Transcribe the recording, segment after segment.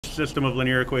system of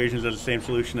linear equations has the same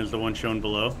solution as the one shown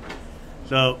below.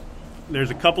 So there's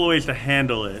a couple of ways to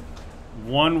handle it.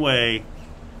 One way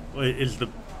is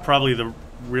probably the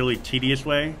really tedious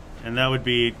way, and that would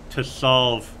be to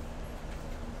solve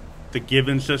the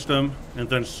given system and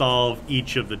then solve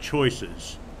each of the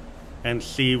choices and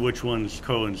see which ones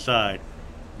coincide.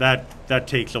 That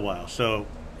takes a while. So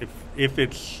if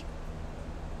it's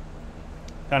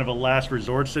kind of a last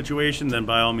resort situation, then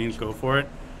by all means go for it.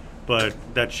 But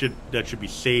that should be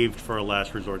saved for a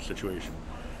last resort situation.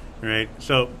 All right?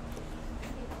 So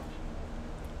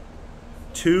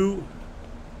two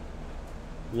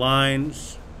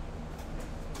lines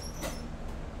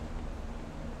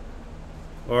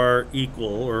are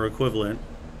equal or equivalent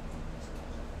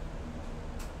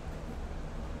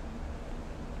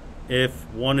if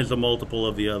one is a multiple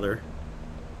of the other.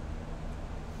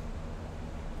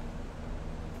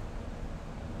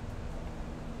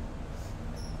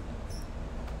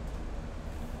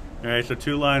 All right, so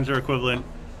two lines are equivalent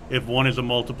if one is a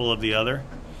multiple of the other.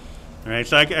 All right,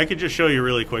 so I could just show you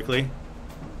really quickly.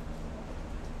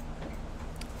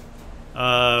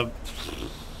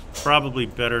 Probably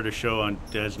better to show on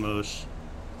Desmos.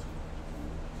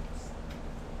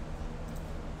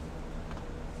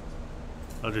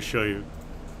 I'll just show you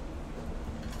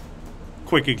a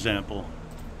quick example.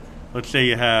 Let's say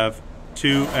you have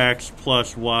 2x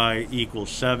plus y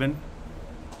equals 7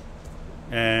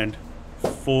 and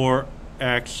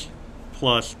 4x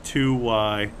plus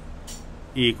 2y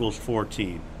equals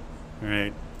 14. All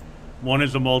right. One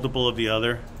is a multiple of the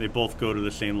other. They both go to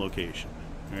the same location.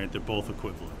 All right. They're both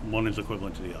equivalent. One is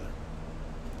equivalent to the other.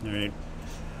 All right.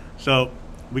 So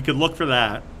we could look for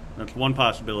that. That's one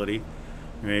possibility.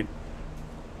 All right.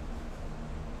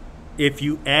 If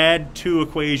you add two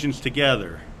equations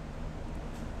together,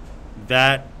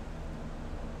 that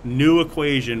new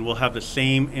equation will have the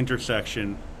same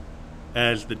intersection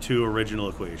as the two original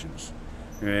equations.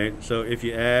 All right. So if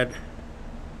you add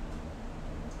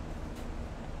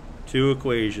two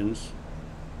equations,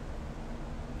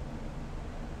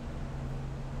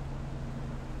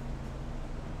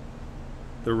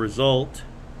 the result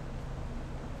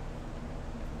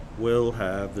will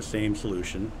have the same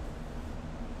solution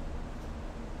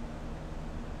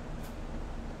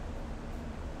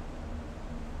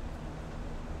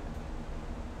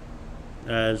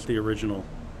as the original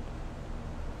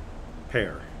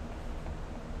pair.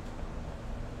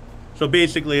 So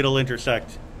basically it'll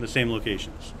intersect the same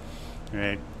locations. All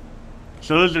right.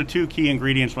 So those are two key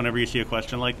ingredients whenever you see a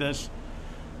question like this.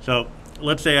 So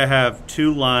let's say I have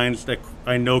two lines that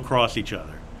I know cross each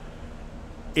other.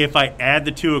 If I add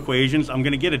the two equations, I'm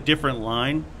going to get a different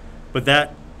line, but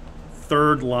that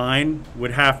third line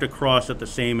would have to cross at the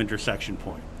same intersection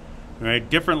point. All right.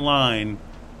 Different line,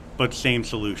 but same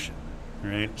solution. All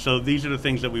right. So these are the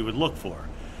things that we would look for.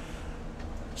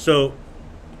 So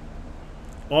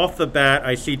off the bat,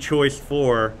 I see choice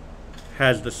 4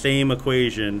 has the same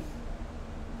equation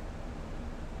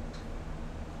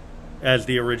as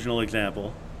the original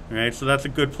example. All right, so that's a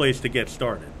good place to get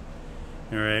started.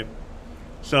 All right,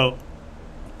 so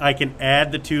I can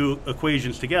add the two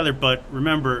equations together, but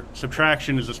remember,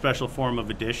 subtraction is a special form of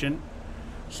addition.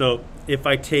 So if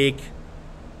I take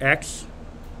x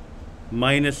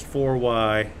minus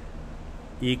 4y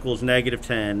equals negative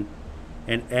 10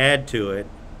 and add to it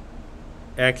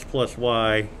x plus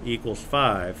y equals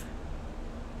 5,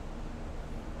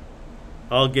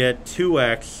 I'll get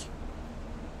 2x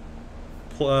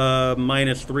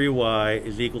minus 3y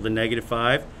is equal to negative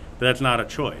 5, but that's not a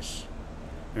choice.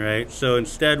 All right, so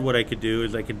instead what I could do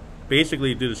is I could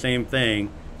basically do the same thing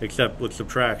except with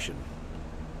subtraction.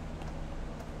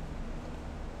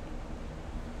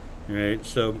 All right,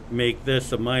 so make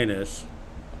this a minus.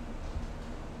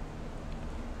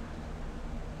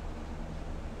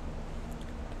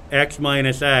 X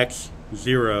minus x,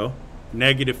 0.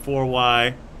 Negative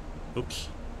 4y,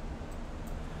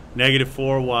 negative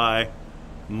 4y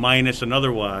minus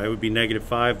another y would be negative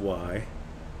 5y.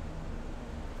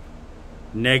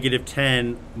 Negative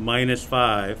 10 minus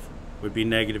 5 would be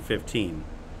negative 15.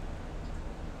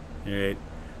 All right,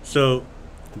 so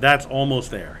that's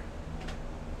almost there.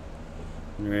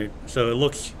 All right, so it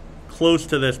looks close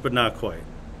to this, but not quite.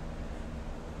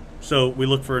 So we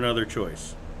look for another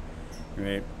choice. All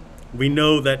right, we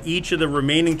know that each of the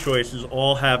remaining choices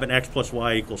all have an x plus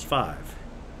y equals 5.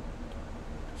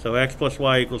 So x plus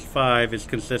y equals 5 is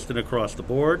consistent across the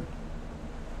board.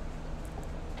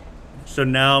 So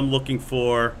now I'm looking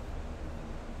for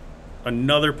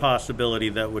another possibility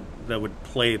that would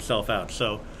play itself out.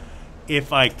 So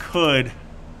if I could,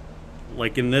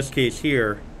 like in this case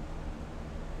here,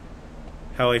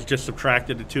 how I just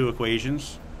subtracted the two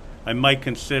equations, I might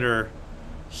consider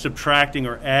subtracting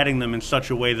or adding them in such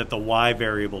a way that the y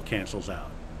variable cancels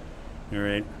out. All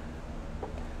right.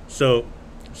 So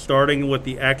starting with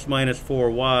the x minus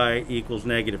 4y equals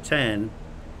negative 10,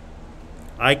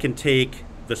 I can take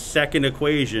the second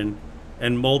equation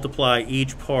and multiply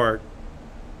each part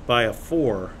by a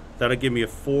 4. That'll give me a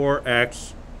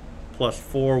 4x plus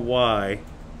 4y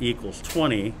equals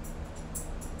 20.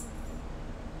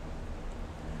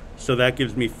 So that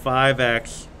gives me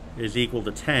 5x is equal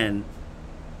to 10,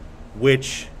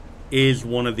 which is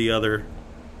one of the other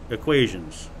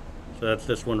equations. So that's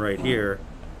this one right here,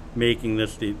 making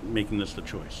this the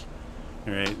choice.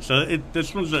 All right. So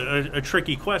this one's a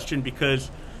tricky question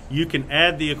because you can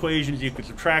add the equations, you can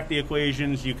subtract the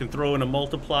equations, you can throw in a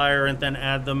multiplier and then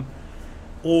add them,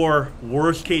 or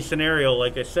worst case scenario,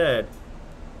 like I said,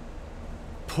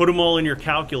 put them all in your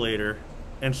calculator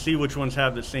and see which ones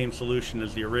have the same solution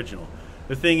as the original.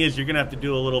 The thing is, you're going to have to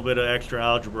do a little bit of extra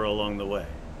algebra along the way.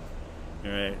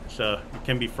 All right, so it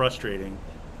can be frustrating,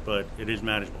 but it is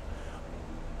manageable.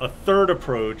 A third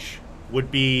approach would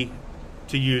be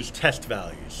to use test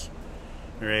values.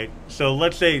 All right, so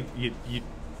let's say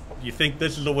you think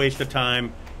this is a waste of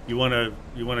time. You want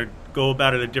to go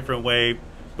about it a different way,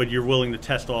 but you're willing to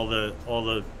test all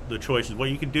the choices.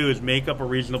 What you can do is make up a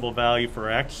reasonable value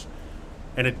for x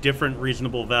and a different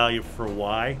reasonable value for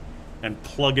y, and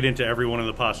plug it into every one of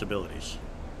the possibilities.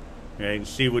 Right, and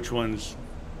see which ones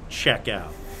check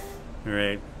out. All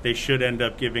right, they should end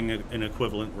up giving an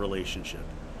equivalent relationship.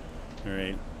 All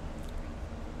right,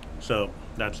 so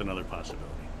that's another possibility.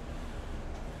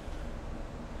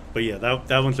 But yeah,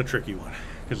 that one's a tricky one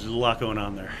because there's a lot going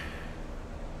on there.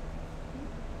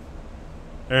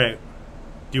 All right,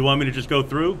 do you want me to just go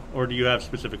through, or do you have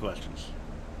specific questions?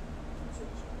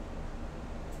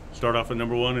 Start off with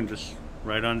number 1 and just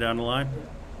right on down the line?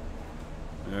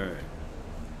 All right.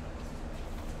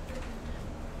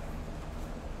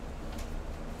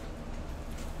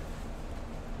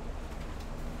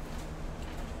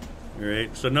 All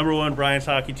right, so number 1, Brian's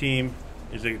hockey team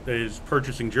is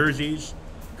purchasing jerseys.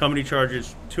 Company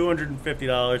charges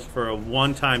 $250 for a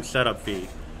one-time setup fee.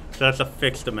 So that's a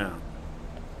fixed amount.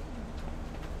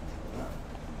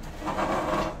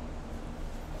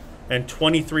 And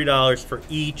 $23 for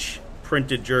each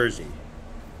printed jersey.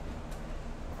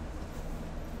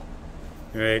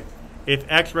 All right. If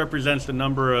X represents the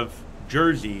number of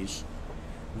jerseys,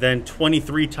 then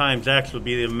 23 times X would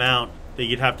be the amount that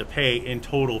you'd have to pay in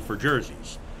total for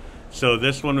jerseys. So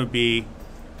this one would be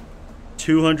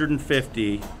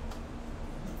 250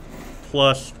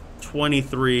 plus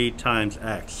 23 times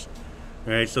X.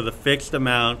 All right. So the fixed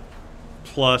amount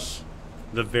plus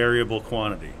the variable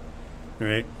quantity. All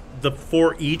right. The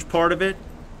for each part of it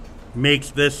makes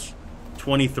this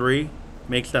 23,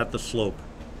 makes that the slope.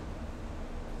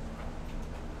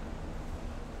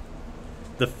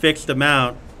 The fixed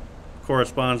amount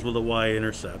corresponds with a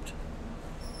y-intercept.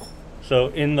 So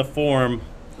in the form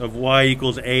of y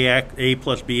equals a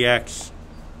plus bx,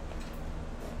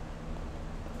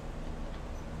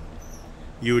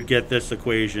 you would get this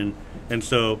equation, and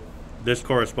so this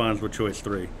corresponds with choice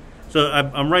 3. So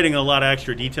I'm writing a lot of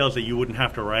extra details that you wouldn't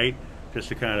have to write, just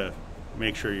to kind of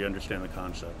make sure you understand the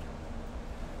concept.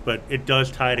 But it does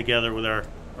tie together with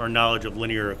our knowledge of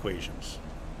linear equations.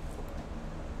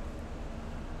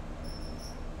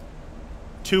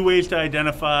 2 ways to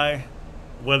identify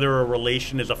whether a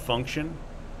relation is a function.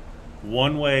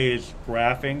 One way is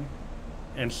graphing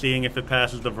and seeing if it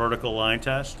passes the vertical line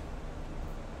test.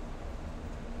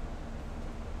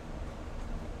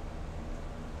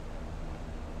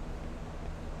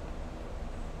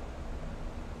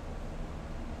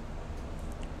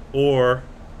 Or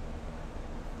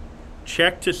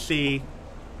check to see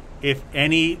if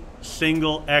any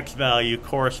single x value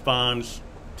corresponds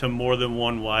to more than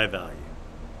one y value.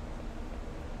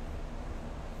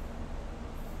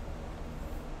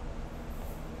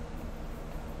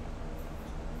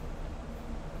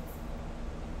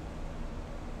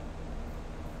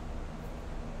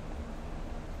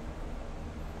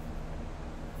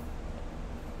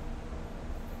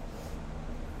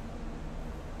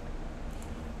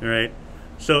 All right,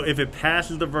 so if it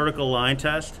passes the vertical line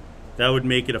test, that would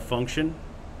make it a function.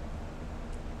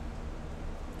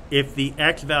 If the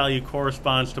x value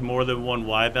corresponds to more than one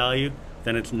y value,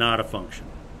 then it's not a function.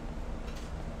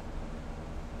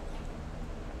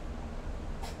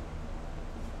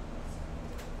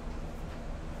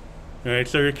 All right,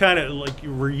 so you're kind of like,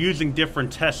 we're using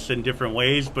different tests in different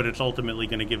ways, but it's ultimately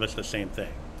going to give us the same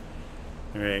thing.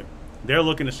 All right, they're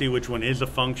looking to see which one is a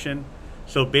function.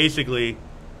 So basically,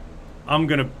 I'm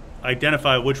going to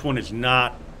identify which one is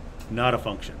not a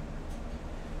function.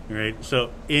 All right,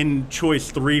 so in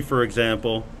choice 3, for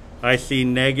example, I see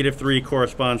 -3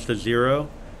 corresponds to 0,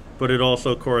 but it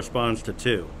also corresponds to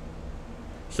 2.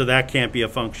 So that can't be a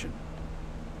function.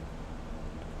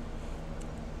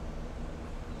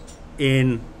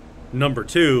 In number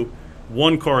 2,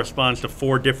 1 corresponds to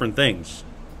 4 different things.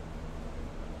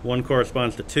 1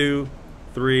 corresponds to 2,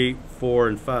 3, 4,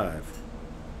 and 5.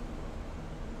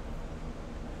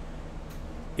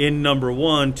 In number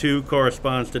 1, 2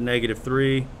 corresponds to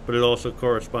 -3, but it also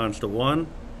corresponds to 1.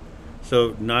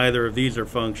 So neither of these are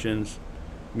functions,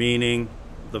 meaning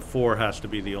the 4 has to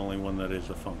be the only one that is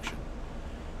a function.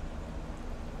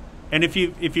 And if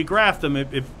you graph them,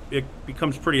 it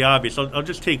becomes pretty obvious. I'll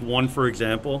just take 1 for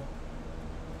example,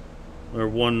 or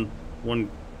one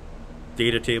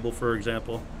data table for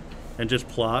example, and just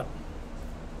plot.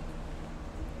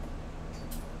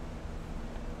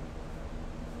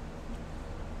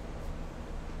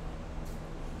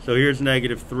 So here's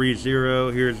 -3, 0,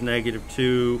 here's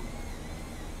 -2,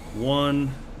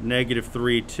 1,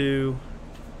 -3, 2,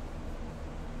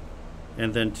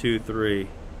 and then 2, 3.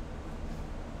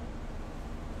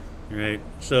 All right,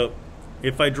 so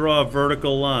if I draw a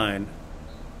vertical line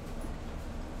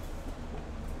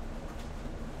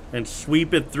and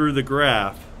sweep it through the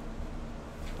graph,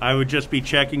 I would just be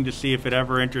checking to see if it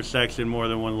ever intersects in more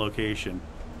than one location.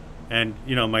 And,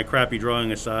 you know, my crappy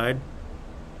drawing aside,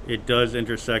 it does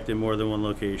intersect in more than one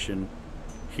location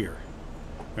here.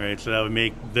 All right, so that would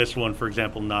make this one, for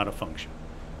example, not a function.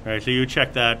 All right, so you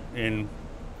check that in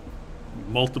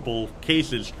multiple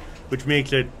cases, which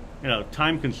makes it, you know,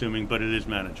 time-consuming, but it is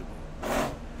manageable.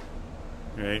 All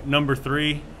right, number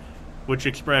 3, which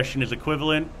expression is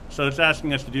equivalent? So it's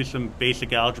asking us to do some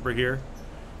basic algebra here.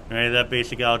 All right, that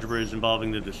basic algebra is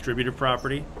involving the distributive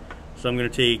property. So I'm going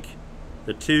to take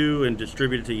the 2 and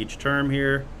distribute it to each term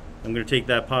here. I'm going to take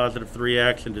that positive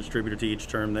 3x and distribute it to each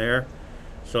term there.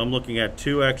 So I'm looking at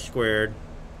 2x squared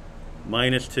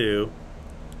minus 2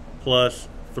 plus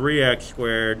 3x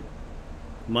squared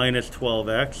minus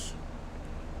 12x.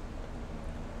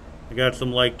 I got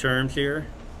some like terms here.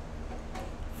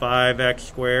 5x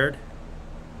squared.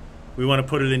 We want to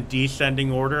put it in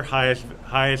descending order.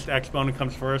 Highest exponent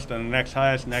comes first, and the next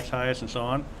highest, and so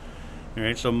on. All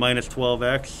right, so minus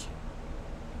 12x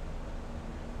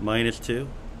minus 2.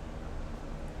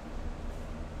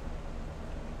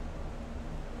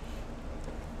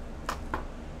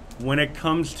 When it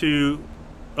comes to,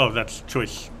 oh, that's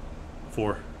choice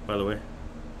 4, by the way.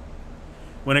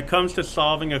 When it comes to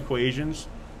solving equations,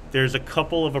 there's a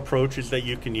couple of approaches that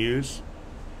you can use.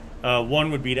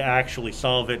 One would be to actually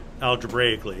solve it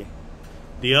algebraically.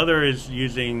 The other is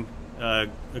using a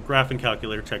graphing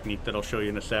calculator technique that I'll show you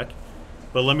in a sec.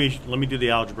 But let me do the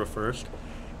algebra first.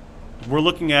 We're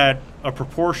looking at a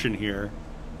proportion here,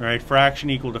 right?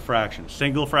 Fraction equal to fraction.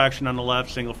 Single fraction on the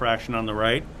left, single fraction on the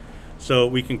right. So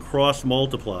we can cross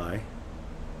multiply.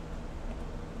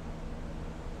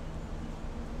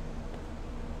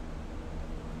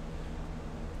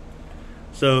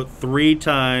 So 3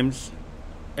 times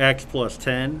x plus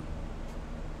 10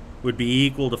 would be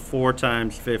equal to 4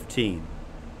 times 15.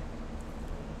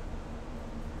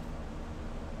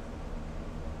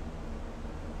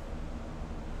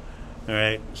 All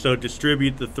right, so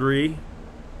distribute the 3.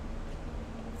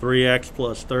 3x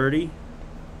plus 30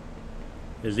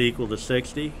 is equal to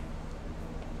 60.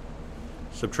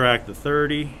 Subtract the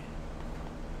 30.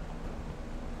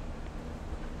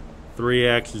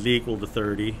 3x is equal to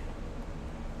 30.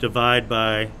 Divide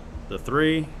by the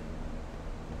 3.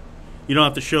 You don't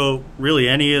have to show really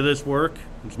any of this work.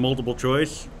 It's multiple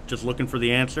choice. Just looking for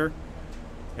the answer.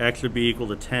 X would be equal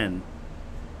to 10.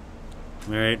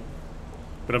 All right.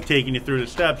 But I'm taking you through the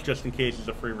steps just in case it's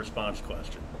a free response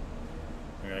question.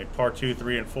 All right. Part 2,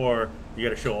 3, and 4, you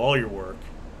got to show all your work.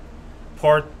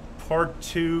 Part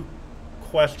 2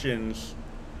 questions,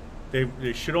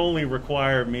 they should only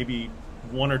require maybe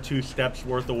 1 or 2 steps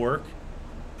worth of work.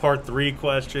 Part 3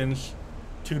 questions,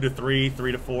 2 to 3,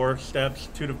 3 to 4 steps,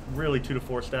 2 to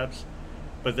 4 steps.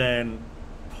 But then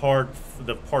part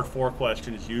 4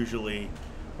 question is usually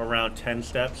around 10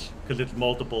 steps because it's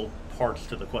multiple parts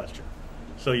to the question.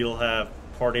 So you'll have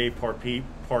part A, part B,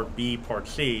 part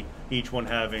C, each one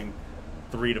having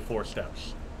 3 to 4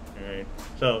 steps. All right.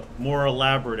 So more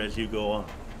elaborate as you go on.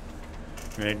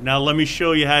 All right. Now let me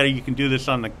show you how you can do this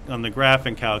on the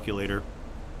graphing calculator.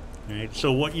 All right.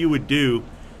 So what you would do,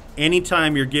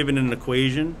 anytime you're given an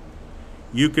equation,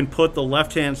 you can put the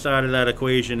left-hand side of that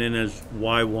equation in as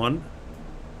y1,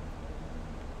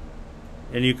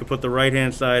 and you can put the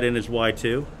right-hand side in as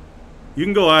y2. You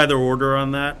can go either order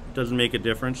on that. It doesn't make a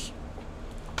difference.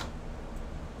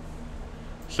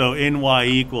 So in y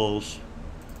equals,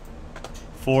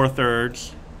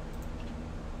 4/3,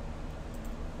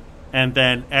 and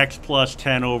then x plus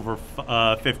 10 over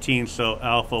 15, so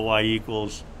alpha y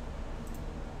equals,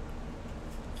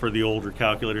 for the older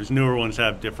calculators. Newer ones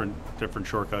have different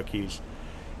shortcut keys.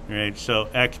 All right, so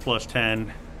x plus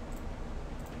 10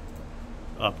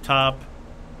 up top,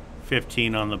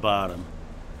 15 on the bottom.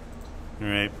 All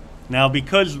right, now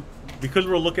because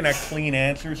we're looking at clean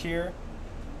answers here,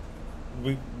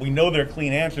 we know they're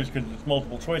clean answers because it's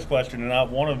multiple choice question and not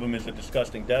one of them is a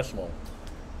disgusting decimal.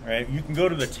 Right? You can go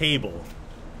to the table.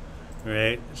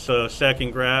 Right? So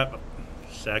second graph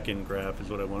is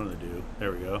what I wanted to do.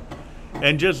 There we go.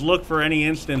 And just look for any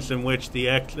instance in which the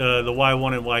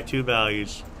y1 and y2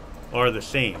 values are the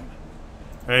same.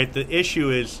 Right? The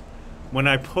issue is when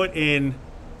I put in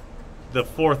the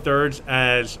 4/3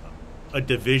 as a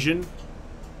division,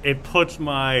 it puts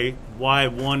my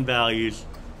y1 values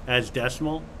as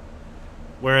decimal.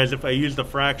 Whereas if I use the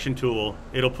fraction tool,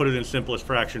 it'll put it in simplest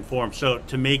fraction form. So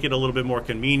to make it a little bit more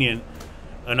convenient,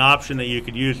 an option that you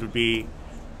could use would be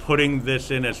putting this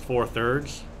in as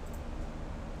 4/3,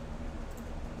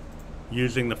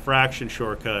 using the fraction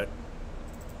shortcut,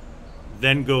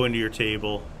 then go into your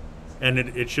table, and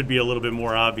it should be a little bit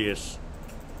more obvious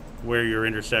where your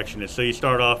intersection is. So you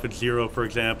start off at 0, for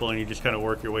example, and you just kind of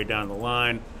work your way down the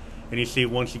line, and you see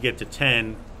once you get to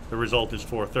 10, the result is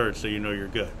 4/3, so you know you're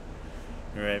good.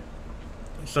 All right.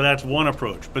 So that's one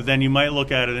approach. But then you might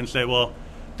look at it and say, well,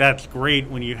 that's great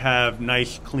when you have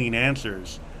nice, clean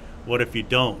answers. What if you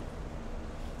don't?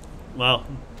 Well,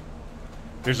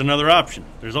 there's another option.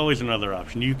 There's always another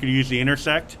option. You could use the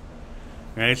intersect.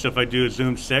 Right? So if I do a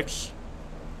zoom 6,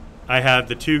 I have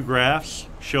the two graphs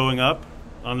showing up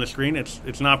on the screen.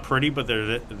 It's not pretty, but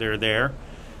they're there.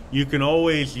 You can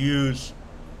always use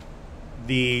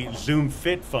the zoom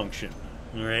fit function.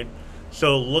 All right.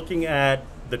 So looking at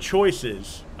the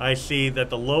choices, I see that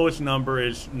the lowest number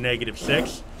is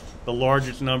 -6, the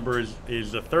largest number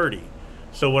is a 30.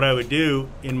 So what I would do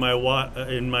in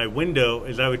my window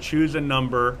is I would choose a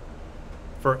number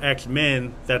for x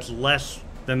min that's less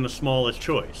than the smallest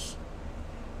choice.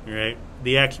 All right,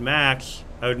 the x max,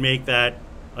 I would make that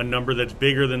a number that's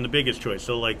bigger than the biggest choice.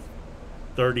 So like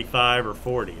 35 or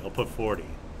 40. I'll put 40.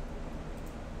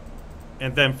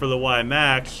 And then for the y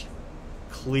max,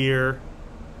 clear,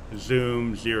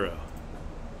 zoom 0.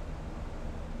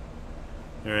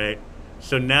 All right,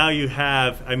 so now you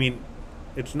have, I mean,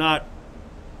 it's not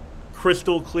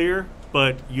crystal clear,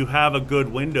 but you have a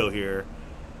good window here.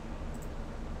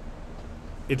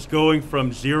 It's going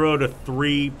from 0 to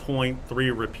 3.3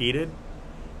 repeated.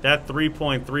 That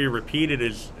 3.3 repeated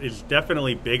is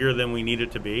definitely bigger than we need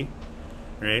it to be.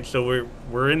 Right, so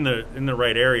we're in the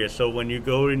right area. So when you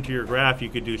go into your graph, you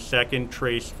could do second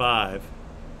trace 5,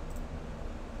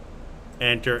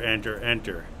 enter, enter,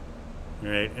 enter.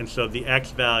 Right, and so the x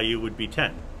value would be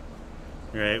 10.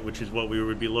 Right, which is what we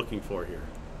would be looking for here.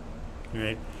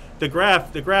 Right, the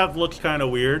graph looks kind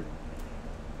of weird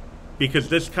because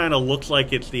this kind of looks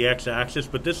like it's the x-axis,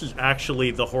 but this is actually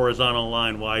the horizontal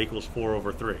line y equals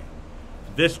 4/3.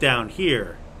 This down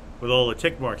here with all the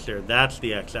tick marks there, that's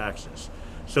the x-axis.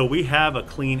 So we have a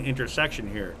clean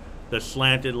intersection here, the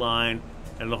slanted line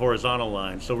and the horizontal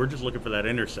line. So we're just looking for that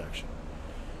intersection.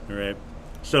 All right.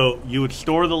 So you would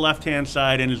store the left-hand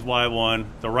side in as y1,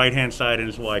 the right-hand side in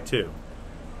as y2.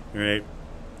 All right.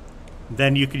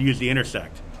 Then you could use the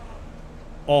intersect.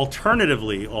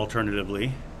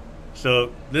 Alternatively,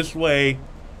 so this way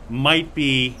might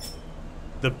be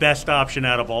the best option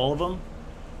out of all of them.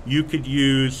 You could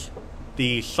use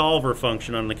the solver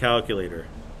function on the calculator.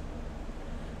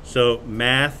 So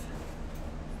math,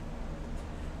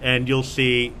 and you'll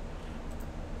see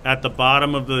at the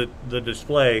bottom of the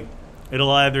display,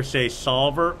 it'll either say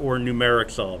solver or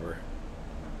numeric solver.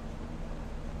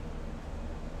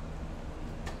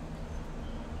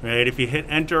 Right, if you hit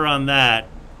enter on that,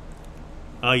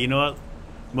 you know what?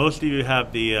 Most of you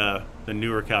have the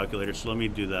newer calculator, so let me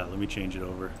do that. Let me change it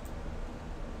over.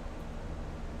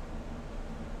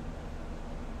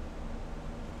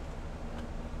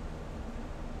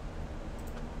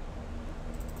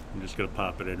 I'm just going to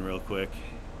pop it in real quick.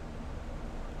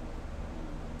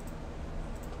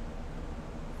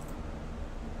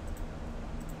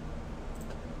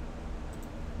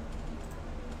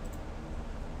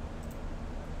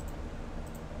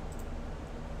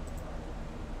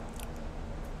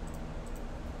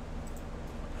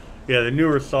 Yeah, the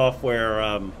newer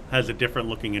software has a different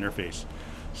looking interface.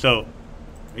 So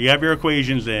you have your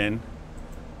equations in.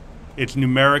 It's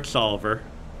numeric solver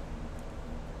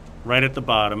right at the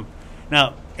bottom.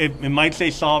 Now, it might say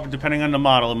solver, depending on the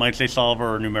model, it might say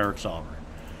solver or numeric solver.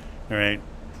 All right.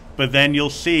 But then you'll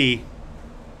see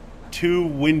two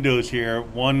windows here,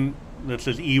 one that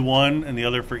says E1 and the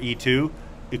other for E2,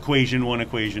 equation 1,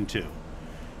 equation 2.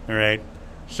 All right,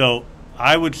 so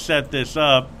I would set this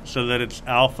up so that it's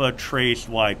alpha trace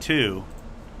Y2,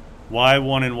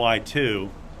 Y1 and Y2.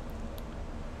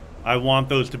 I want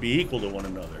those to be equal to one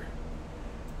another.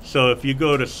 So if you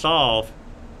go to solve,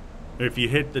 if you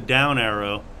hit the down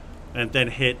arrow and then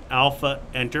hit alpha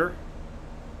enter,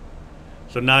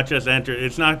 so not just enter,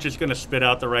 it's not just going to spit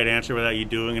out the right answer without you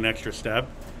doing an extra step.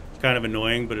 It's kind of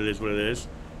annoying, but it is what it is.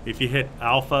 If you hit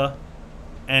alpha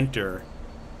enter,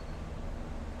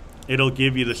 it'll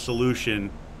give you the solution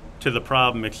to the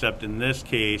problem, except in this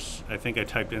case, I think I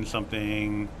typed in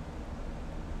something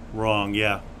wrong.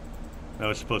 Yeah, that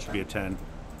was supposed to be a 10.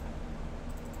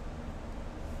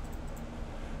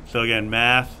 So again,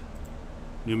 math,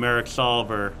 numeric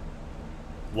solver,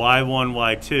 Y1,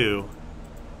 Y2,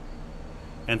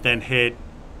 and then hit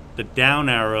the down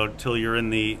arrow till you're in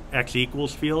the x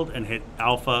equals field and hit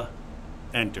alpha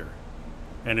enter.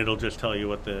 And it'll just tell you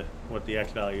what the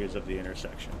x value is of the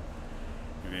intersection.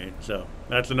 All right, so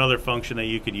that's another function that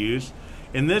you could use.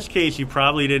 In this case, you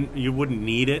wouldn't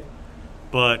need it,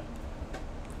 but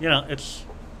you know, it's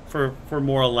for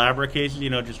more elaborate cases. You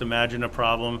know, just imagine a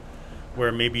problem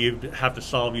where maybe you have to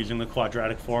solve using the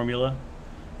quadratic formula.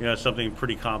 You know, something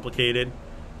pretty complicated.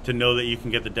 To know that you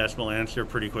can get the decimal answer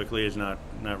pretty quickly is not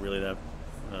really that.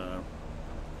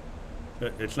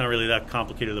 It's not really that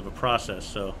complicated of a process,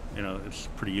 so you know it's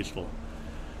pretty useful.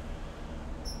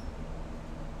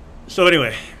 So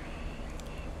anyway,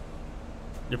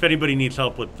 if anybody needs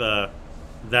help with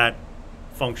that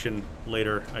function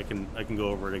later, I can go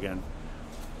over it again.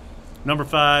 Number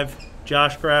 5,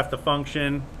 Josh graphed the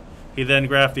function. He then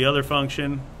graphed the other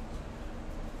function.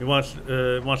 He wants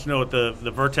to know what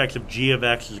the vertex of g of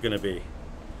x is going to be.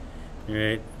 All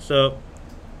right, so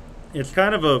it's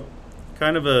kind of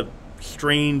a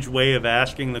strange way of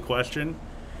asking the question,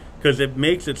 because it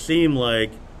makes it seem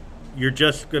like you're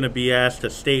just going to be asked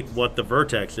to state what the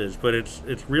vertex is, but it's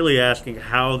really asking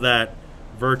how that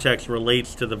vertex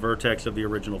relates to the vertex of the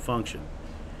original function.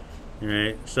 All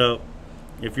right, so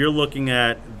if you're looking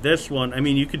at this one, I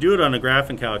mean, you could do it on a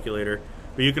graphing calculator,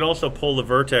 but you could also pull the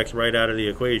vertex right out of the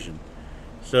equation.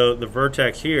 So the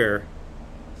vertex here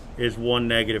is 1,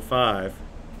 -5.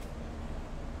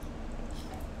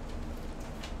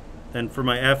 And for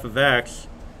my f of x,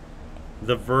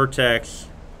 the vertex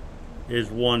is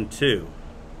 1, 2.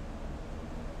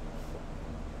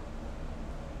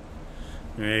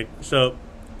 All right, so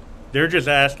they're just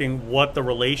asking what the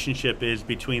relationship is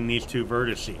between these two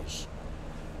vertices.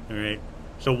 All right,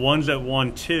 so one's at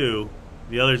 1, 2.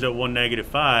 The other's at 1,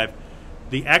 -5.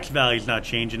 The x value is not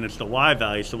changing, it's the y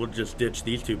value, so we'll just ditch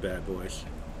these two bad boys.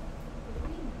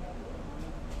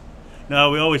 No,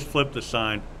 we always flip the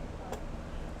sign.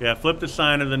 Yeah, flip the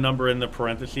sign of the number in the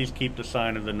parentheses, keep the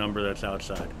sign of the number that's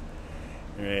outside.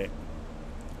 All right.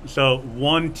 So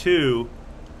 1, 2,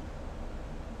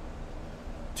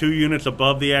 2 units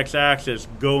above the x-axis,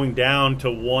 going down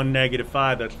to 1,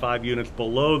 -5, that's 5 units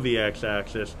below the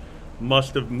x-axis,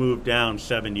 must have moved down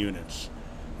 7 units.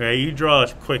 Okay, you draw a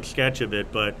quick sketch of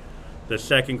it, but the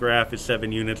second graph is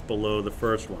 7 units below the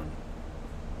first one.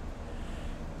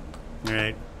 All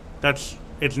right,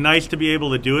 it's nice to be able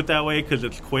to do it that way because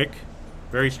it's quick,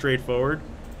 very straightforward.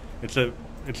 It's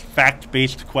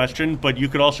fact-based question, but you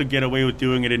could also get away with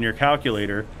doing it in your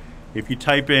calculator. If you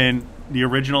type in the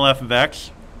original f of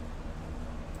x,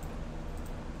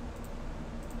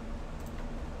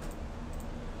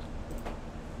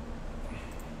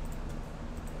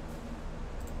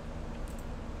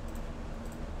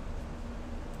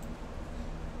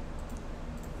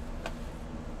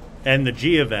 and the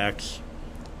g of x,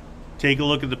 take a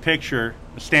look at the picture.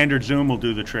 The standard zoom will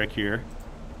do the trick here.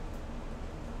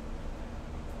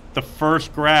 The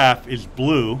first graph is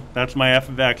blue. That's my f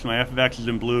of x. My f of x is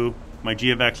in blue. My g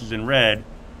of x is in red.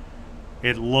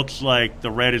 It looks like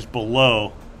the red is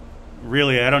below.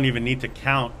 Really, I don't even need to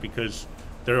count because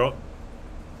they're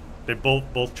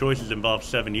both choices involve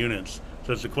 7 units.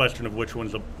 So it's a question of which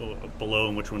one's below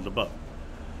and which one's above.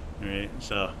 All right,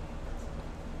 so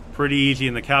pretty easy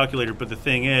in the calculator, but the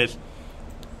thing is,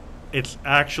 it's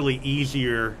actually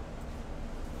easier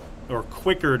or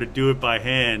quicker to do it by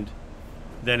hand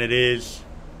than it is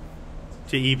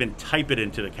to even type it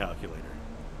into the calculator.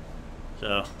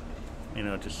 So, you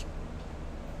know, just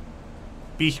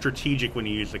be strategic when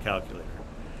you use the calculator.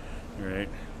 All right.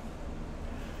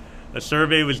 A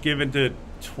survey was given to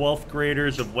 12th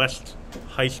graders of West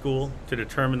High School to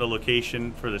determine the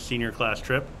location for the senior class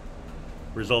trip.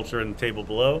 Results are in the table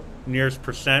below. Nearest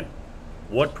percent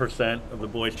what percent of the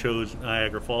boys chose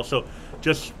Niagara Falls. So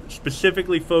just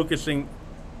specifically focusing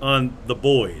on the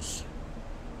boys.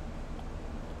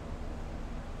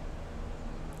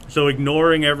 So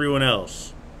ignoring everyone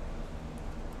else.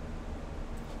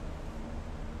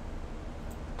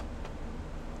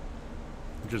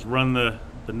 Just run the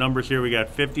numbers here. We got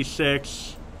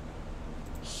 56,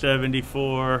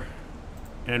 74,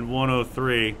 and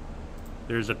 103.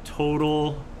 There's a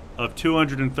total of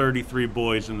 233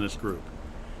 boys in this group.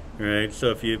 All right,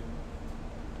 so if you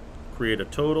create a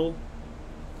total,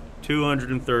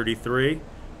 233,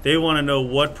 they want to know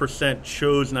what percent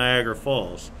chose Niagara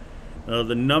Falls.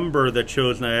 The number that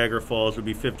chose Niagara Falls would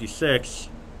be 56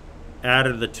 out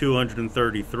of the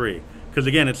 233. Because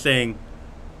again, it's saying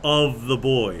of the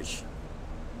boys.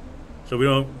 So we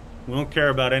don't care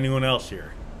about anyone else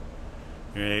here.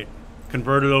 All right.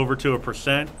 Convert it over to a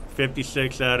percent.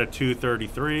 56 out of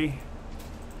 233.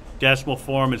 Decimal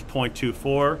form is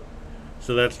 0.24.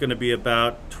 So that's going to be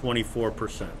about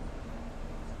 24%.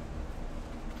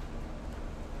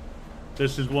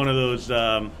 This is one of those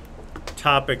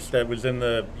topics that was in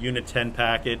the Unit 10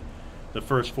 packet, the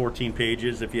first 14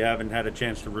 pages. If you haven't had a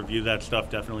chance to review that stuff,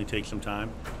 definitely take some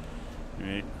time. All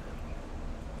right.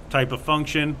 Type of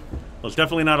function, well, it's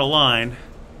definitely not a line.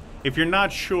 If you're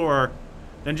not sure,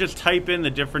 then just type in the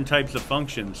different types of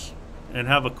functions and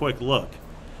have a quick look.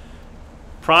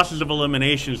 Process of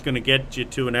elimination is going to get you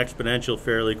to an exponential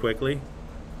fairly quickly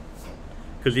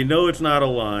because you know it's not a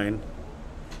line.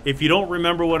 If you don't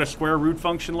remember what a square root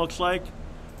function looks like,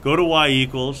 go to y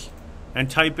equals and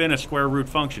type in a square root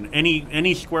function.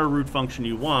 Any square root function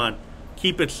you want,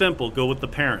 keep it simple, go with the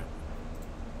parent.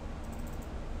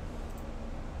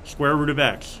 Square root of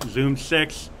x, zoom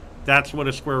 6, that's what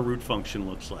a square root function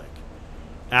looks like.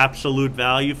 Absolute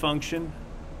value function,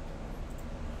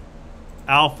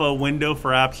 alpha window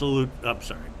for absolute,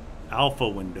 alpha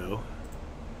window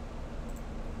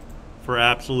for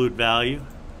absolute value.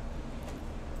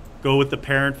 Go with the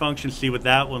parent function, see what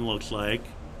that one looks like.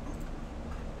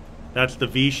 That's the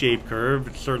V-shaped curve.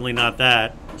 It's certainly not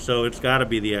that, so it's got to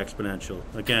be the exponential.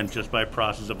 Again, just by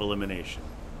process of elimination.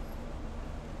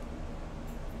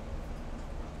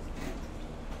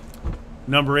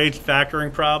 Number 8's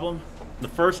factoring problem. The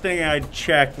first thing I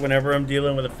check whenever I'm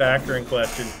dealing with a factoring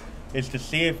question is to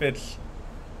see if the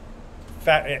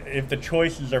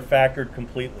choices are factored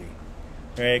completely,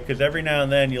 right? Because every now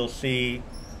and then you'll see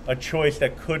a choice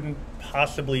that couldn't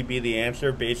possibly be the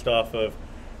answer based off of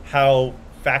how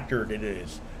factored it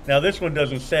is. Now this one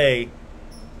doesn't say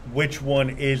which one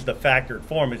is the factored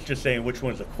form, it's just saying which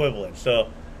one's equivalent. So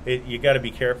you got to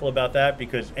be careful about that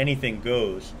because anything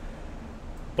goes.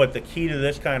 But the key to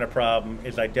this kind of problem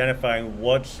is identifying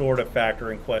what sort of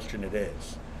factoring question it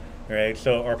is. All right,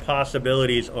 so our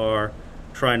possibilities are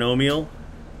trinomial.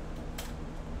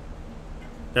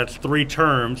 That's 3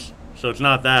 terms, so it's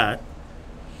not that.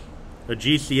 A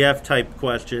GCF type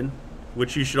question,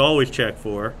 which you should always check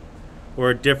for, or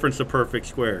a difference of perfect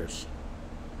squares.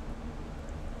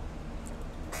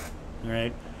 All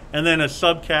right, and then a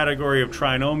subcategory of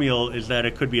trinomial is that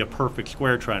it could be a perfect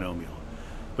square trinomial.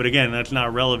 But again, that's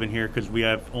not relevant here because we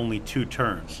have only 2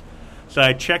 terms. So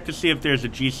I checked to see if there's a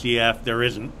GCF. There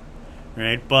isn't,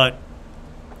 right? But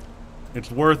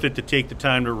it's worth it to take the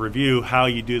time to review how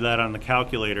you do that on the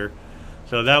calculator.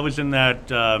 So that was in that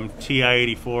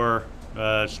TI-84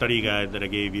 study guide that I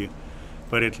gave you.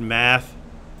 But it's math,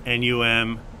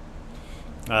 NUM,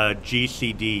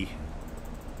 GCD.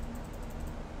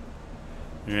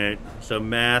 All right, so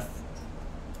math,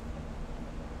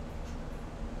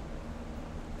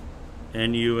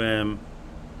 NUM,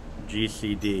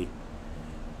 GCD.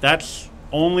 That's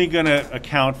only going to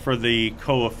account for the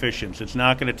coefficients. It's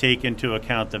not going to take into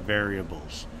account the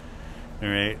variables. All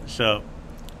right, so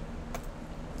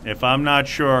if I'm not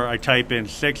sure, I type in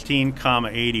 16,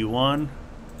 81.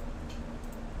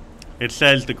 It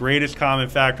says the greatest common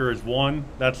factor is 1.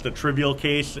 That's the trivial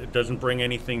case. It doesn't bring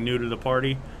anything new to the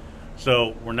party.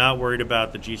 So we're not worried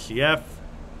about the GCF.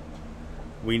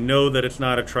 We know that it's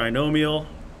not a trinomial.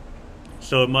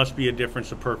 So it must be a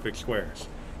difference of perfect squares.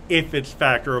 If it's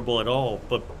factorable at all,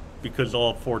 but because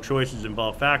all 4 choices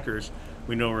involve factors,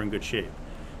 we know we're in good shape.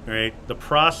 All right. The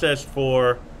process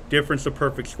for difference of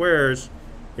perfect squares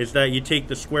is that you take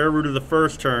the square root of the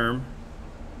first term,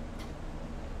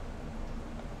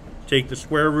 take the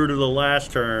square root of the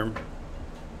last term,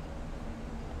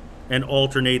 and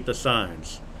alternate the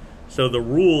signs. So the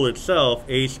rule itself,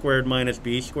 a squared minus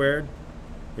b squared,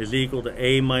 is equal to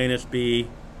a minus b,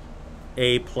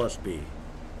 a plus b.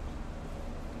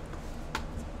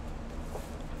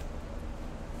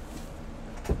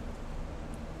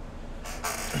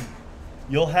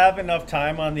 you'll have enough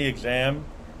time on the exam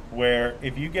where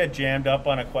if you get jammed up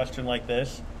on a question like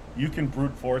this, you can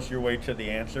brute force your way to the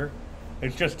answer.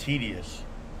 It's just tedious,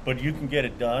 but you can get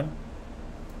it done.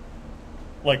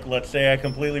 Like, let's say I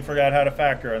completely forgot how to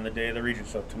factor on the day of the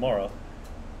Regents, so tomorrow,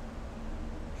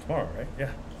 right?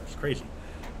 Yeah, that's crazy.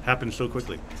 Happens so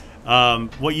quickly.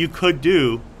 What you could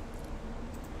do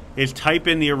is type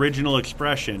in the original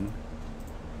expression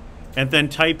and then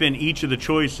type in each of the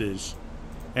choices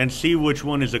and see which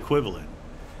one is equivalent.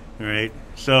 All right,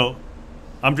 so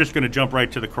I'm just going to jump right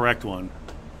to the correct one.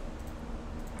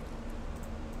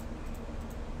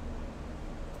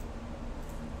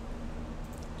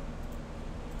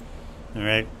 All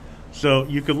right, so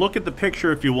you could look at the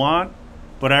picture if you want,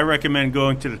 but I recommend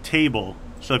going to the table.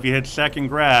 So if you hit second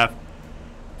graph,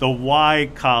 the Y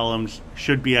columns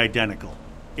should be identical.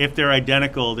 If they're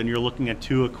identical, then you're looking at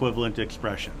two equivalent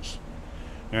expressions.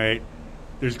 All right,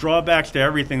 there's drawbacks to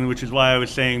everything, which is why I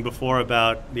was saying before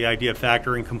about the idea of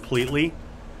factoring completely.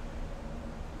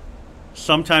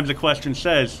 Sometimes a question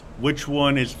says which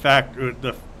one is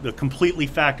the completely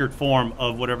factored form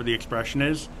of whatever the expression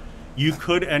is. You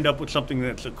could end up with something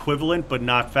that's equivalent but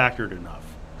not factored enough.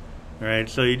 All right,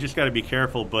 so you just got to be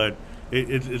careful, but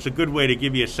it's a good way to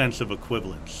give you a sense of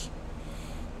equivalence.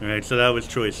 All right, so that was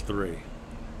choice 3.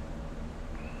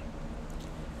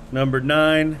 Number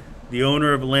 9, the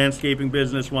owner of a landscaping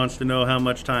business wants to know how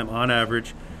much time on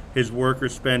average his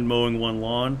workers spend mowing one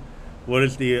lawn. What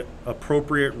is the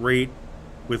appropriate rate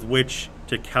with which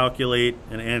to calculate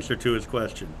an answer to his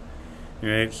question? All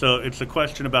right, so it's a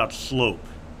question about slope.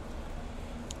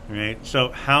 All right, so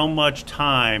how much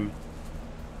time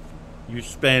you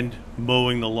spend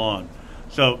mowing the lawn.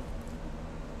 So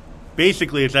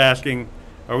basically it's asking,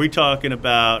 are we talking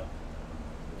about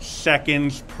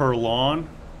seconds per lawn,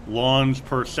 lawns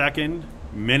per second,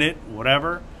 minute,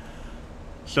 whatever?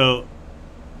 So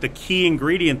the key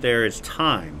ingredient there is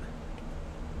time.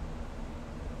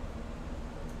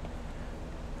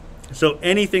 So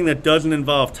anything that doesn't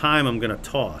involve time, I'm going to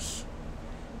toss.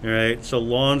 All right, so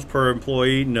lawns per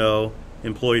employee, no.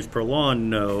 Employees per lawn,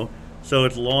 no. So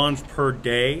it's lawns per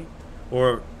day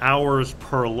or hours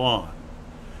per lawn.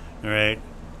 All right.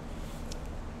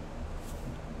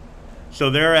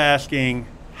 So they're asking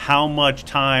how much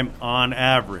time on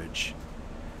average.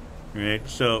 All right,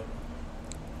 so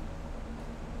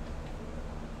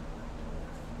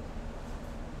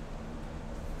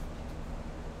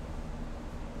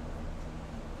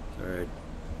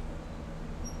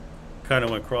kind of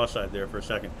went cross-eyed there for a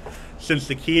second. Since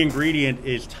the key ingredient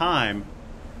is time,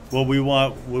 what we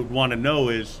would want to know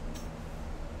is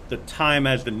the time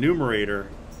as the numerator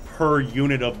per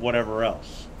unit of whatever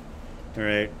else. All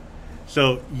right.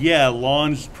 So yeah,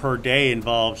 lawns per day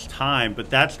involves time, but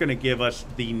that's going to give us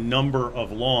the number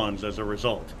of lawns as a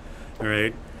result. All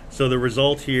right. So the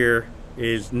result here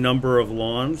is number of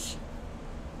lawns.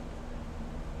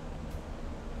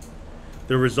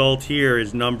 The result here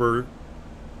is number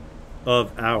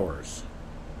of hours.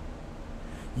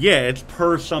 Yeah, it's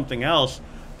per something else,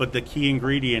 but the key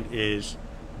ingredient is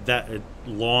that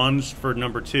lawns for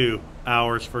number 2,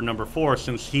 hours for number 4,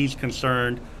 since he's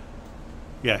concerned,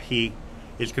 he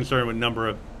is concerned with number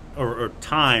of, or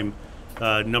time,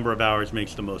 number of hours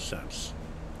makes the most sense.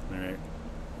 All right.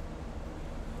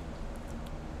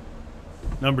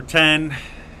 Number 10,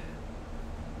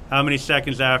 how many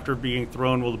seconds after being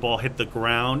thrown will the ball hit the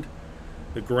ground?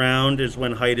 The ground is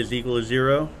when height is equal to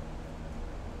 0.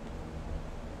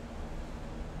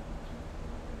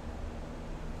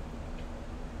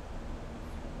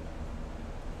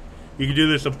 You can do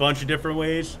this a bunch of different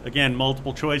ways. Again,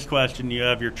 multiple choice question, you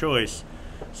have your choice.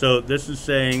 So this is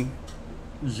saying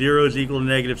 0 is equal to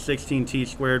negative 16t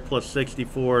squared plus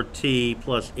 64t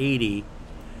plus 80.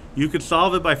 You could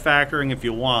solve it by factoring if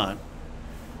you want,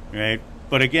 right?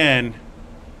 But again,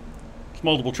 it's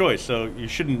multiple choice, so you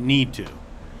shouldn't need to.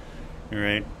 All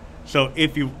right. So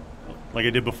if you, like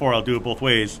I did before, I'll do it both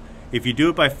ways. If you do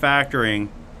it by factoring,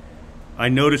 I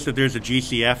notice that there's a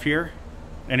GCF here.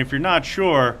 And if you're not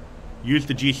sure, use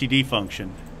the GCD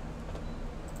function.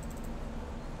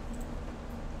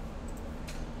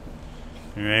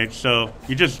 All right. So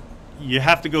you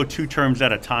have to go 2 terms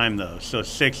at a time though. So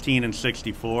 16 and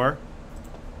 64.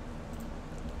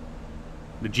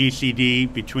 The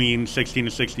GCD between 16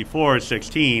 and 64 is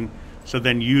 16. So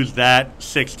then use that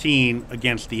 16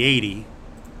 against the 80.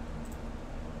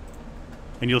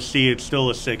 And you'll see it's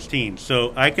still a 16.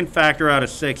 So I can factor out a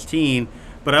 16,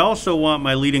 but I also want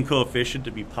my leading coefficient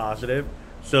to be positive.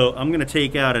 So I'm going to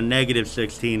take out a negative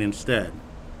 16 instead.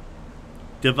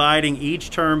 Dividing each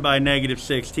term by negative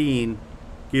 16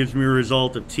 gives me a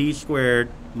result of t squared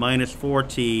minus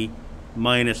 4t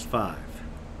minus 5.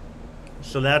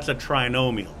 So that's a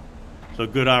trinomial. So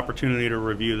good opportunity to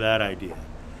review that idea.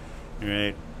 All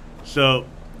right. So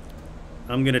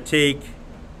I'm going to take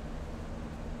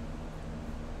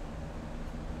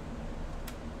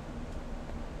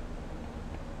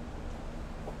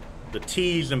the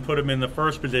t's and put them in the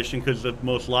first position because the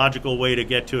most logical way to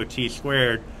get to a t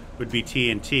squared would be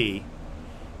t and t.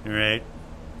 All right.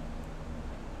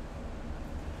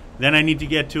 Then I need to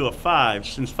get to a 5.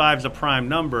 Since 5 is a prime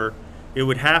number, it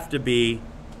would have to be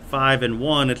 5 and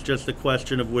 1. It's just a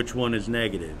question of which one is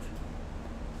negative.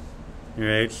 All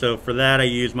right, so for that I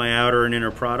use my outer and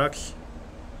inner products.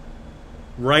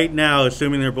 Right now,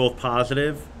 assuming they're both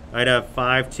positive, I'd have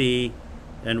 5t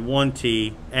and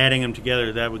 1t. Adding them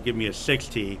together, that would give me a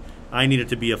 6t. I need it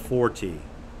to be a 4t,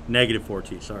 negative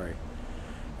 4t, sorry.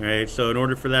 All right, so in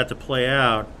order for that to play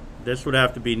out, this would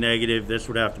have to be negative, this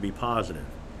would have to be positive.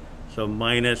 So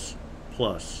minus,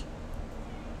 plus.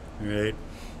 All right.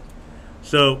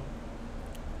 So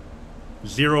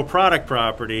zero product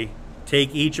property,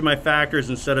 take each of my factors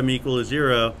and set them equal to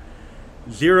 0.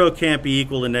 0 can't be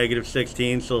equal to negative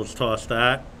 16, so let's toss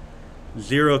that.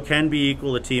 0 can be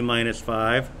equal to t minus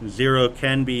 5. 0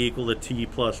 can be equal to t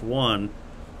plus 1.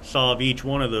 Solve each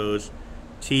one of those.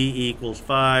 T equals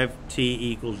 5,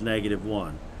 t equals negative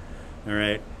 1. All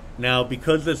right. Now,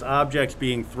 because this object's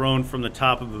being thrown from the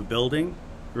top of a building,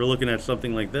 we're looking at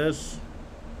something like this.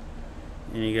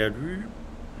 And you got...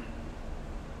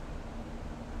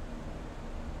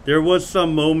 There was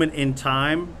some moment in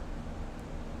time,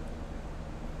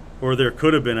 or there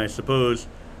could have been, I suppose,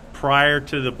 prior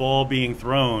to the ball being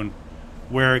thrown,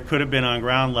 where it could have been on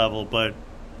ground level, but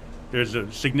there's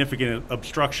a significant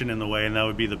obstruction in the way, and that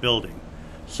would be the building.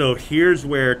 So here's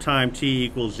where time t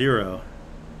equals 0.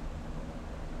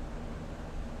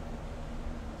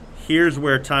 Here's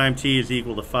where time t is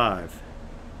equal to 5.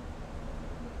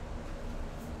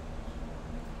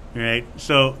 All right,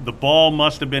 so the ball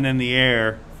must have been in the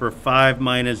air for 5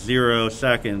 minus 0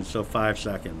 seconds, so 5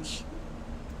 seconds.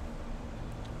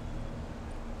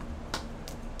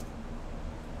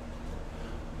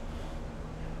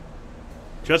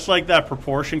 Just like that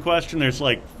proportion question, there's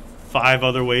like 5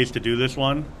 other ways to do this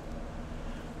one.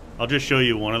 I'll just show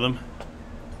you one of them.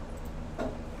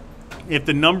 If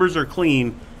the numbers are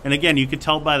clean, and again, you could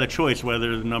tell by the choice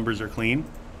whether the numbers are clean,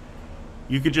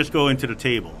 you could just go into the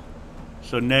table.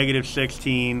 So negative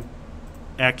 16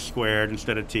 x squared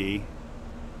instead of t,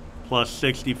 plus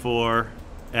 64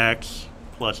 x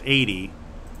plus 80.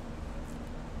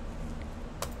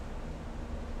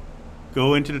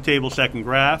 Go into the table second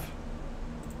graph.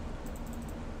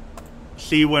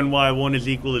 See when y1 is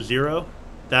equal to 0.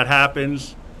 That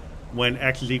happens when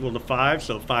x is equal to 5,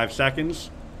 so 5 seconds.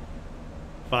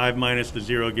 5 minus the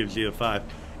 0 gives you a 5.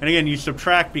 And again, you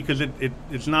subtract because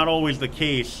it's not always the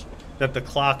case that the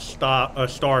clock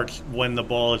starts when the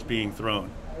ball is being thrown.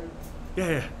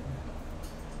 Yeah,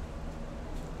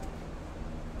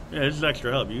 this is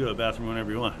extra help. You go to the bathroom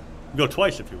whenever you want. You go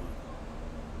twice if you want.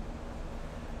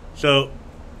 So,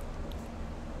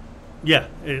 yeah,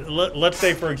 let's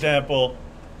say, for example,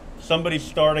 somebody's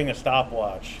starting a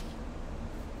stopwatch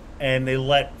and they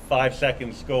let 5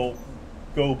 seconds go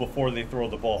before they throw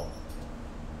the ball.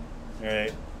 All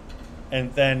right?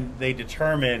 And then they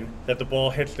determine that the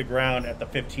ball hits the ground at the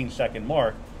 15-second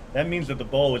mark. That means that the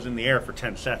ball was in the air for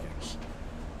 10 seconds.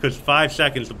 Because 5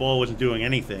 seconds, the ball wasn't doing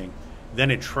anything. Then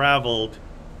it traveled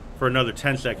for another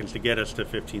 10 seconds to get us to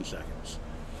 15 seconds.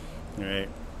 All right?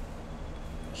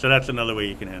 So that's another way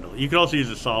you can handle it. You could also use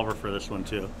a solver for this one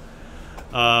too.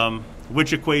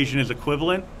 Which equation is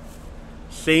equivalent?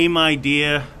 Same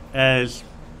idea as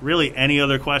really any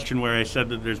other question where I said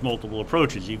that there's multiple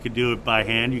approaches. You could do it by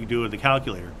hand, you could do it with the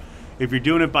calculator. If you're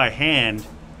doing it by hand,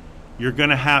 you're going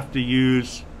to have to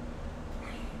use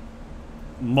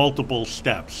multiple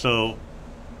steps. So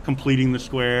completing the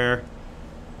square,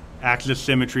 axis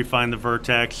symmetry, find the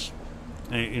vertex,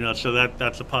 so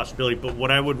that's a possibility. But what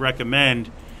I would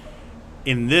recommend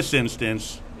in this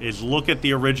instance is look at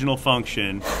the original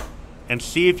function and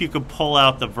see if you could pull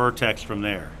out the vertex from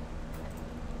there.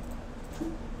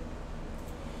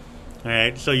 All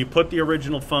right, so you put the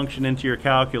original function into your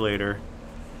calculator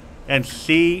and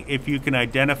see if you can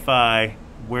identify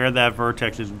where that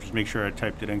vertex is. Just make sure I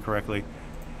typed it in correctly.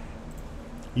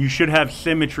 You should have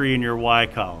symmetry in your y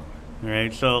column. All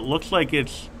right, so it looks like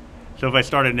it's, so if I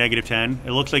start at negative 10,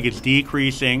 it looks like it's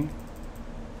decreasing.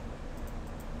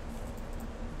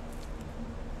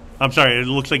 I'm sorry, it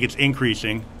looks like it's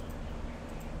increasing.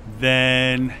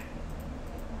 Then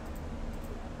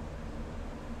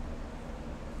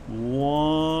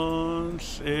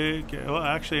once it, well,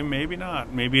 actually, maybe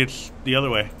not. Maybe it's the other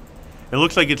way. It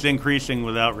looks like it's increasing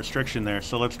without restriction there,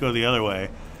 so let's go the other way.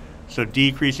 So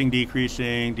decreasing,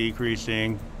 decreasing,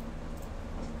 decreasing.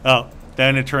 Oh,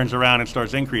 then it turns around and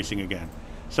starts increasing again.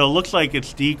 So it looks like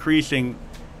it's decreasing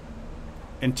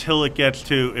until it gets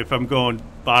to, if I'm going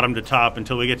bottom to top,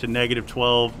 until we get to negative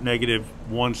 12, negative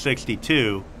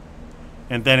 162,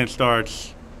 and then it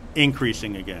starts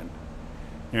increasing again.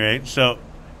 All right, so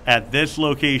at this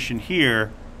location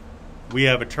here, we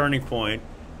have a turning point.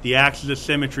 The axis of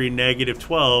symmetry, negative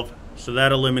 12, so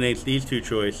that eliminates these two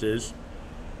choices.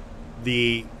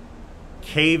 The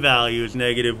K value is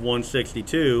negative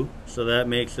 162, so that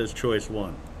makes this choice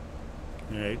 1.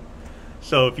 All right,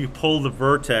 so if you pull the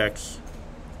vertex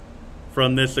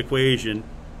from this equation,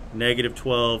 negative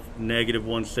 12, negative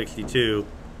 162,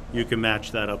 you can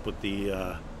match that up with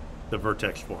the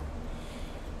vertex form.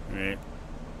 All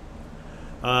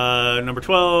right. Number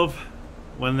 12,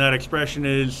 when that expression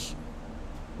is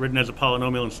written as a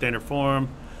polynomial in standard form.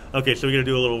 Okay, so we're going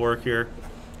to do a little work here.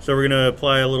 So we're going to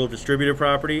apply a little distributive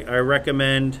property. I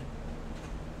recommend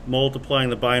multiplying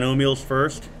the binomials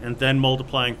first and then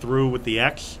multiplying through with the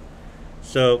x.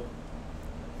 So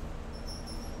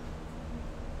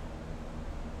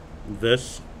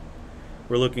this,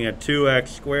 we're looking at 2x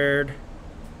squared.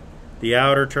 The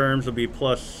outer terms will be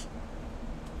plus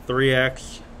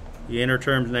 3x. The inner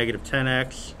terms negative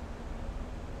 10x.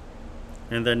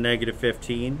 And then negative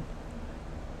 15.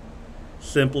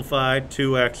 Simplified,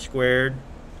 2x squared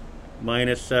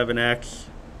minus 7x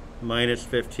minus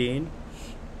 15.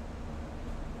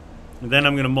 And then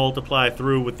I'm going to multiply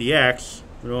through with the x.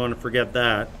 We don't want to forget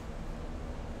that.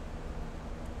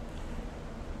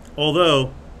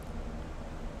 Although,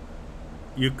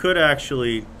 you could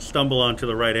actually stumble onto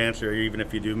the right answer even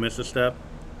if you do miss a step.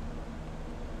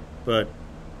 But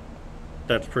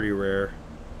that's pretty rare.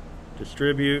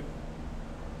 Distribute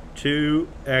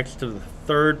 2x to the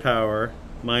third power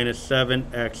minus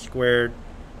 7x squared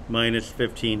minus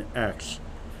 15x.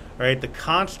 All right, the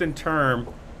constant term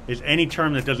is any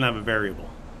term that doesn't have a variable.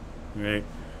 All right,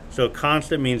 so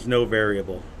constant means no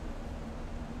variable.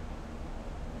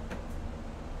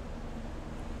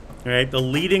 All right, the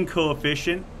leading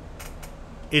coefficient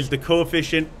is the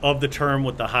coefficient of the term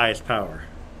with the highest power.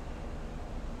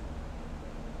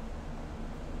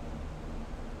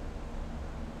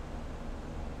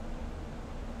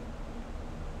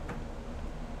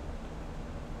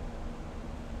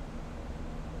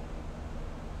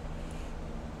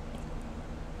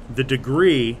 The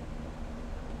degree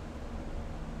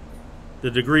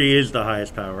is the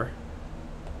highest power.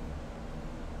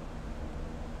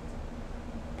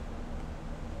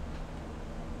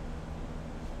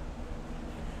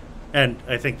 And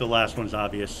I think the last one's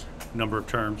obvious, number of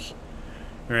terms.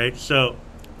 All right, so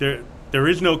there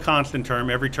is no constant term.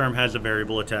 Every term has a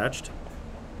variable attached.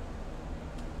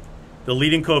 The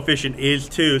leading coefficient is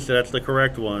 2, so that's the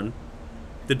correct one.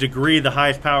 The degree, the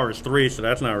highest power is 3, so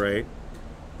that's not right.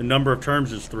 The number of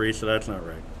terms is 3, so that's not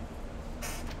right.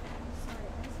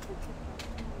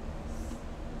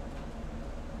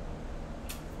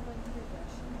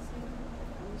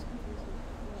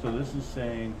 So this is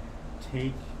saying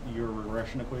take your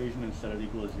regression equation and set it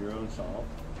equal to 0 and solve.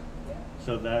 Yeah.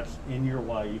 So that's in your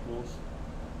y equals.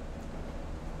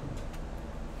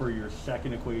 For your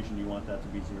second equation, you want that to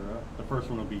be 0. The first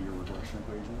one will be your regression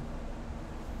equation,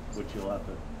 which you'll have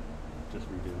to just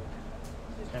redo.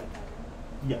 And,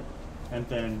 yeah, and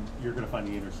then you're going to find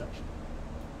the intersection.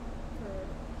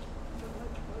 For what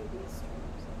are these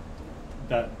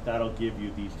terms? That'll give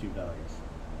you these two values.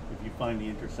 If you find the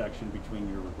intersection between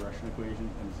your regression equation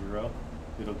and 0,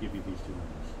 it'll give you these two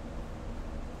numbers.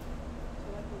 So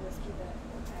what will this be the x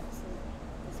and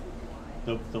this will be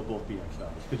y? They'll both be x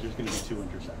values because there's going to be two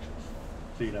intersections.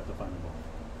 So you'd have to find them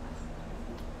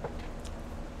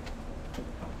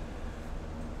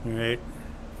both. All right.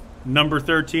 Number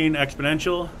 13,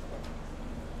 exponential.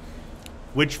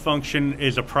 Which function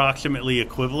is approximately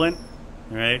equivalent?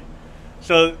 All right.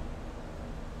 So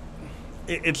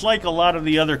it's like a lot of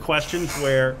the other questions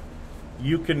where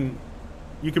you can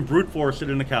brute force it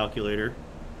in a calculator,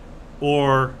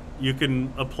 or you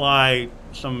can apply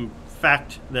some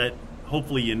fact that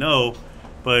hopefully you know,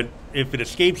 but if it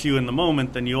escapes you in the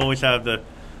moment, then you always have to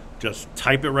just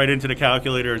type it right into the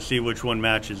calculator and see which one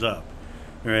matches up.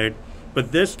 All right.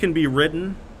 But this can be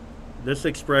written, this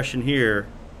expression here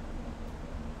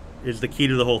is the key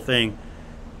to the whole thing.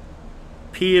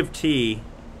 P of t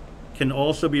can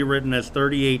also be written as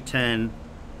 3810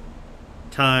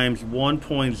 times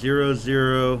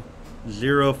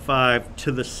 1.0005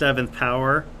 to the 7th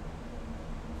power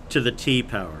to the t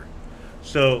power.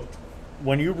 So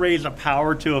when you raise a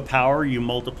power to a power, you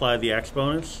multiply the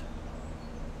exponents.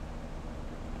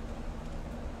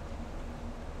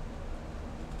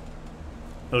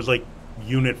 That was like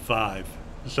Unit 5.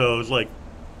 So it was like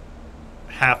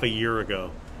half a year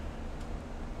ago.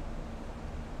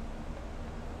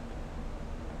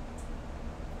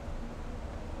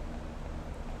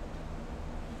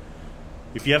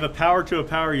 If you have a power to a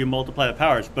power, you multiply the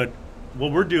powers. But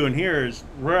what we're doing here is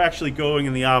we're actually going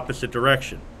in the opposite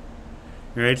direction.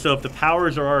 All right? So if the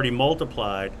powers are already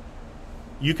multiplied,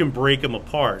 you can break them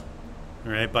apart,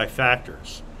 all right, by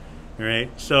factors. All right?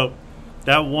 So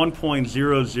that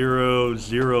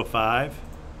 1.0005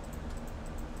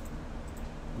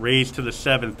 raised to the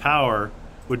 7th power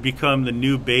would become the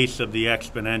new base of the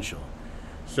exponential.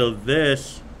 So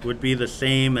this would be the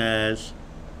same as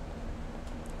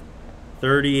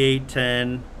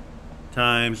 3810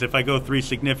 times, if I go 3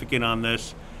 significant on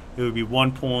this, it would be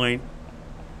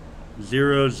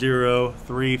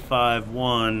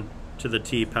 1.00351 to the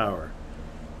t power.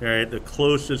 All right, the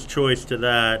closest choice to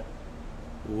that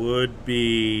would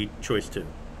be choice 2.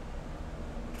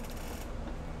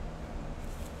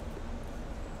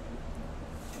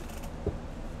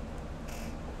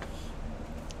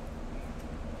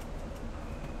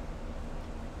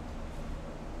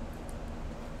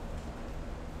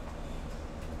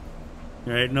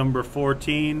 All right, number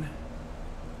 14.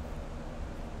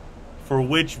 For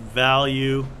which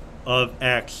value of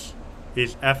x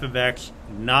is f of x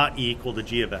not equal to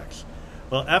g of x?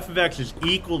 Well, f of x is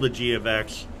equal to g of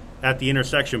x at the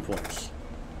intersection points.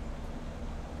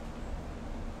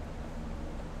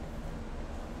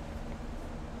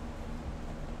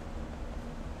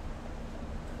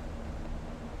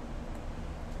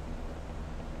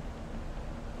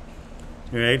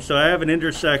 All right, so I have an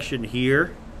intersection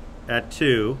here at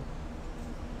 2,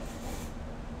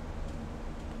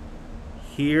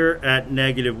 here at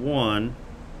 -1,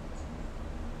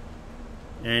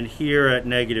 and here at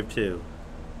 -2.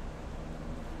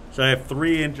 So I have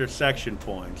 3 intersection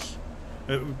points,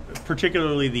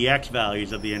 particularly the x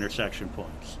values of the intersection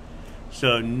points.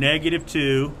 So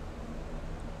 -2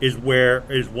 is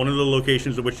one of the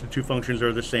locations at which the two functions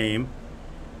are the same.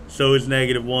 So is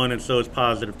 -1, and so is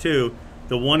 +2.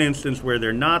 The one instance where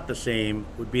they're not the same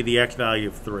would be the x value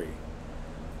of 3.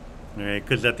 All right,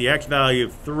 because at the x value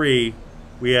of 3,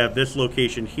 we have this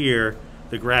location here.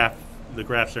 The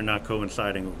graphs are not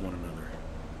coinciding with one another.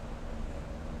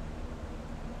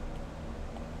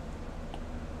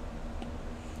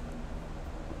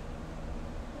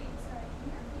 Wait, sorry,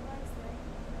 can you repeat why it's 3?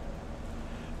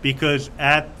 Because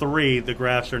at 3, the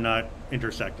graphs are not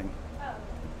intersecting. Oh.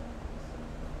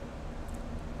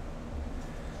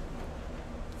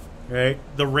 Right?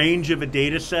 The range of a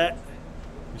data set,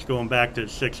 just going back to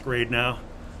 6th grade now.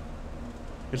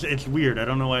 It's weird. I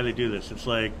don't know why they do this. It's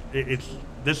like,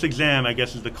 this exam, I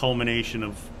guess, is the culmination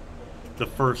of the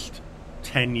first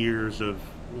 10 years of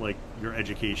like your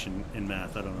education in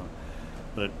math. I don't know.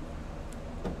 But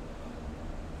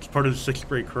it's part of the 6th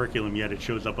grade curriculum, yet it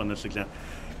shows up on this exam.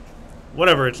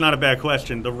 Whatever, it's not a bad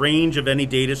question. The range of any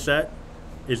data set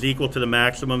is equal to the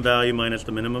maximum value minus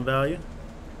the minimum value.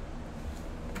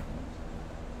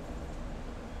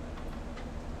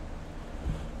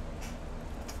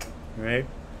 Right?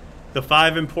 The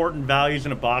 5 important values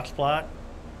in a box plot: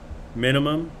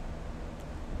 minimum,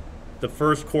 the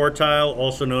first quartile,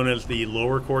 also known as the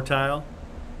lower quartile,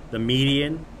 the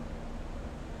median,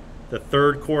 the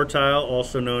third quartile,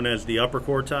 also known as the upper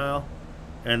quartile,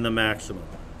 and the maximum.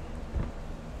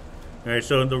 All right,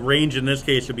 so the range in this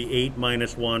case would be 8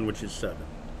 minus 1, which is 7.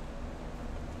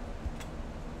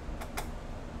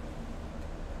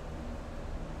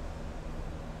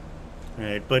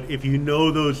 Right, but if you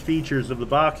know those features of the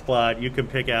box plot, you can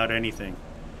pick out anything.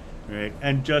 Right,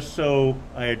 and just so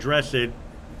I address it,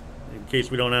 in case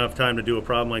we don't have time to do a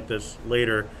problem like this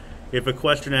later, if a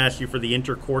question asks you for the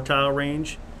interquartile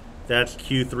range, that's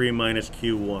Q3 minus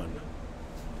Q1.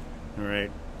 All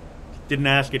right, didn't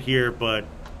ask it here, but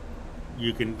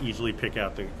you can easily pick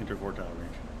out the interquartile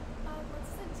range.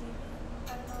 What's the deviant?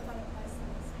 I don't know about it myself.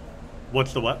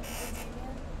 What's the what? The deviant?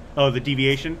 Oh, the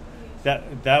deviation?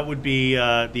 That would be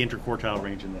the interquartile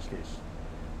range in this case.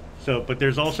 So, but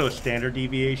there's also a standard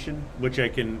deviation, which I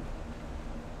can,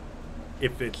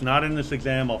 if it's not in this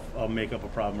exam, I'll make up a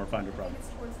problem or find a problem. It's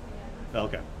towards the end.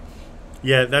 Okay.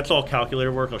 Yeah, that's all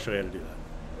calculator work. I'll show you how to do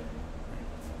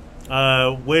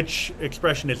that. Which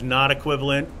expression is not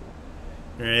equivalent?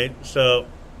 All right. So,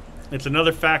 it's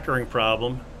another factoring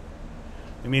problem.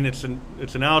 I mean, it's an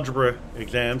algebra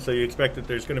exam, so you expect that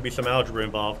there's going to be some algebra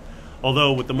involved.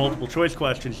 Although with the multiple choice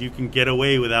questions, you can get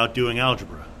away without doing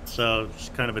algebra. So it's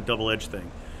kind of a double-edged thing.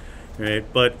 Right?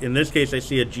 But in this case, I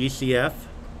see a GCF.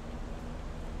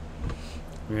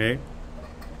 Right?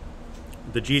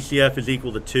 The GCF is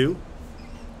equal to 2.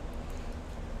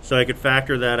 So I could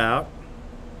factor that out.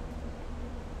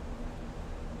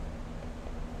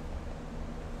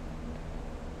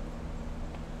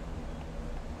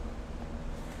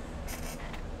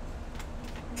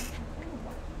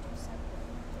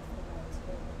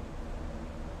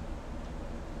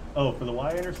 Oh, for the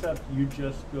y-intercept, you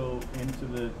just go into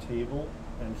the table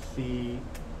and see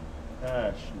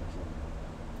there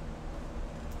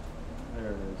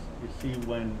it is. You see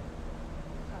when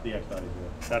the x value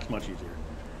is. That's much easier.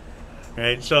 All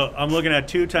right, so I'm looking at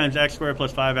 2 times x squared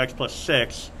plus 5x plus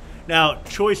 6. Now,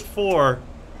 choice 4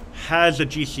 has a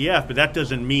GCF, but that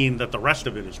doesn't mean that the rest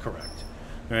of it is correct.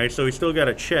 All right, so we still got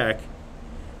to check.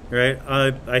 All right,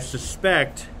 I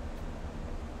suspect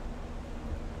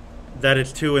that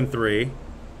it's 2 and 3.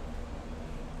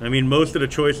 I mean, most of the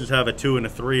choices have a 2 and a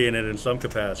 3 in it in some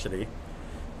capacity.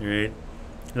 All right,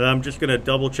 and I'm just going to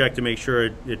double check to make sure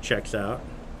it checks out.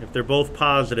 If they're both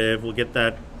positive, we'll get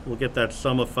that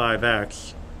sum of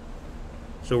 5x.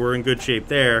 So we're in good shape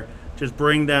there. Just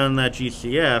bring down that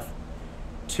GCF.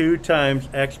 2 times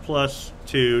x plus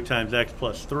 2 times x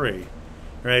plus 3.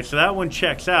 Right, so that one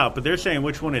checks out, but they're saying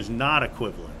which one is not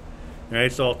equivalent.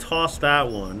 Right, so I'll toss that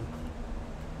one.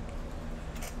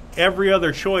 Every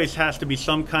other choice has to be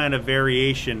some kind of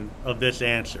variation of this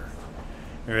answer.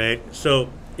 All right, so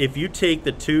if you take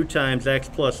the 2 times x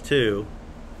plus 2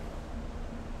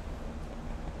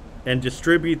 and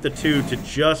distribute the 2 to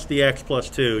just the x plus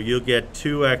 2, you'll get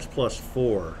 2x plus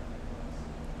 4,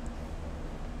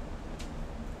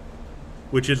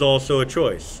 which is also a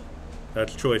choice.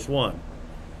 That's choice 1.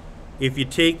 If you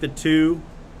take the 2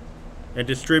 and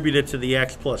distribute it to the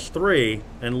x plus 3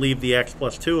 and leave the x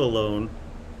plus 2 alone,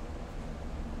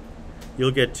 you'll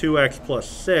get 2x plus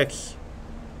 6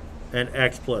 and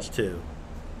x plus 2.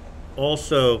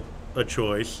 Also a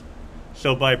choice.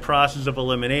 So by process of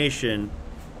elimination,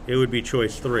 it would be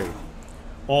choice 3.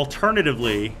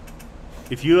 Alternatively,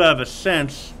 if you have a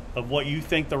sense of what you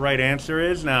think the right answer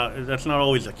is, now that's not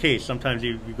always the case. Sometimes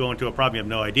you go into a problem, you have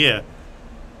no idea.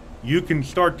 You can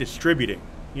start distributing.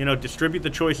 You know, distribute the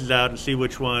choices out and see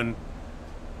which one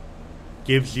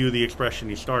gives you the expression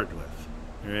you started with.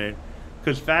 Right?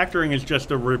 Because factoring is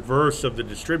just a reverse of the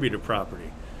distributive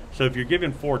property. So if you're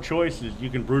given 4 choices,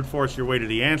 you can brute force your way to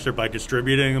the answer by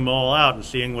distributing them all out and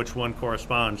seeing which one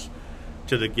corresponds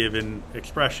to the given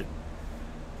expression.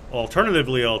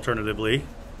 Alternatively,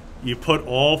 you put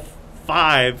all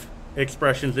 5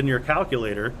 expressions in your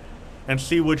calculator and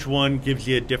see which one gives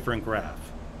you a different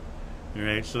graph. All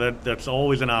right, so that's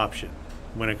always an option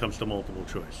when it comes to multiple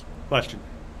choice. Question?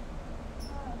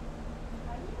 How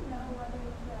do you know whether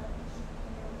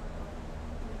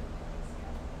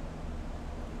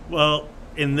Well,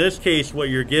 in this case, what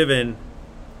you're given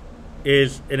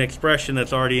is an expression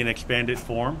that's already in expanded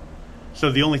form. So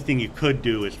the only thing you could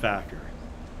do is factor.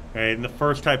 Right? And the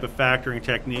first type of factoring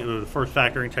technique, or the first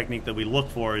factoring technique that we look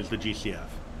for is the GCF.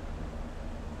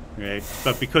 Right?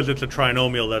 But because it's a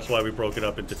trinomial, that's why we broke it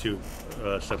up into 2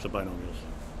 sets of binomials.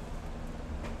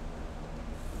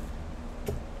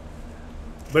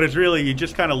 But it's really, you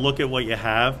just kind of look at what you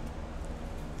have.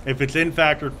 If it's in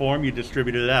factored form, you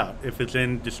distribute it out. If it's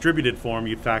in distributed form,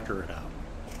 you factor it out.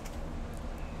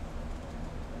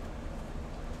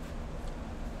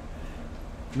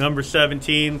 Number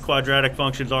 17, quadratic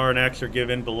functions r and x are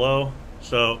given below.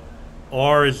 So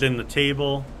r is in the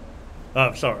table.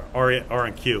 R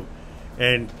and q.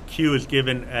 And q is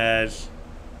given as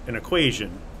an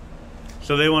equation.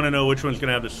 So they want to know which one's going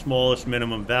to have the smallest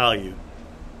minimum value.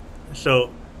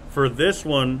 So for this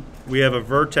one, we have a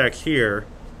vertex here.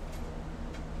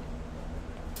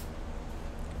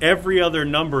 Every other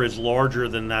number is larger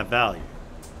than that value.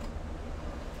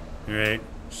 All right?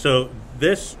 So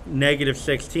this negative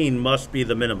 16 must be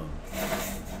the minimum.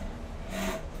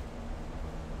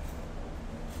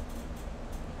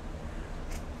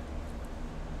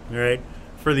 All right?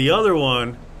 For the other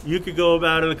one, you could go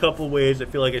about it a couple of ways. I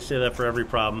feel like I say that for every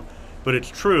problem, but it's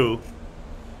true.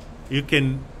 You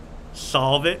can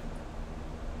solve it,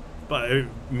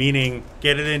 meaning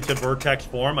get it into vertex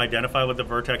form, identify what the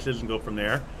vertex is, and go from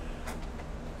there,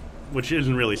 which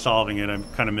isn't really solving it. I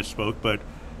kind of misspoke, but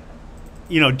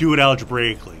you know, do it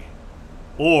algebraically,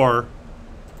 or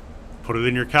put it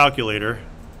in your calculator,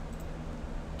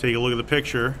 take a look at the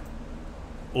picture,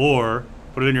 or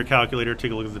put it in your calculator,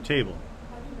 take a look at the table.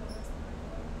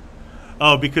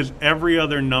 Oh, because every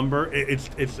other number, it's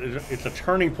a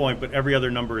turning point, but every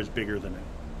other number is bigger than it.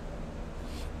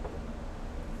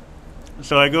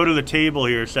 So I go to the table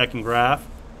here, second graph,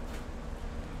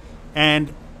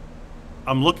 and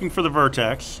I'm looking for the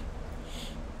vertex.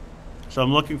 So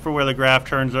I'm looking for where the graph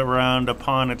turns around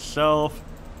upon itself,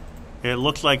 It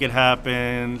looks like it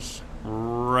happens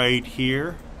right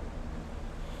here.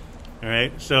 All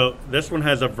right, so this one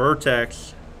has a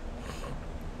vertex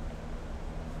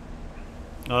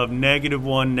of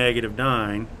 -1,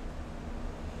 -9.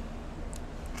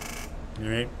 All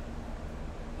right.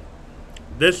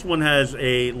 This one has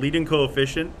a leading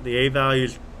coefficient. The A value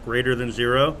is greater than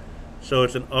 0, so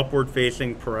it's an upward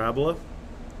facing parabola.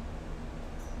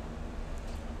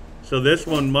 So this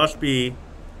one must be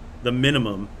the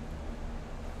minimum.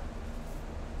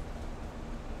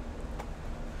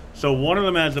 So one of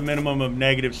them has a minimum of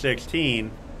 -16,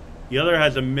 the other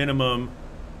has a minimum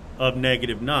of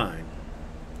 -9.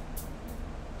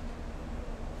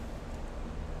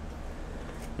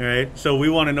 All right, so we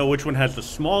want to know which one has the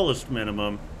smallest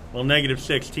minimum. Well,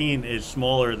 -16 is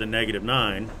smaller than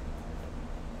 -9.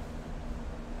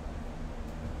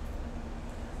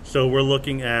 So we're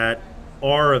looking at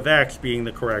R of X being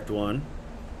the correct one,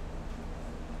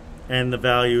 and the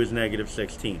value is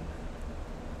 -16.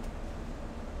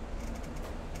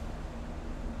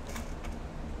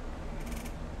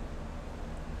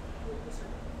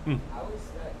 How is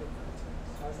that different?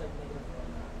 How is like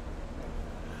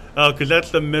 -1? Oh, because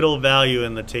that's the middle value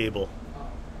in the table.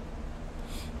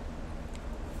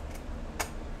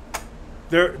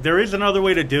 There is another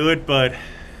way to do it, but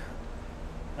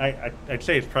I'd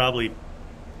say it's probably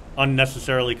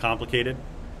unnecessarily complicated.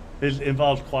 It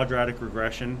involves quadratic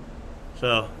regression,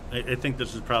 so I think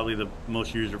this is probably the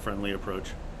most user-friendly approach.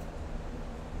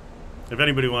 If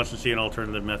anybody wants to see an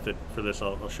alternative method for this,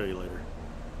 I'll show you later.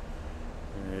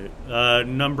 All right.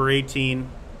 Number 18.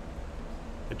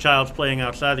 The child's playing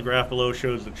outside. The graph below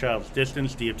shows the child's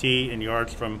distance, d of t, in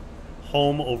yards from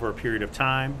home over a period of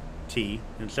time, t,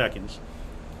 in seconds.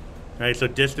 All right, so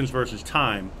distance versus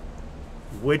time.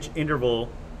 Which interval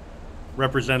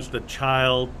represents the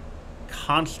child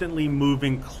constantly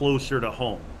moving closer to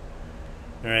home?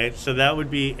 All right, so that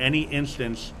would be any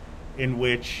instance in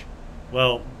which,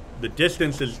 well, the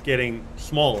distance is getting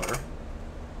smaller,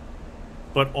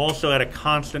 but also at a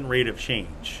constant rate of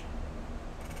change.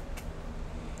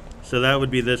 So that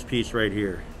would be this piece right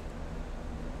here.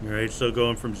 All right, so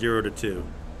going from 0 to 2.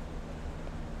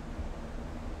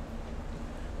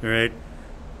 All right,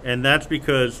 and that's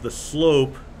because the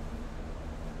slope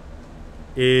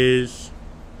is,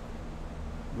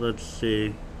 let's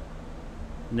see,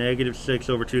 -6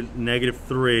 over 2,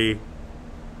 -3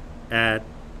 at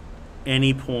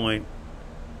any point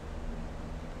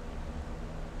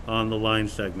on the line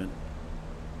segment.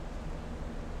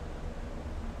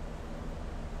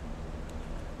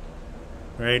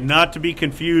 All right, not to be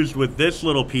confused with this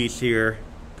little piece here,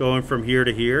 going from here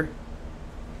to here.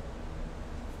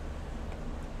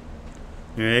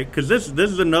 All right, because this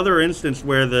is another instance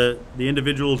where the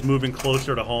individual is moving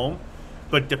closer to home,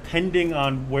 but depending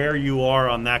on where you are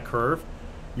on that curve,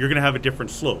 you're going to have a different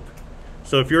slope.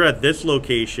 So if you're at this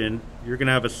location, you're going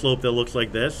to have a slope that looks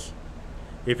like this.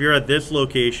 If you're at this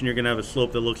location, you're going to have a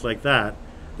slope that looks like that.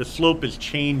 The slope is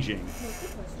changing.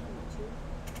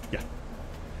 Yeah.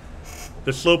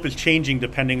 The slope is changing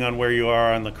depending on where you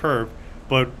are on the curve,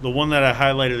 but the one that I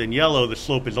highlighted in yellow, the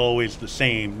slope is always the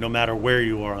same no matter where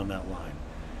you are on that line.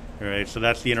 All right, so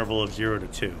that's the interval of 0 to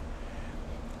 2.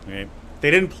 All right.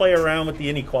 They didn't play around with the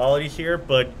inequalities here,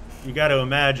 but you got to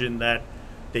imagine that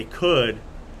they could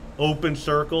open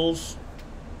circles,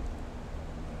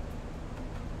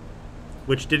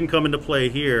 which didn't come into play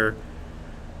here.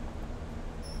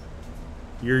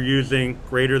 You're using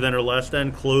greater than or less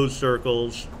than, closed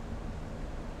circles,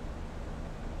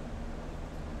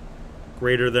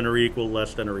 greater than or equal,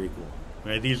 less than or equal.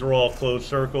 Right? These are all closed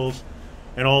circles,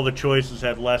 and all the choices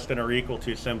had less than or equal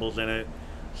to symbols in it.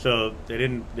 So they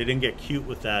didn't get cute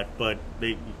with that, but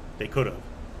they could have.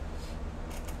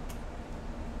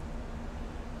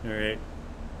 All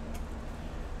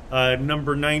right.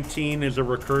 Number 19 is a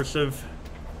recursive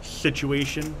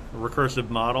situation, a recursive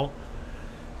model.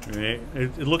 All right.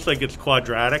 It looks like it's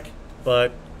quadratic,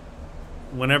 but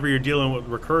whenever you're dealing with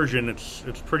recursion,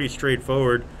 it's pretty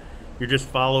straightforward. You're just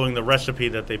following the recipe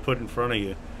that they put in front of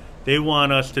you. They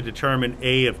want us to determine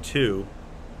a of 2,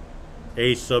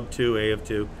 a sub 2, a of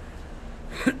 2.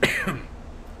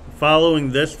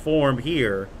 Following this form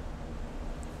here,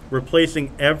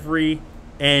 replacing every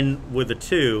n with a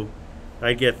 2,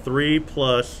 I get 3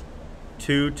 plus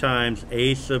 2 times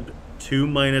a sub 2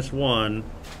 minus 1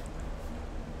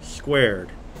 squared,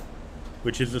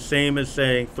 which is the same as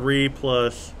saying 3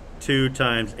 plus 2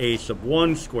 times a sub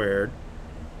 1 squared,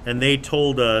 and they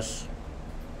told us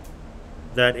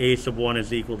that a sub 1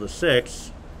 is equal to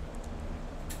 6.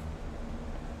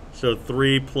 So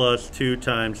 3 plus 2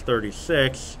 times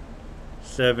 36,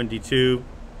 72.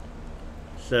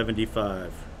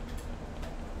 75.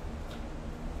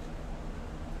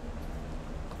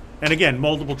 And again,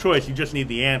 multiple choice, you just need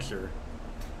the answer.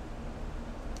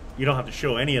 You don't have to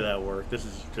show any of that work. This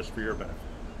is just for your benefit.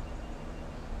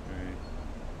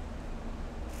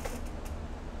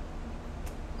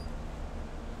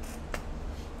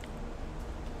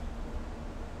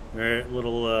 All right,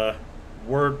 little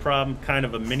word problem, kind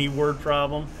of a mini word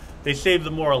problem. They save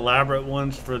the more elaborate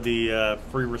ones for the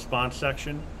free response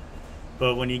section.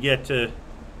 But when you get to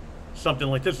something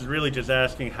like this, is really just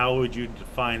asking how would you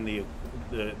define the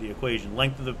equation.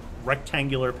 Length of the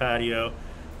rectangular patio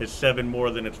is 7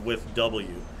 more than its width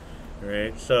W. All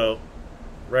right, so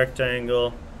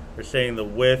rectangle, we're saying the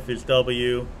width is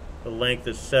W, the length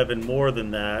is 7 more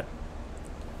than that.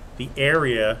 The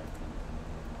area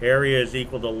is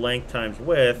equal to length times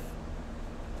width.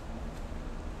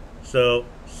 So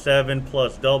 7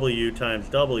 plus W times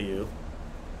W.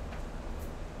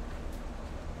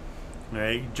 All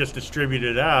right, you just distribute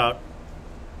it out.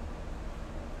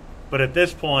 But at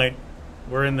this point,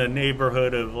 we're in the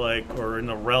neighborhood of or in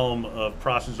the realm of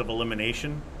process of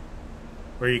elimination,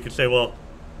 where you could say, well,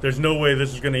 there's no way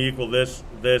this is going to equal this,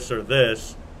 this, or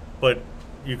this, but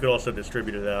you could also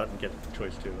distribute it out and get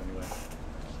choice 2 anyway.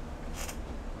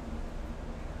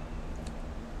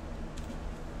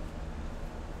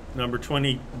 Number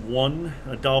 21,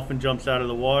 a dolphin jumps out of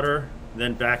the water,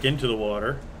 then back into the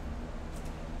water.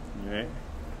 All right.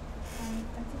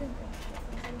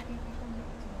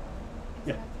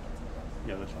 Yeah.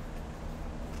 Yeah, that's fine.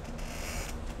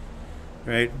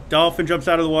 All right. Dolphin jumps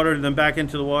out of the water and then back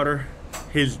into the water.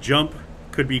 His jump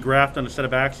could be graphed on a set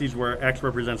of axes where X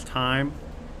represents time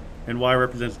and Y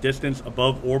represents distance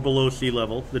above or below sea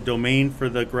level. The domain for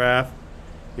the graph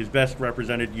is best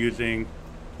represented using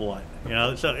what? You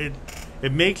know, so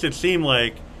it makes it seem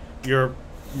like you're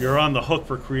on the hook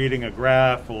for creating a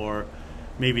graph or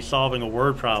maybe solving a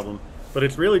word problem, but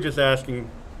it's really just asking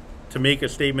to make a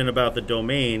statement about the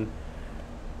domain.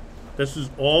 This is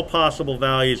all possible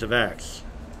values of X.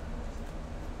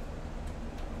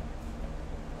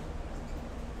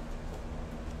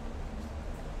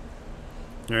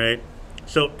 All right,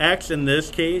 so X in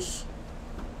this case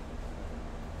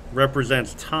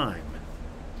represents time.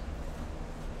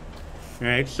 All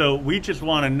right, so we just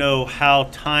want to know how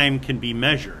time can be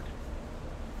measured.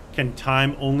 Can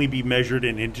time only be measured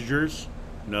in integers?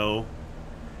 No.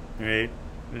 All right,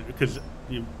 because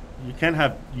you can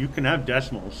have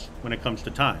decimals when it comes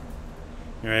to time.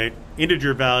 All right,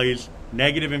 integer values,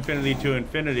 negative infinity to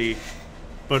infinity,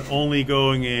 but only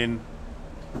going in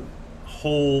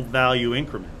whole value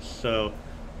increments. So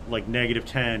like negative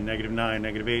 10, negative 9,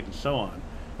 negative 8, and so on.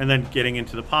 And then getting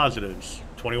into the positives,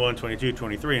 21, 22,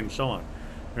 23, and so on.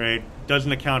 Right?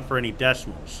 Doesn't account for any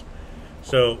decimals.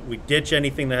 So we ditch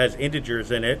anything that has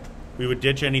integers in it. We would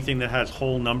ditch anything that has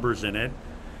whole numbers in it.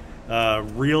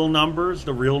 Real numbers,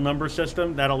 the real number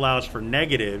system, that allows for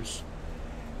negatives.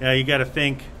 Now you got to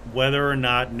think whether or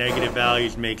not negative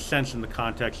values make sense in the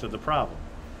context of the problem.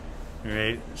 All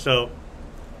right? So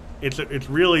it's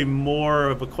really more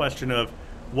of a question of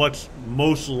what's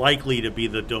most likely to be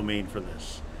the domain for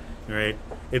this. All right?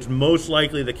 It's most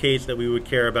likely the case that we would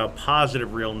care about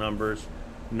positive real numbers,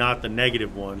 not the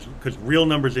negative ones, because real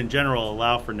numbers in general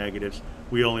allow for negatives.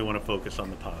 We only want to focus on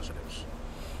the positives.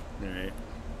 All right.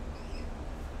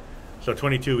 So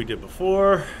 22 we did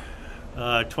before.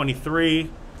 23,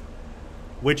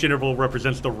 which interval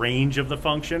represents the range of the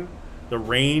function? The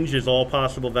range is all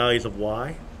possible values of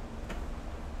y.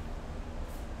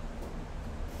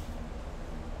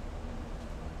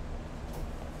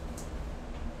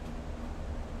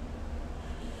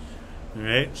 All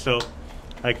right, so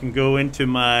I can go into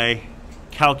my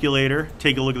calculator,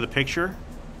 take a look at the picture.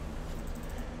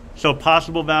 So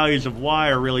possible values of y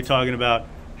are really talking about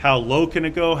how low can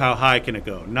it go, how high can it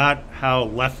go, not how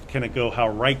left can it go, how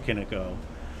right can it go.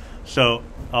 So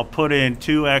I'll put in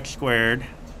 2x squared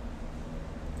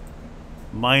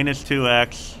minus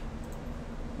 2x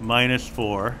minus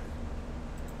 4.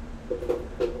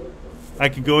 I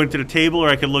could go into the table or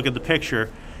I could look at the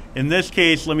picture. In this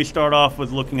case, let me start off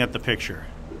with looking at the picture.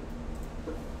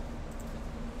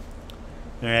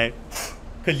 All right,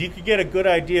 because you could get a good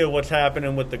idea of what's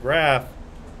happening with the graph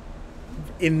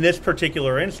in this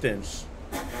particular instance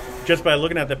just by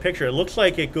looking at the picture. It looks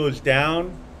like it goes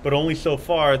down, but only so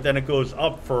far, then it goes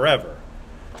up forever.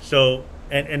 So,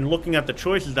 and looking at the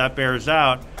choices, that bears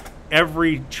out,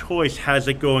 every choice has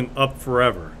it going up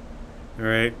forever. All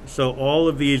right, so all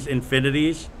of these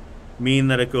infinities mean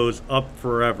that it goes up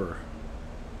forever.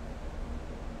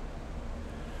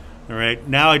 All right,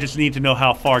 now I just need to know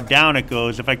how far down it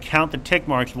goes. If I count the tick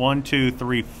marks, 1, 2,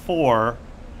 3, 4,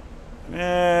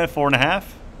 4.5.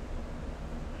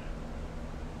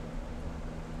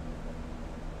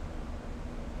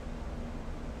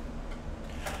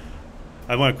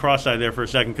 I went cross-eyed there for a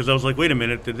second because I was like, wait a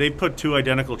minute, did they put two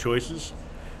identical choices?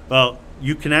 Well,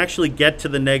 you can actually get to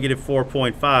the negative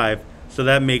 4.5, so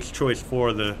that makes choice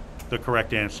 4 the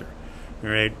correct answer. All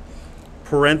right.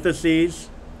 Parentheses.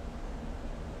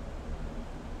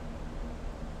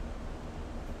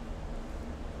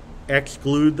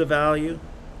 Exclude the value.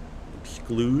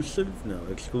 Exclusive? No,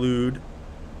 exclude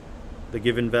the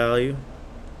given value.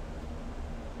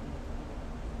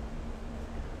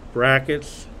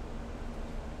 Brackets.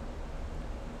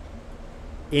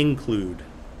 Include.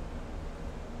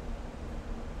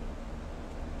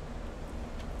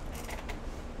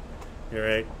 All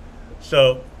right.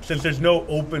 So since there's no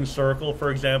open circle, for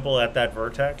example, at that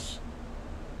vertex,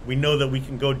 we know that we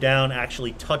can go down,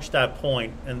 actually touch that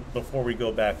point, and before we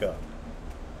go back up.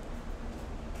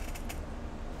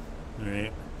 All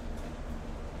right.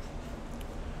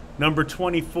 Number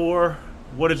 24,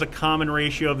 what is a common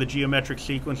ratio of the geometric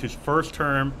sequence whose first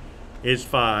term is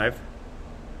 5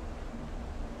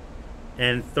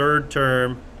 and third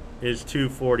term is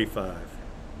 245?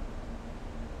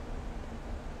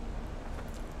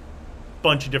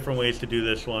 Bunch of different ways to do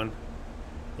this one.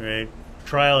 All right.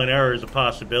 Trial and error is a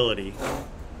possibility.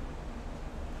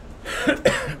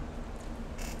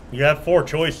 You have 4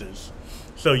 choices.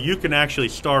 So you can actually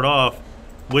start off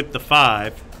with the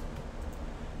 5,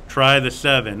 try the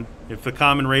 7. If the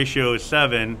common ratio is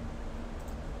 7,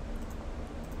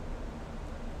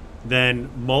 then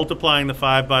multiplying the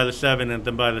 5 by the 7 and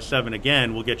then by the 7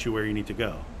 again will get you where you need to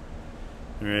go.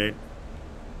 All right.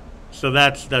 So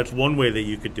that's one way that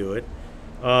you could do it.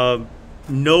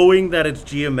 Knowing that it's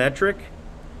geometric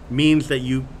means that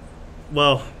you,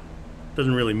 well,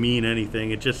 doesn't really mean anything.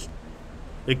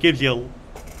 It gives you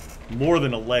more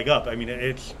than a leg up. I mean,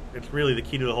 it's really the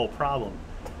key to the whole problem,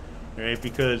 right?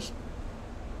 Because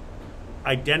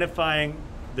identifying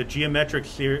the geometric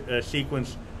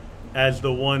sequence as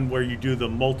the one where you do the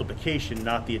multiplication,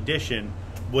 not the addition,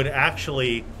 would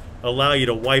actually allow you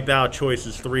to wipe out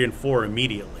choices 3 and 4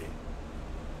 immediately.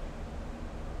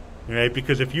 Right?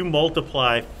 Because if you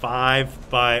multiply 5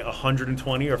 by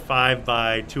 120 or 5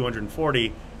 by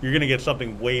 240, you're going to get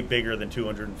something way bigger than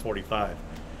 245.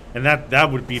 And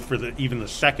that would be for even the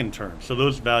second term. So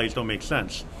those values don't make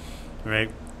sense. Right?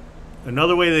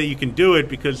 Another way that you can do it,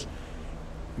 because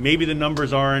maybe the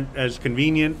numbers aren't as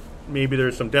convenient, maybe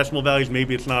there's some decimal values,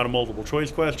 maybe it's not a multiple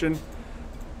choice question,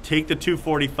 take the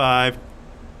 245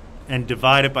 and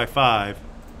divide it by 5.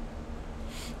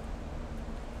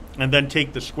 And then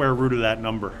take the square root of that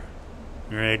number.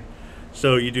 All right.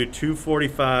 So you do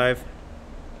 245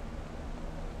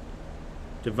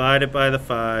 divide it by the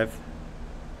 5.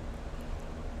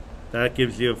 That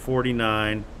gives you a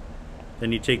 49.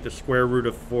 Then you take the square root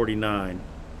of 49.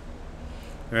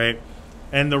 All right.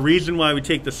 And the reason why we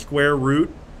take the square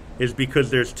root is because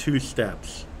there's 2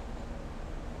 steps.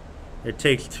 It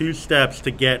takes 2 steps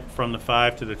to get from the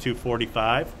 5 to the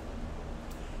 245.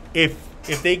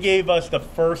 If they gave us the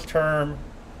first term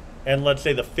and let's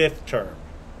say the 5th term,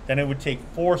 then it would take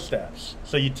 4 steps.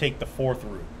 So you take the 4th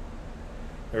root.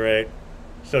 All right.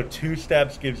 So 2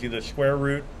 steps gives you the square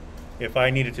root. If I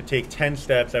needed to take 10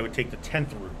 steps, I would take the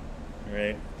 10th root. All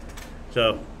right.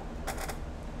 So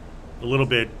a little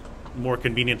bit more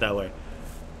convenient that way.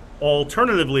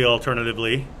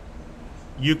 Alternatively,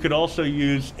 you could also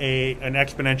use an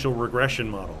exponential regression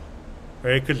model.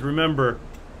 Right? Because remember,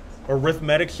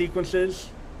 arithmetic sequences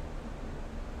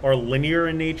are linear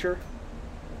in nature.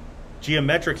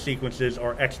 Geometric sequences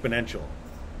are exponential.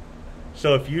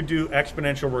 So if you do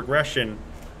exponential regression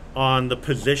on the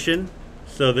position,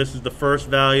 so this is the first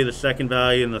value, the second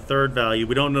value, and the third value.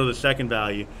 We don't know the second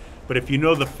value, but if you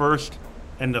know the first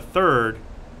and the third,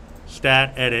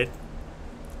 stat edit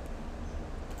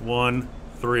 1,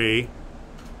 3,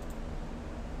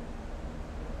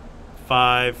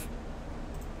 5,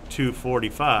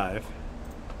 245.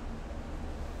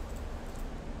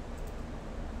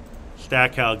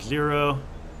 Stat calc 0.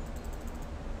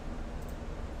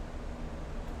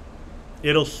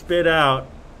 It'll spit out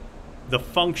the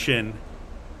function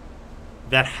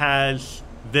that has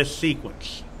this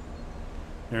sequence.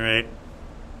 All right.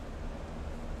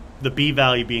 The b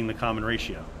value being the common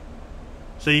ratio.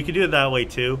 So you could do it that way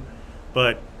too,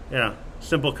 but yeah,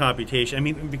 simple computation. I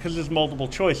mean, because there's multiple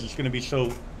choice, it's going to be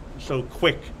so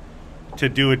quick to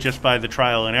do it just by the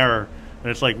trial and error.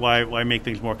 And it's like, why make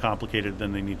things more complicated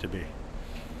than they need to be?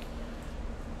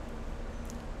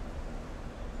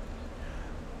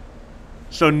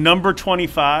 So number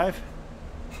 25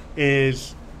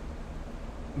 is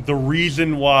the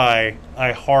reason why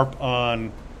I harp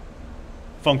on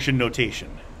function notation.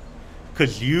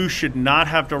 Because you should not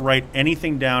have to write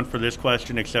anything down for this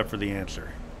question except for the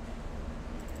answer.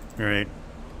 All right.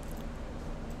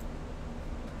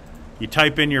 You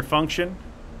type in your function.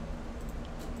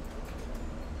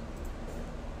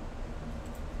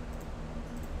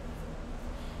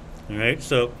 All right,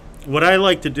 so what I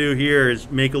like to do here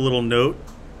is make a little note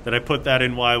that I put that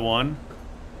in y1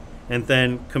 and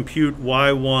then compute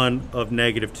y1 of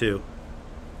 -2.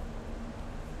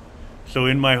 So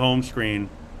in my home screen,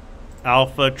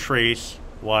 alpha trace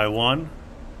y1,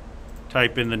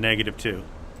 type in the -2.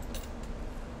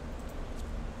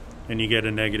 And you get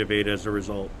a -8 as a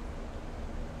result.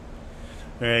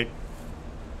 All right.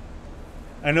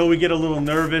 I know we get a little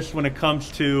nervous when it comes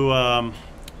to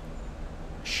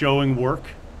showing work.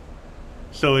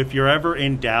 So if you're ever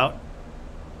in doubt,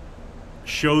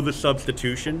 show the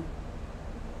substitution.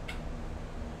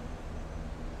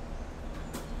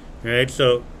 All right,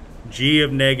 so g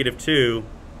of -2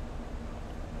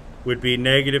 would be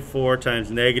 -4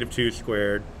 times -2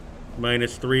 squared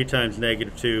minus 3 times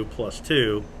 -2 plus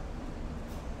 2,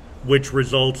 which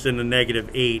results in a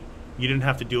 -8. You didn't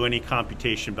have to do any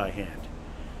computation by hand.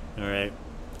 All right.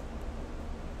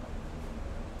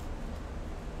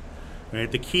 All right.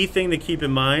 The key thing to keep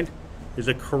in mind is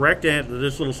a correct answer.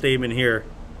 This little statement here.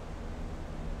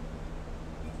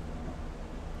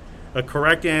 A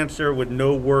correct answer with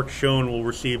no work shown will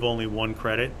receive only 1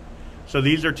 credit. So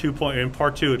these are 2 points. In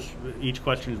part 2, each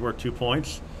question is worth 2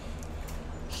 points.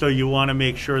 So you want to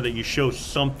make sure that you show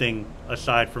something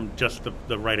aside from just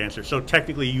the right answer. So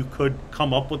technically you could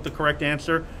come up with the correct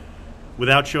answer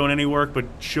without showing any work, but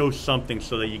show something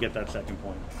so that you get that second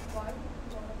point. Why would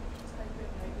you want to type in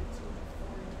 -2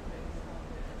 before you make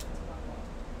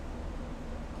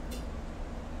it?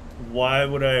 Why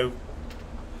would I?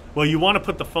 Well, you want to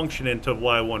put the function into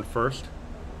y1 first,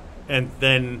 and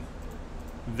then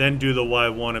do the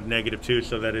y1 of -2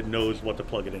 so that it knows what to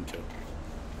plug it into.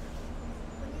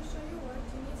 When you show your work,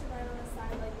 do you need to write on the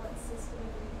side like what system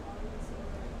of inequalities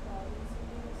or inequalities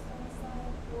you used on the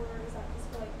side, or is that just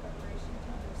for like preparation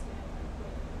to understand like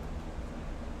what?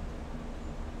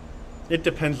 It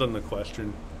depends on the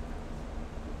question.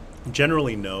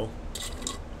 Generally, no.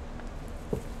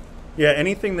 Yeah,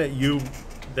 anything that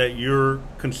you're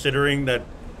considering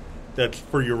that's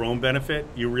for your own benefit,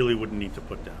 you really wouldn't need to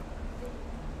put down.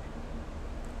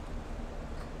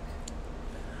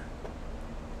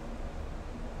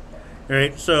 All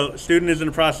right, so student is in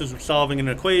the process of solving an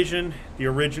equation. The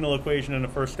original equation and the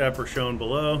first step are shown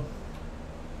below.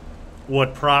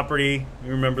 What property?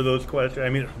 You remember those questions? I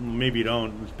mean, maybe you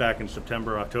don't. It was back in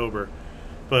September, October.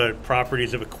 But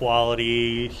properties of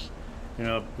equalities,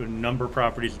 number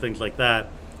properties, things like that.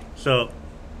 So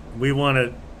we want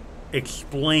to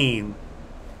explain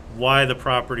why the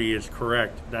property is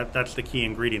correct. That's the key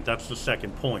ingredient. That's the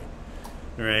second point.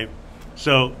 All right.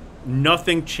 So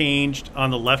nothing changed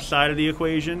on the left side of the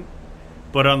equation,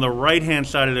 but on the right-hand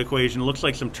side of the equation, it looks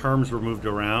like some terms were moved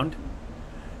around.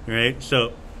 All right.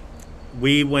 So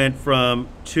we went from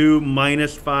 2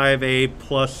 minus 5a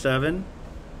plus 7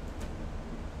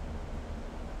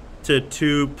 to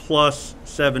 2 plus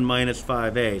 7 minus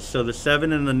 5a. So the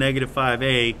 7 and the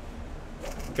 -5a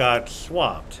got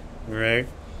swapped, right?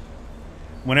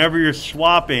 Whenever you're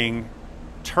swapping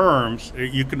terms,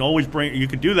 you can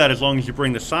do that as long as you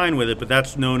bring the sign with it, but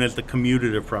that's known as the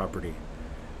commutative property.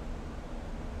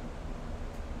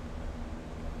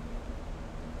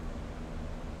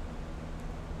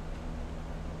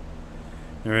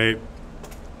 All right.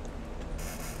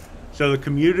 So the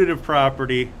commutative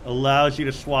property allows you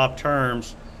to swap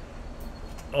terms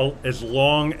as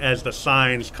long as the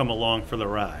signs come along for the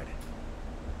ride.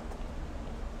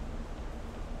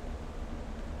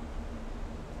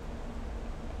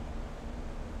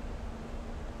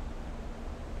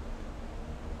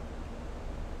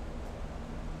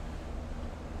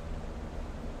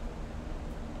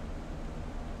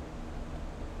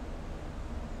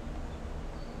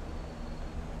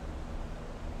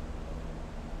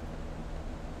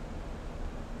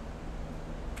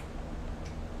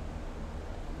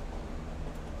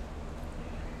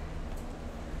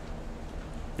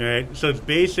 All right, so it's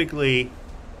basically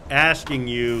asking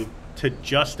you to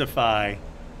justify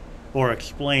or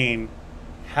explain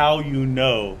how you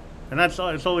know, and it's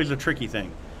always a tricky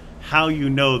thing, how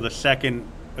you know the second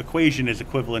equation is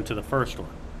equivalent to the first one,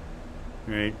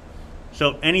 right?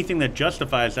 So anything that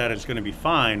justifies that is going to be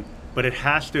fine, but it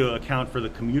has to account for the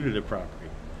commutative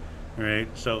property, right?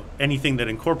 So anything that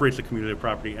incorporates the commutative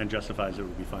property and justifies it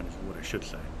would be fine, is what I should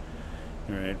say.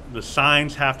 All right, the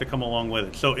signs have to come along with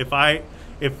it. So if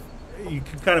you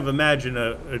can kind of imagine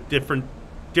a different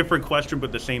question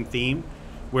but the same theme,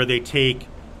 where they take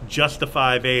just the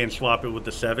 5a and swap it with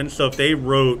the 7. So if they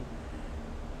wrote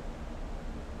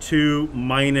 2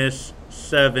 minus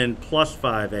 7 plus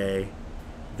 5a,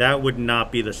 that would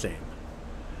not be the same.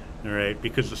 All right,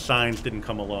 because the signs didn't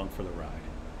come along for the ride.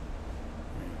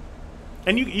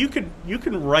 And you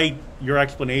can write your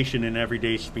explanation in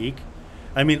everyday speak.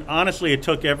 I mean, honestly, it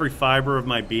took every fiber of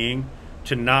my being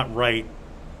to not write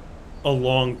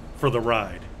along for the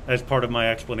ride as part of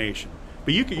my explanation.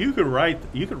 But you could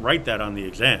write that on the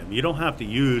exam. You don't have to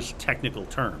use technical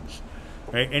terms,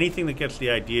 right? Anything that gets the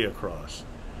idea across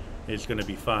is going to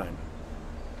be fine,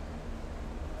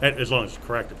 as long as it's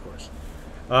correct, of course.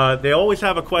 They always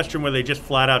have a question where they just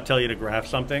flat out tell you to graph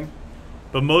something,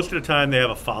 but most of the time they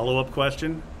have a follow-up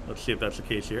question. Let's see if that's the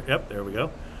case here. Yep, there we go.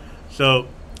 So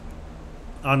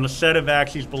on the set of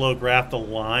axes below, graph the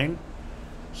line.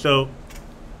 So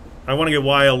I want to get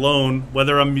y alone,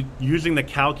 whether I'm using the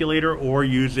calculator or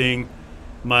using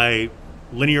my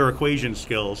linear equation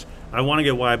skills. I want to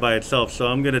get y by itself, so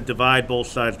I'm going to divide both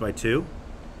sides by 2.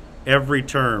 Every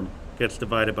term gets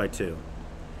divided by 2.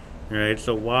 All right,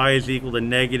 so y is equal to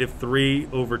negative 3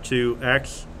 over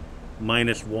 2x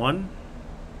minus 1.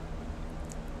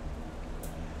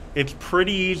 It's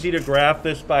pretty easy to graph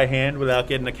this by hand without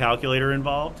getting a calculator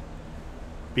involved,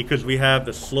 because we have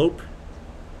the slope,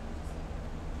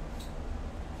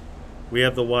 we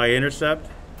have the y-intercept,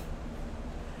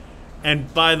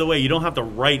 and by the way, you don't have to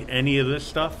write any of this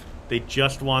stuff. They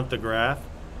just want the graph.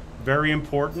 Very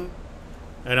important,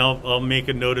 and I'll make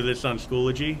a note of this on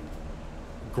Schoology.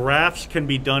 Graphs can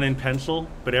be done in pencil,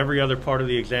 but every other part of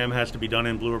the exam has to be done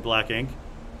in blue or black ink.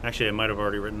 Actually, I might have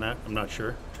already written that. I'm not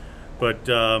sure. But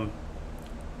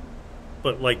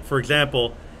like, for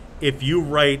example, if you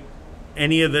write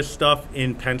any of this stuff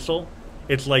in pencil,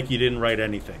 it's like you didn't write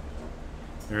anything.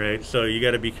 All right, so you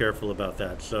got to be careful about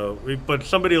that. So, but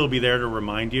somebody will be there to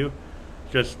remind you.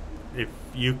 Just if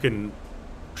you can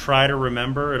try to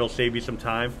remember, it'll save you some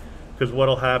time. Because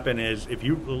what'll happen is,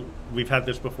 we've had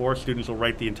this before, students will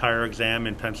write the entire exam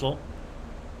in pencil.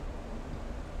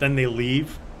 Then they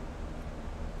leave.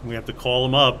 We have to call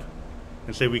them up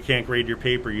and say, we can't grade your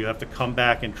paper. You have to come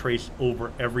back and trace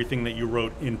over everything that you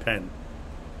wrote in pen.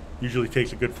 Usually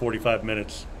takes a good 45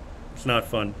 minutes. It's not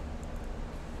fun,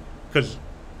 because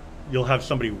you'll have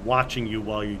somebody watching you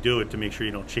while you do it to make sure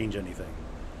you don't change anything.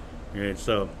 All right,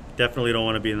 so definitely don't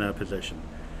want to be in that position.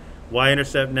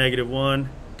 Y-intercept negative 1,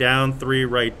 down 3,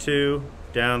 right 2,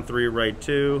 down 3, right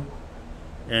 2,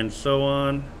 and so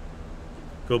on.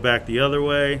 Go back the other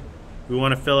way. We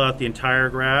want to fill out the entire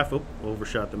graph. Oh,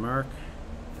 overshot the mark.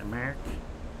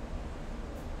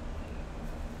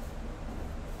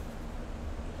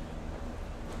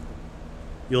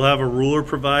 You'll have a ruler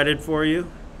provided for you.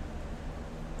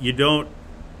 You don't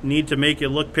need to make it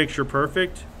look picture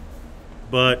perfect,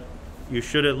 but you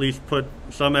should at least put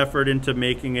some effort into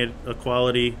making it a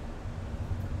quality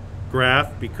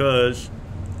graph, because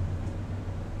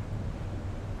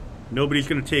nobody's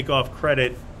going to take off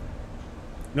credit.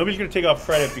 Nobody's going to take off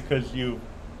credit because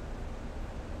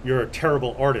you're a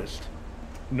terrible artist.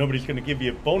 Nobody's going to give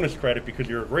you bonus credit because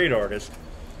you're a great artist.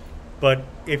 But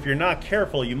if you're not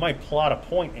careful, you might plot a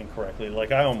point incorrectly,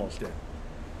 like I almost did.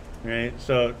 Right?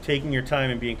 So taking your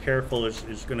time and being careful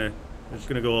is gonna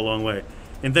go a long way.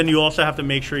 And then you also have to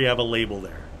make sure you have a label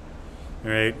there.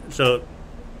 All right? So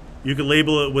you can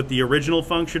label it with the original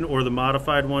function or the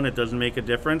modified one. It doesn't make a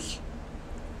difference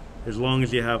as long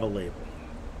as you have a label.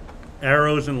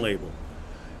 Arrows and label.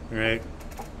 All right?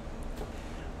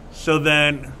 So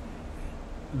then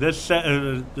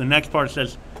the next part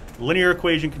says, linear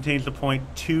equation contains the point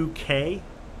 2k.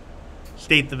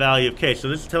 State the value of k. So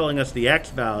this is telling us the x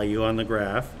value on the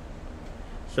graph.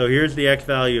 So here's the x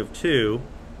value of 2.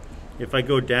 If I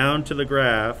go down to the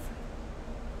graph,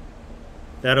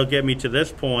 that'll get me to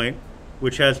this point,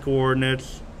 which has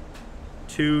coordinates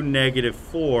 2, negative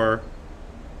 4.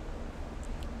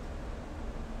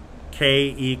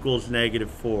 K equals negative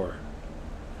 4.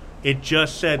 It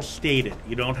just said state it.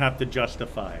 You don't have to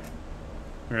justify it.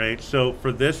 All right, so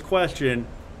for this question,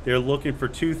 they're looking for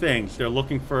two things. They're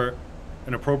looking for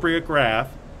an appropriate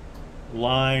graph,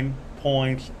 line,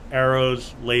 points,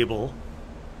 arrows, label,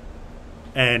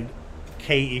 and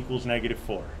k equals negative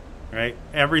 4. Right?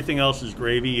 Everything else is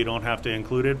gravy. You don't have to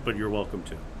include it, but you're welcome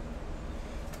to.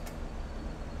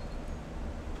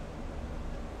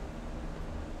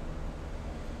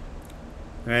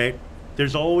 Right?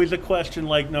 There's always a question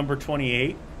like number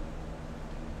 28.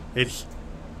 It's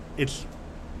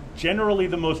generally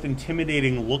the most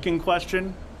intimidating looking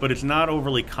question, but it's not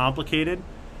overly complicated.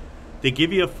 they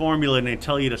give you a formula and they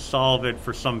tell you to solve it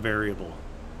for some variable.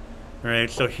 All right,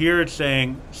 so here it's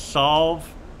saying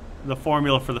solve the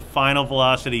formula for the final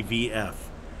velocity VF.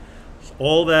 So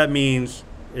all that means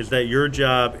is that your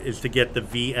job is to get the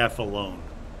VF alone.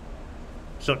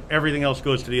 So everything else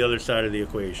goes to the other side of the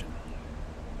equation.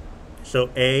 So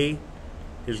A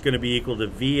is going to be equal to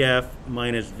VF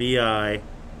minus VI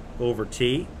over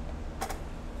T.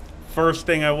 First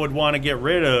thing I would want to get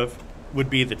rid of would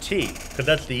be the T, because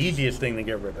that's the easiest thing to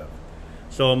get rid of.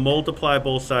 So I'll multiply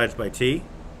both sides by T.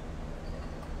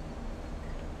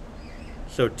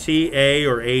 So TA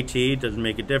or AT, doesn't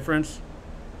make a difference,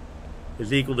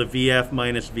 is equal to VF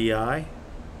minus VI.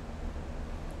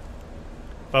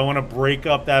 If I want to break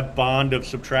up that bond of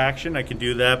subtraction, I can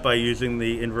do that by using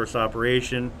the inverse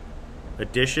operation,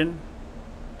 addition.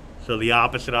 So the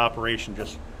opposite operation,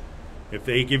 just if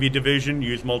they give you division,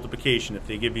 use multiplication. If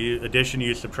they give you addition,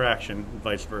 use subtraction, and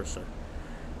vice versa.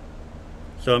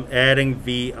 So I'm adding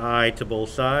VI to both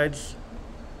sides.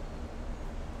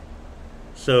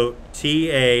 So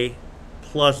TA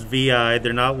plus VI,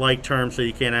 they're not like terms, so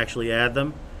you can't actually add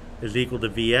them, is equal to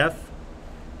VF.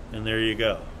 And there you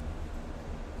go.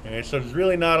 Okay, so there's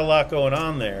really not a lot going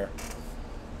on there.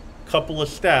 Couple of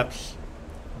steps,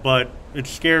 but it's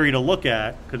scary to look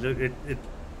at because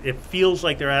it feels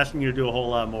like they're asking you to do a whole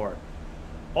lot more.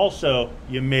 Also,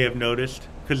 you may have noticed,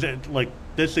 because like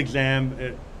this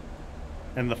exam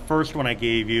and the first one I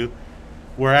gave you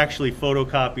were actually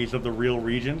photocopies of the real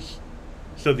Regents.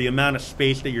 So the amount of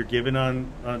space that you're given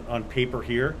on paper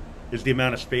here is the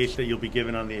amount of space that you'll be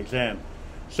given on the exam.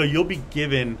 So you'll be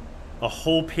given a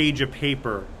whole page of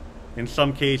paper in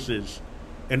some cases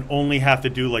and only have to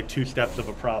do like 2 steps of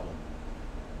a problem.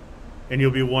 And you'll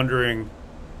be wondering,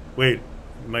 wait,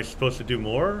 am I supposed to do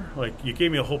more? Like, you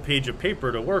gave me a whole page of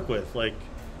paper to work with. Like,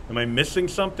 am I missing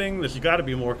something? This has got to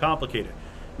be more complicated.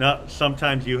 Now,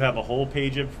 sometimes you have a whole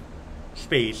page of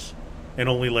space and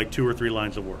only like 2 or 3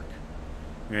 lines of work.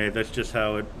 Okay, that's just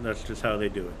how they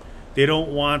do it. They don't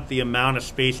want the amount of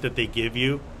space that they give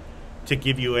you to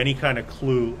give you any kind of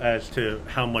clue as to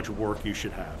how much work you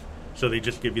should have. So they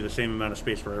just give you the same amount of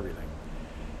space for everything.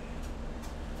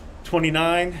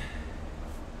 29,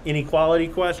 inequality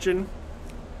question.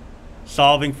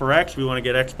 Solving for x, we want to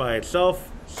get x by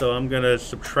itself. So I'm going to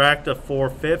subtract a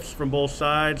 4/5 from both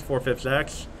sides, 4/5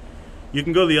 x. You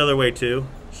can go the other way too.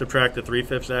 Subtract the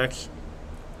 3/5 x.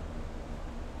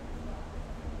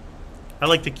 I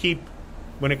like to keep,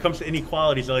 when it comes to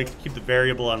inequalities, I like to keep the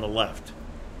variable on the left.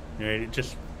 Right? It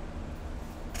just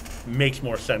makes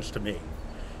more sense to me.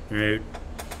 Right?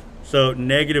 So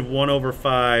negative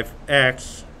 1/5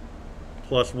 x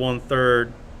plus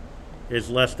 1/3 is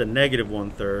less than negative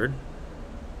 1/3.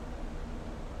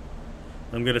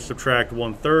 I'm going to subtract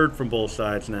 1/3 from both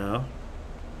sides now.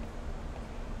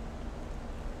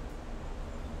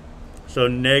 So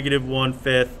negative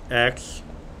 1/5 x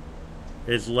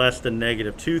is less than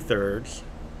negative 2/3.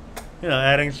 You know,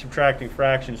 adding and subtracting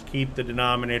fractions, keep the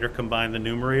denominator, combine the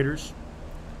numerators.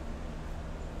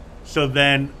 So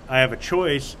then I have a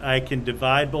choice. I can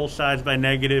divide both sides by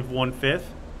negative 1/5,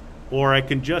 or I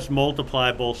can just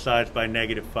multiply both sides by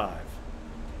negative 5.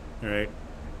 All right.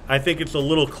 I think it's a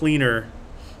little cleaner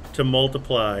to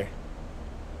multiply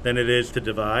than it is to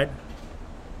divide,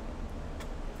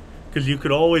 because you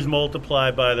could always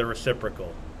multiply by the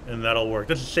reciprocal, and that'll work.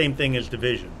 That's the same thing as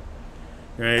division.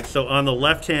 Right? So on the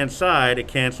left-hand side, it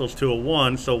cancels to a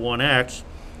 1, so 1x.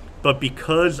 But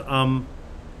because I'm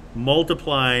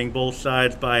multiplying both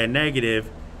sides by a negative,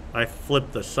 I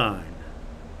flip the sign.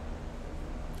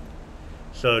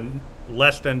 So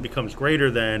less than becomes greater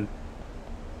than,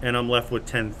 and I'm left with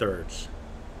 10/3.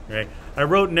 Right? I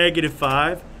wrote negative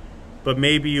 5, but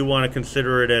maybe you want to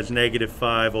consider it as negative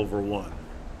 5 over 1.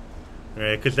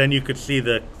 Right? Because then you could see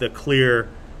the clear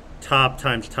top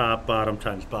times top, bottom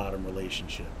times bottom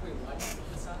relationship. Wait, why do you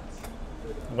flip the sides?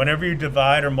 Whenever you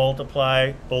divide or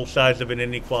multiply both sides of an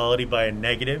inequality by a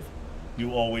negative,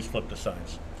 you always flip the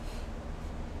signs.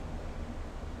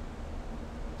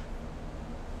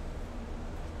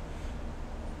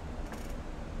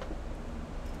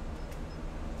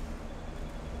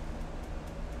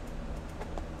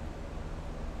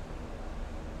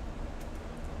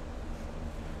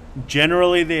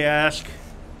 Generally, they ask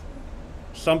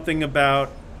something about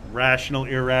rational,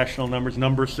 irrational numbers,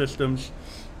 number systems.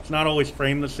 It's not always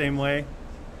framed the same way,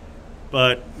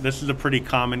 but this is a pretty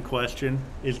common question.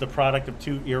 Is the product of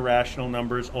 2 irrational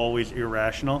numbers always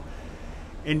irrational?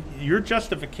 And your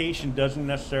justification doesn't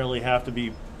necessarily have to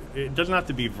be, it doesn't have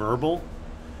to be verbal.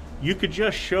 You could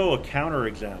just show a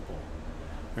counterexample,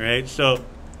 right? So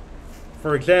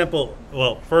for example,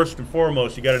 well, first and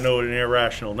foremost, you got to know what an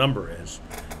irrational number is.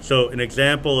 So an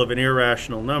example of an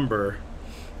irrational number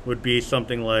would be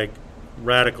something like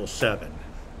radical 7.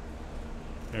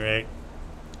 All right?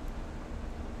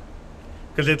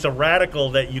 Because it's a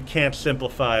radical that you can't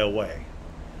simplify away.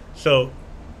 So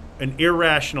an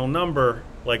irrational number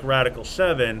like radical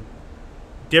 7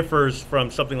 differs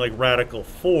from something like radical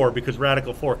 4 because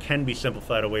radical 4 can be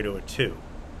simplified away to a 2.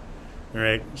 All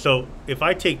right? So if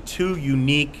I take two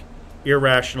unique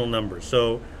irrational numbers,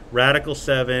 so radical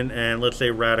 7 and let's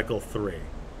say radical 3,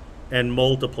 and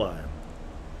multiply them,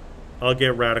 I'll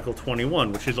get radical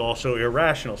 21, which is also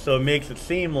irrational. So it makes it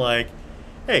seem like,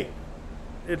 hey,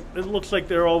 it looks like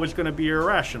they're always going to be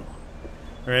irrational.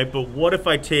 All right, but what if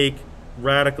I take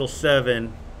radical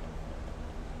 7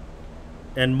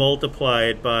 and multiply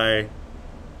it by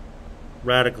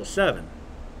radical 7?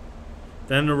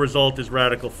 Then the result is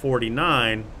radical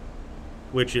 49,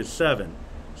 which is 7.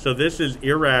 So this is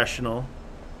irrational.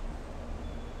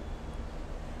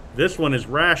 This one is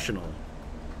rational.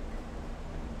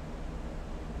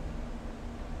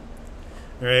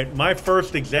 All right, my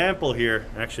first example here,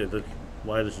 actually,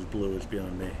 why this is blue is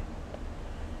beyond me.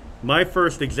 My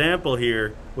first example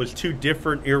here was two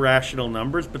different irrational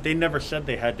numbers, but they never said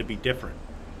they had to be different.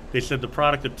 They said the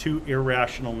product of two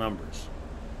irrational numbers.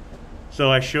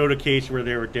 So I showed a case where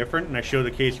they were different, and I showed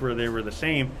a case where they were the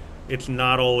same. It's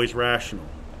not always rational.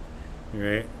 All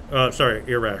right? Sorry,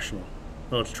 irrational.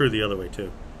 Well, it's true the other way,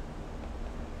 too.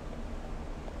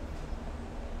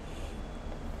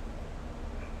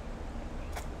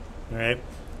 All right?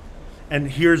 And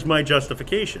here's my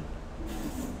justification.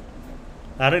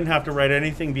 I didn't have to write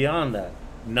anything beyond that.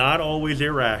 Not always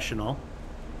irrational,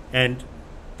 and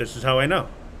this is how I know.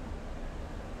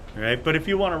 All right? But if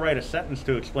you want to write a sentence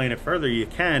to explain it further, you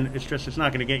can. It's just it's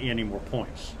not going to get you any more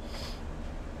points.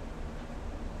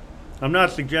 I'm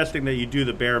not suggesting that you do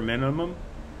the bare minimum,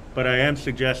 but I am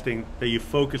suggesting that you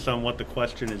focus on what the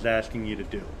question is asking you to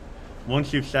do.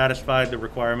 Once you've satisfied the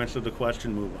requirements of the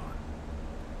question, move on.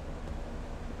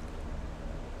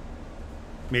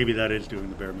 Maybe that is doing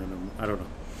the bare minimum. I don't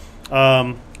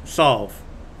know. Solve.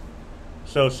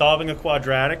 So solving a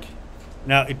quadratic.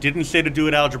 Now, it didn't say to do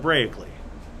it algebraically.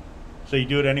 So you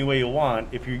do it any way you want.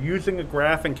 If you're using a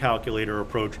graphing calculator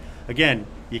approach, again,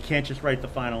 you can't just write the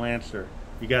final answer.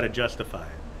 You got to justify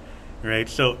it. All right?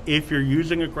 So if you're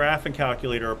using a graphing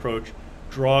calculator approach,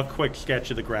 draw a quick sketch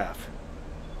of the graph.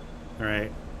 All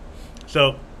right?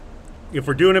 So if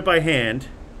we're doing it by hand,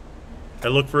 I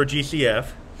look for a GCF.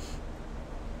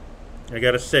 I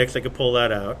got a 6, I could pull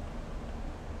that out.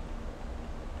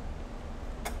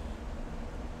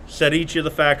 Set each of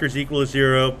the factors equal to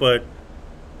 0, but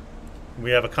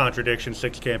we have a contradiction,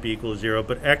 6 can't be equal to 0,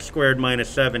 but x squared minus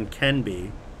 7 can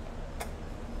be.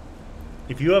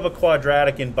 If you have a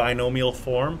quadratic in binomial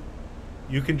form,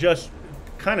 you can just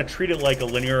kind of treat it like a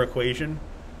linear equation.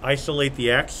 Isolate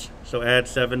the x, so add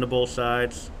 7 to both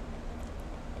sides.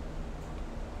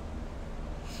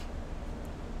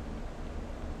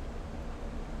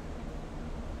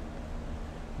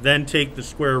 Then take the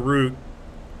square root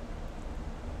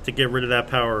to get rid of that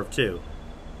power of 2.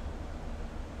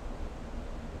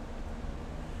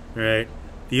 All right.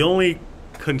 The only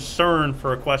concern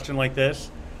for a question like this,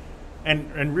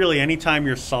 and really anytime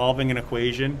you're solving an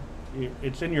equation,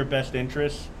 it's in your best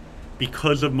interest,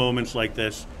 because of moments like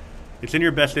this, it's in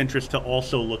your best interest to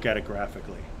also look at it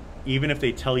graphically, even if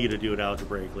they tell you to do it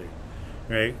algebraically,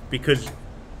 right? Because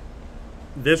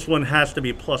this one has to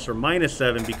be plus or minus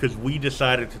 7 because we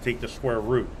decided to take the square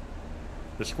root.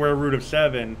 The square root of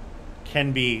 7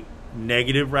 can be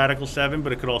negative radical 7,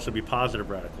 but it could also be positive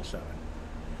radical 7.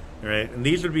 All right? And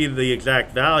these would be the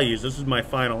exact values. This is my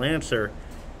final answer.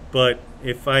 But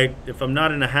if I'm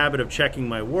not in a habit of checking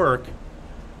my work,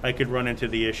 I could run into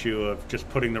the issue of just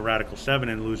putting the radical 7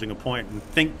 and losing a point. And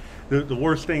think the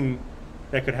worst thing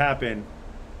that could happen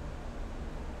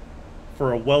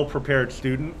for a well-prepared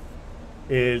student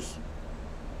is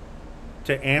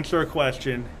to answer a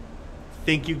question,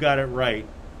 think you got it right,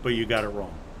 but you got it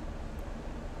wrong.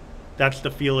 That's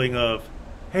the feeling of,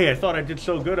 hey, I thought I did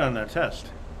so good on that test.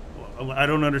 I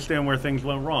don't understand where things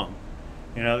went wrong.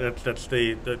 You know, that's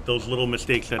those little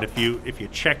mistakes that if you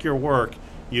check your work,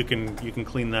 you can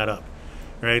clean that up.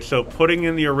 Right? So putting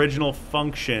in the original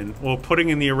function, well, putting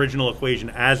in the original equation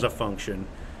as a function,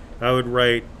 I would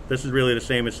write, this is really the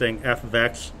same as saying f of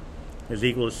x is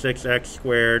equal to 6x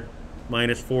squared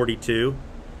minus 42,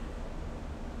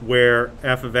 where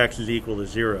f of x is equal to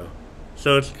 0.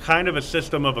 So it's kind of a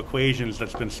system of equations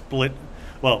that's been split.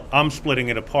 Well, I'm splitting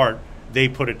it apart. They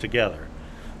put it together.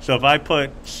 So if I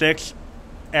put 6x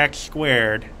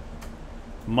squared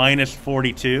minus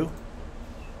 42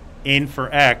 in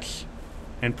for x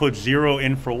and put 0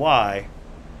 in for y,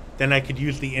 then I could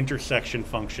use the intersection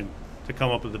function to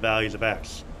come up with the values of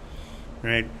x.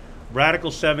 Right?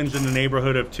 Radical 7's in the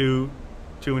neighborhood of 2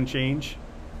 and change.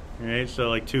 Right? So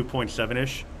like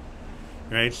 2.7-ish.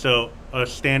 Right? So a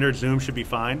standard zoom should be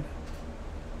fine.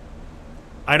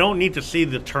 I don't need to see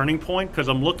the turning point because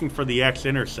I'm looking for the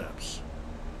x-intercepts.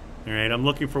 All right, I'm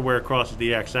looking for where it crosses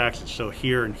the x-axis. So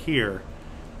here and here.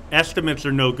 Estimates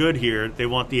are no good here. They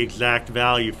want the exact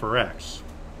value for x.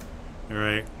 All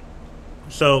right.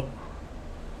 So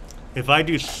if I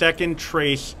do second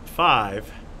trace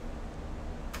 5,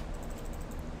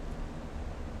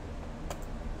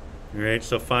 all right,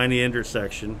 so find the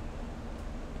intersection.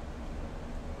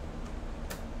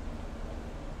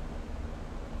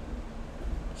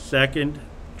 Second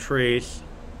trace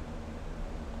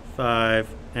 5,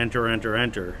 enter, enter,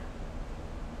 enter.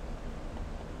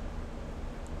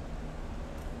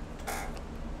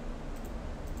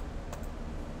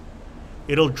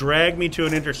 It'll drag me to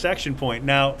an intersection point.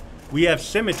 Now, we have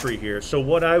symmetry here, so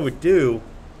what I would do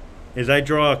is I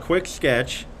draw a quick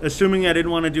sketch, assuming I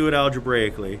didn't want to do it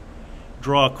algebraically.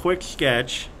 Draw a quick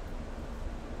sketch.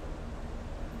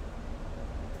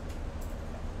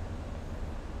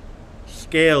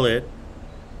 Scale it.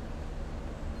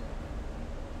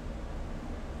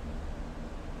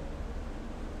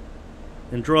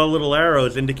 And draw little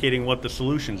arrows indicating what the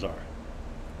solutions are.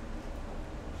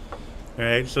 All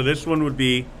right, so this one would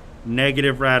be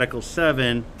negative radical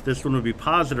 7. This one would be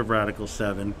positive radical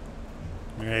 7.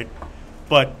 All right,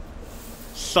 but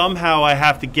somehow I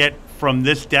have to get from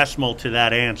this decimal to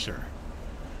that answer.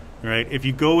 All right, if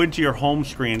you go into your home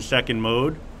screen, second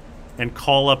mode, and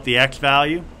call up the x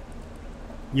value,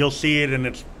 you'll see it in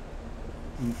its,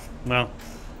 well,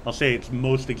 I'll say its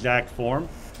most exact form.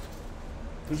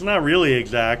 It's not really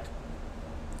exact,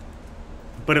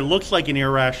 but it looks like an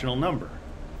irrational number.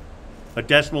 A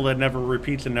decimal that never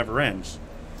repeats and never ends.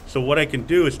 So what I can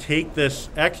do is take this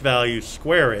x value,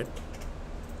 square it.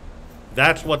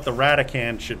 That's what the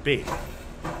radicand should be.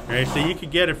 Right? So you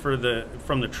could get it from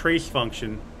the trace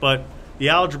function, but the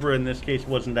algebra in this case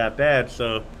wasn't that bad,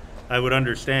 so I would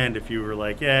understand if you were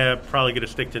like, yeah, probably going to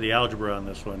stick to the algebra on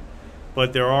this one.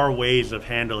 But there are ways of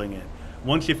handling it.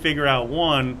 Once you figure out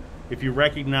one, if you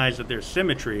recognize that there's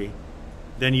symmetry,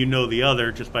 then you know the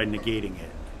other just by negating it.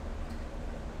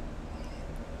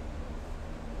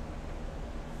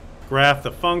 Graph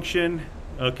the function.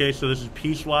 Okay, so this is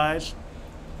piecewise.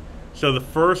 So the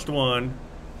first one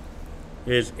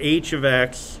is h of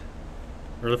x,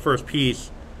 or the first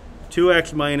piece,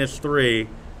 2x minus 3,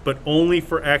 but only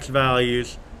for x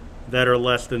values that are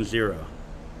less than 0.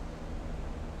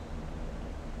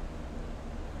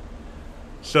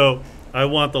 So I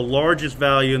want the largest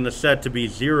value in the set to be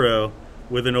 0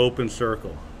 with an open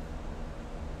circle.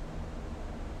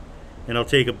 And I'll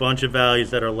take a bunch of values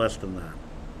that are less than that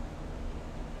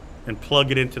and plug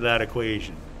it into that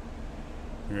equation.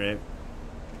 All right.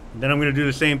 Then I'm going to do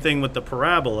the same thing with the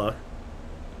parabola.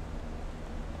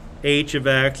 H of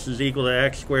x is equal to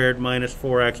x squared minus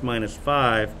 4x minus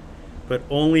 5, but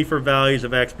only for values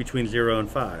of x between 0 and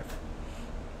 5.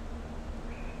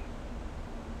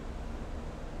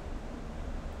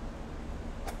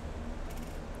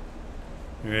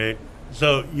 All right.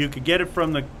 So you could get it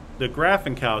from the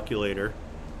graphing calculator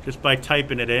just by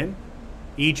typing it in.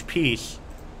 Each piece,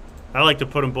 I like to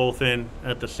put them both in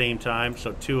at the same time.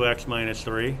 So 2x minus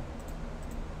 3,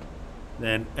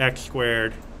 then x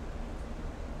squared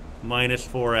minus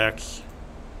 4x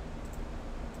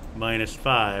minus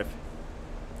 5.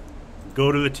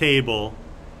 Go to the table.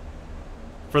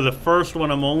 For the first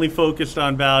one, I'm only focused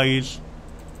on values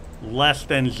less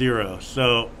than 0.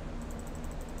 So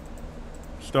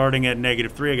starting at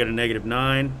 -3, I got a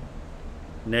 -9,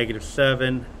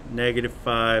 -7,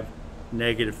 -5,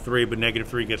 -3, but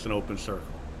 -3 gets an open circle.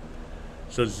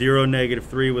 So 0,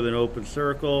 -3 with an open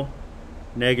circle,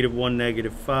 -1,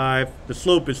 -5. The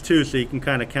slope is 2, so you can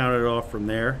kind of count it off from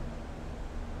there.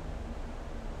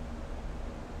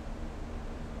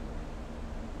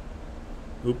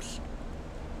 Oops.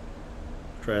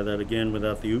 Try that again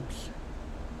without the oops.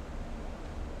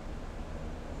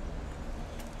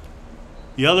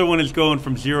 The other one is going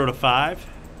from 0 to 5.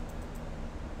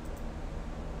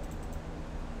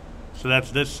 So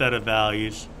that's this set of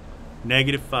values.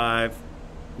 -5,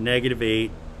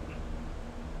 -8,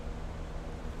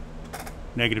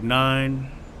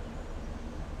 -9,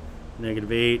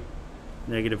 -8,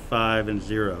 -5, and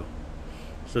 0.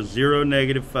 So 0,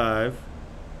 -5,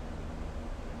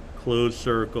 closed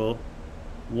circle,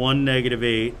 1,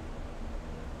 -8,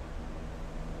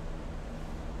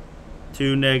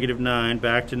 to -9,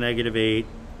 back to -8,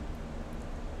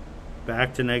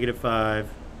 back to -5,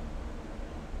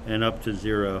 and up to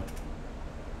 0.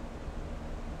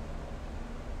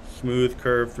 Smooth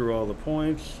curve through all the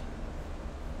points.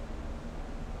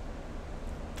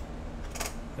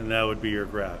 And that would be your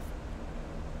graph.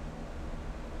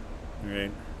 All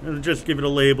right, and just give it a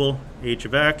label, h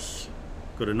of x,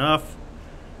 good enough.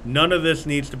 None of this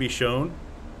needs to be shown.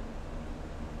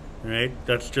 All right,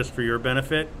 that's just for your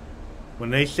benefit. When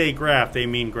they say graph, they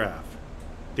mean graph.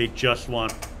 They just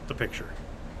want the picture.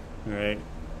 All right,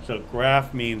 so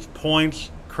graph means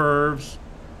points, curves,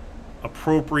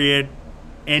 appropriate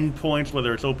endpoints,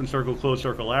 whether it's open circle, closed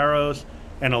circle arrows,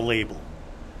 and a label.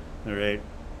 All right.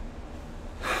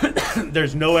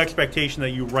 There's no expectation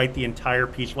that you write the entire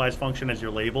piecewise function as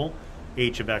your label.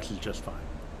 H of x is just fine.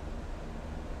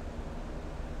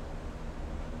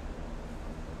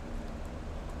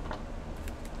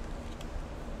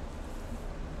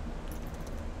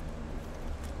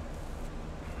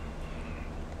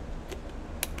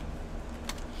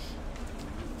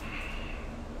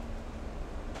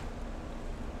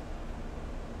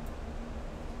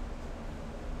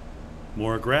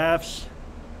 More graphs.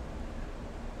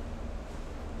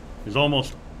 There's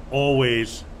almost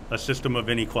always a system of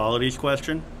inequalities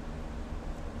question.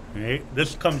 Right?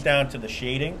 This comes down to the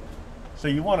shading. So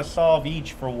you want to solve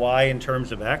each for y in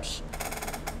terms of x.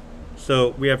 So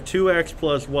we have 2x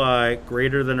plus y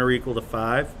greater than or equal to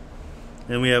 5.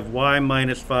 And we have y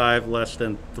minus 5 less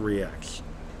than 3x.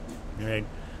 Right?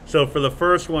 So for the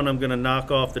first one, I'm going to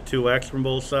knock off the 2x from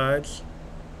both sides.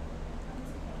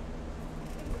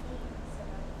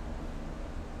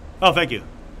 Oh, thank you.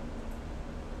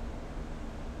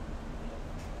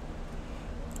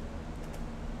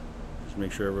 Just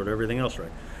make sure I wrote everything else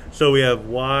right. So we have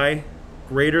y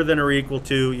greater than or equal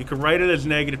to, you could write it as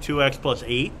negative 2x plus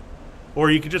 8,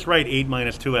 or you could just write 8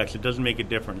 minus 2x. It doesn't make a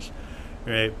difference,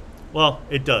 right? Well,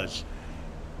 it does.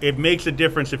 It makes a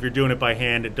difference if you're doing it by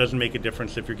hand. It doesn't make a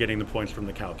difference if you're getting the points from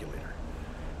the calculator,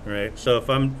 right? So if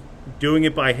I'm doing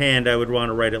it by hand, I would want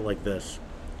to write it like this,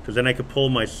 because then I could pull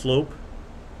my slope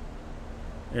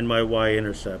and my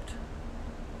y-intercept.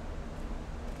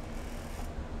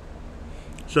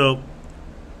 So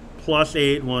plus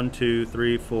 8, 1, 2,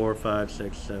 3, 4, 5,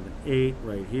 6, 7, 8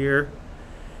 right here,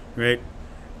 right?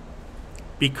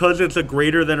 Because it's a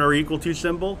greater than or equal to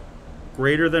symbol,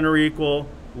 greater than or equal,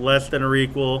 less than or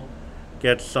equal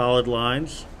gets solid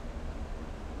lines.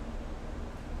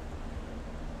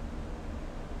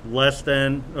 Less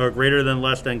than or greater than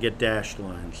less than get dashed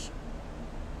lines.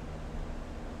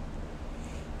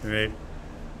 Right.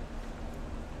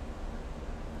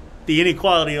 The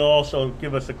inequality will also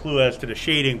give us a clue as to the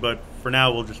shading, but for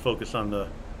now we'll just focus on the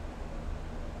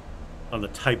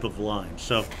type of line.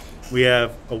 So we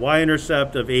have a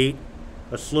y-intercept of 8,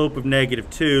 a slope of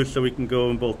 -2, so we can go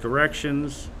in both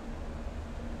directions,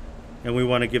 and we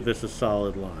want to give this a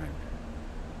solid line.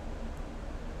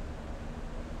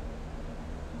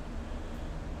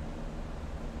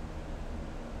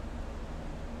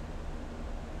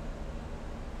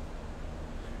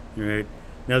 All right.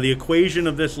 Now the equation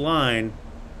of this line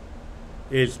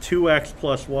is 2x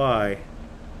plus y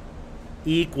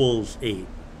equals 8.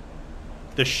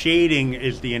 The shading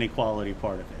is the inequality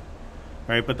part of it,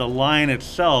 right? But the line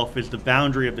itself is the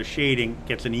boundary of the shading,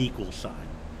 gets an equal sign,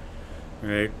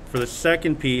 right? For the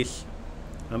second piece,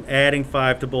 I'm adding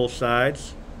 5 to both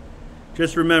sides.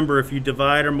 Just remember, if you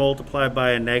divide or multiply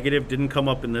by a negative, didn't come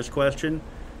up in this question,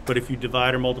 but if you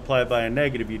divide or multiply by a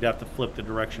negative, you'd have to flip the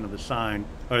direction of the sign,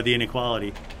 or the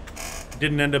inequality.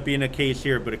 Didn't end up being a case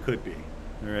here, but it could be.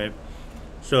 All right.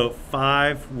 So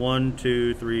 5, 1,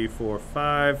 2, 3, 4,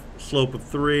 5. Slope of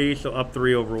 3, so up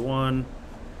 3 over 1.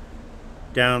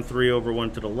 Down 3 over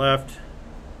 1 to the left.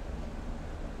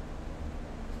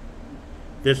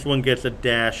 This one gets a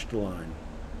dashed line.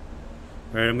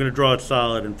 All right, I'm going to draw it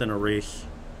solid and then erase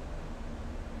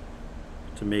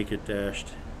to make it dashed.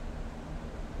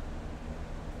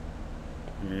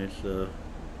 All right, so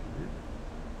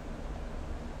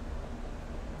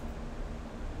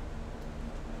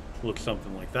looks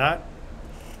something like that.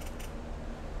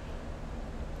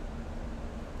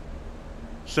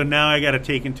 So now I got to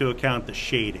take into account the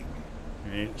shading.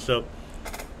 Right? So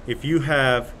if you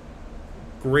have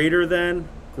greater than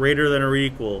or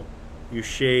equal, you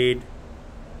shade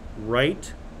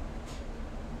right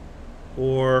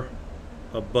or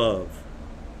above.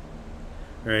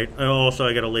 Right? And also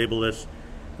I got to label this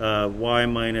y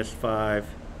minus 5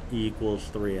 equals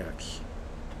 3x.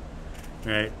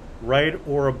 Right? Right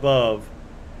or above.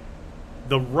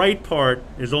 The right part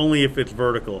is only if it's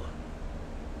vertical.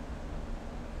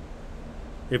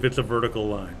 If it's a vertical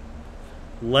line.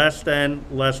 less than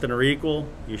or equal,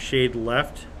 you shade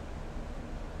left.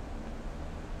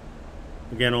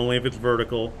 Again, only if it's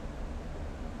vertical,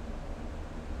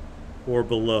 or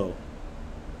below.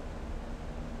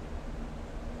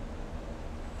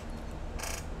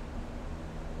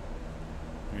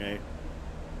 Right.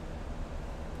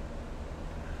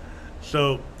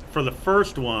 So for the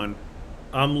first one,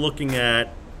 I'm looking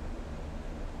at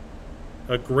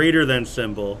a greater than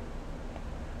symbol,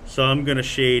 so I'm going to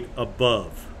shade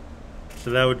above. So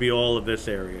that would be all of this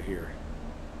area here.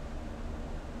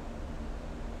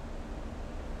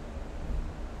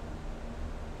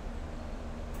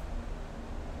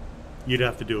 You'd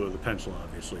have to do it with a pencil,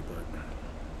 obviously, but...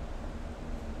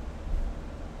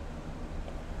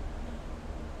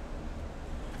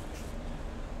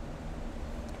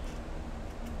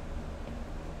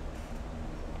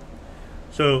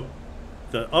 So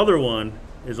the other one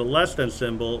is a less than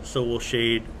symbol, so we'll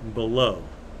shade below.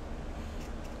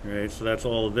 All right, so that's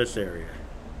all of this area.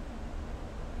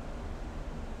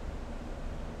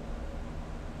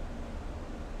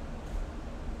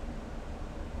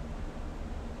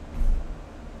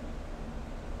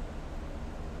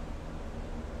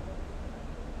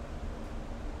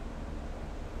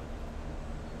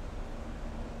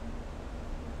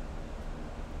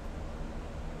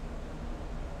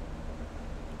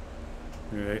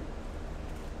 Right.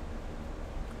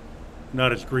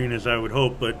 Not as green as I would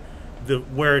hope, but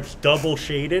where it's double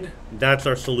shaded, that's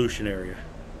our solution area.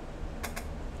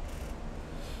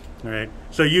 All right.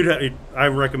 So I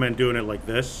recommend doing it like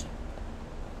this.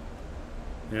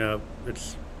 You know,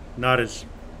 it's not as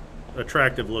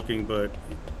attractive looking, but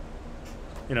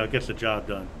you know, it gets the job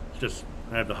done. It's just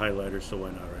I have the highlighter, so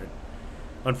why not, right?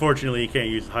 Unfortunately, you can't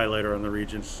use the highlighter on the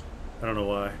Regents. I don't know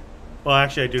why. Well,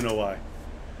 actually, I do know why.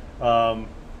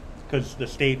 Because the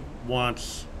state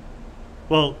wants,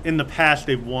 well, in the past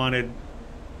they've wanted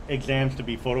exams to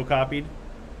be photocopied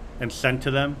and sent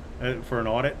to them for an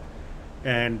audit,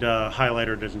 and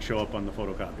highlighter doesn't show up on the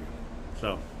photocopy.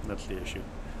 So that's the issue.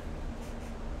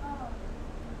 You're allowed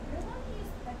to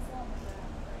use pencil on the graph,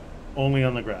 right? Only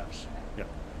on the graphs. Yeah.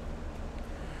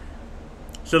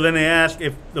 So then they ask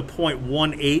if the point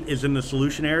 1,8 is in the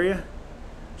solution area.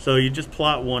 So you just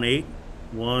plot 1,8.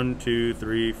 1, 2,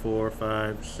 3, 4,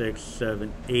 5, 6,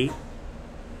 7, 8.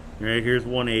 Right, here's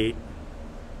 1,8.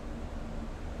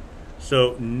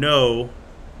 So no,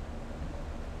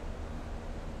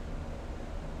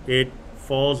 it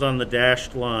falls on the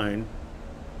dashed line.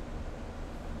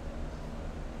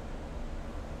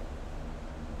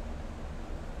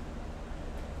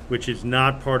 Which is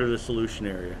not part of the solution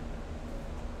area.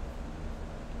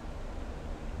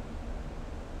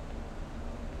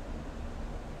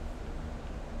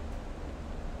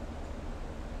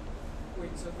 Wait,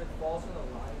 so if it falls on the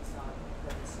line, it's not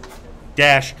part of the solution?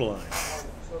 Dashed line. So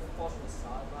if it falls on the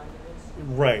solid line, it is?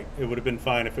 Right. It would have been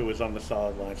fine if it was on the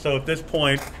solid line. So at this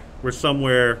point, we're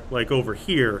somewhere like over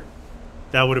here,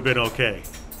 that would have been okay.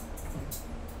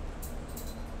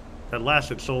 That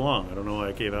lasted so long. I don't know why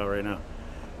I gave out right now.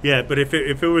 Yeah, but if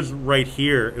it was right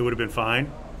here, it would have been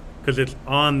fine. Because it's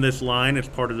on this line, it's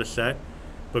part of the set.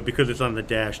 But because it's on the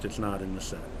dashed, it's not in the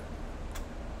set.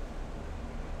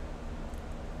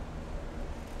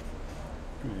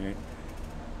 Right.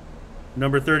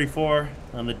 Number 34,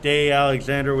 on the day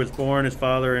Alexander was born, his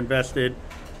father invested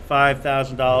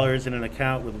 $5,000 in an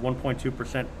account with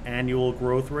 1.2% annual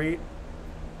growth rate.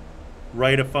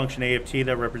 Write a function a of t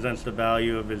that represents the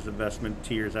value of his investment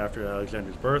 2 years after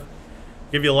Alexander's birth.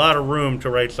 Give you a lot of room to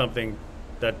write something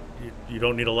that you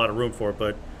don't need a lot of room for,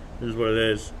 but this is what it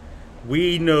is.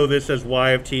 We know this as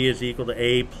y of t is equal to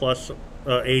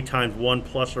a times 1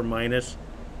 plus or minus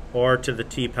r to the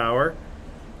t power.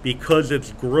 Because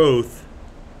it's growth,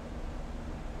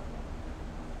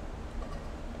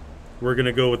 we're going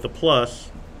to go with the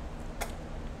plus.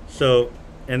 So,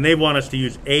 and they want us to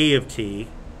use a of t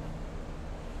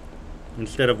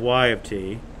instead of y of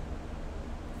t.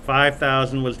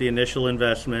 5,000 was the initial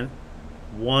investment.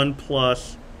 1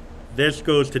 plus, this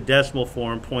goes to decimal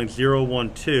form,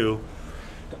 0.012.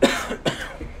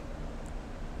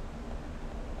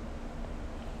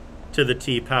 to the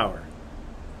t power.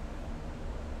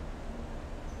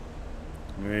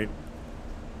 Right.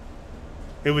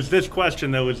 It was this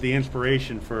question that was the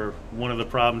inspiration for one of the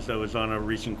problems that was on a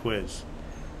recent quiz.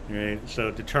 Right.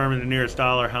 So determine the nearest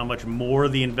dollar, how much more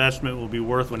the investment will be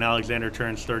worth when Alexander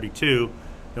turns 32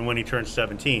 than when he turns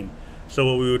 17. So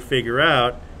what we would figure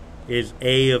out is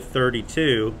a of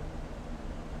 32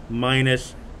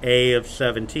 minus a of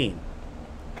 17.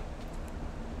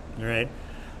 All right.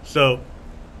 So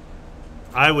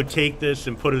I would take this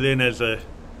and put it in as a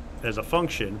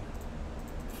function.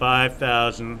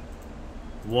 5,000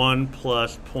 1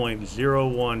 plus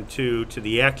 0.012 to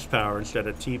the x power instead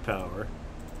of t power.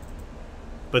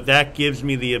 But that gives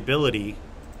me the ability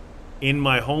in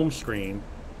my home screen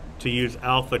to use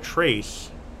alpha trace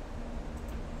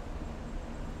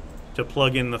to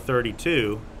plug in the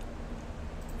 32,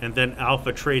 and then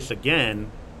alpha trace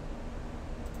again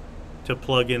to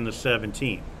plug in the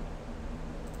 17.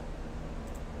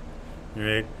 All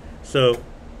right, so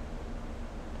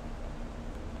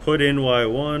put in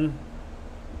y1,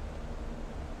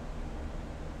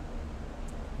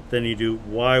 then you do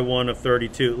y1 of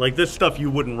 32. Like this stuff you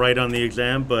wouldn't write on the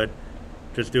exam, but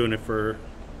just doing it for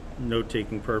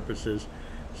note-taking purposes.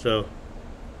 So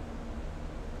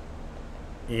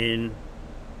in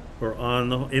or on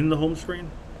the in the home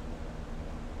screen.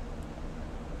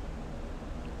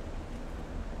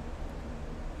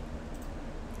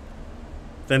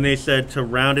 Then they said to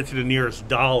round it to the nearest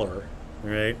dollar,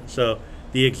 right? So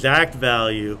the exact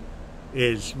value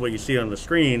is what you see on the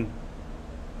screen.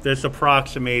 This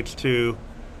approximates to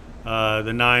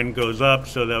the 9 goes up,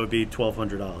 so that would be $1,200. All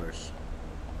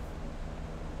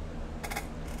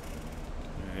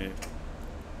right.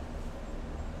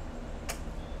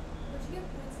 Would you get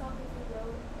points off if you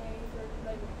wrote A for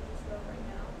like what you just wrote right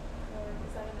now, or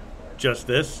is that enough work? Just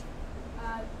this?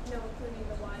 No, including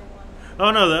the Y1.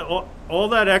 Oh no, that all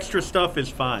that extra stuff is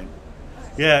fine.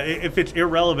 Okay. Yeah, if it's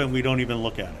irrelevant, we don't even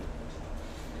look at it.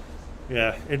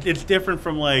 Yeah, it's different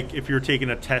from like if you're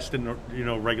taking a test in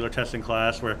regular testing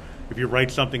class where if you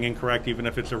write something incorrect, even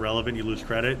if it's irrelevant, you lose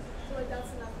credit. So like that's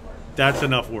enough work. That's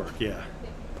enough work, yeah. Thank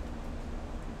you.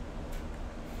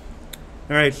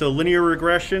 All right, so linear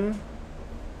regression,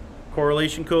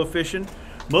 correlation coefficient.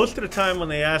 Most of the time when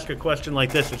they ask a question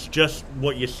like this, it's just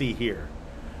what you see here.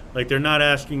 Like they're not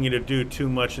asking you to do too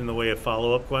much in the way of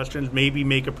follow-up questions. Maybe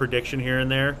make a prediction here and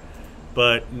there,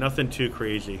 but nothing too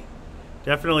crazy.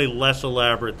 Definitely less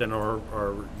elaborate than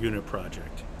our unit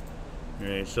project. All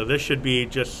right, so this should be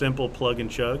just simple plug and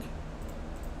chug.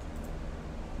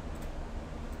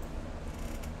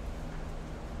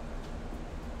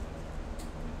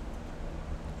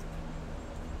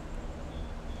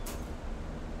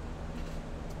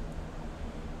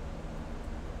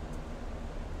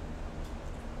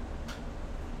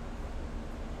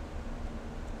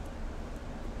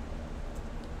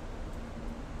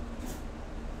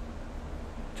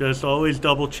 Just always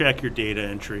double check your data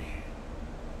entry.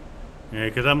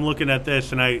 Because I'm looking at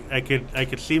this and I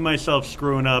could see myself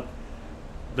screwing up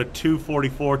the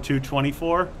 244,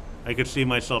 224. I could see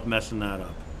myself messing that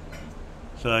up.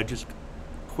 So I just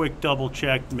quick double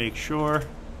check, make sure.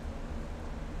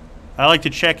 I like to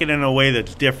check it in a way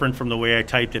that's different from the way I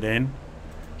typed it in.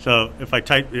 So if I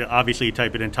type, obviously you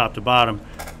type it in top to bottom,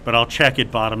 but I'll check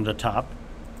it bottom to top.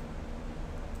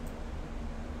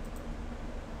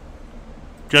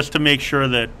 Just to make sure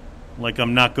that like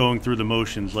I'm not going through the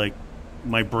motions, like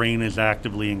my brain is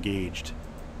actively engaged.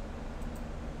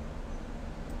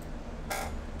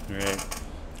 All right.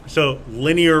 So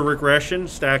linear regression,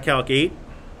 StatCalc 8.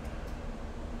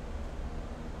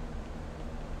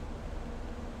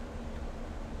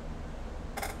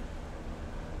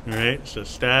 All right, so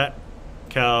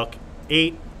StatCalc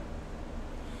 8.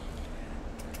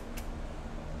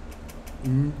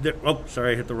 Oh,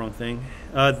 sorry, I hit the wrong thing.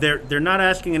 They're not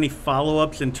asking any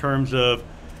follow-ups in terms of,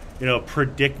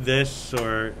 predict this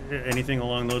or anything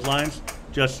along those lines.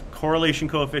 Just correlation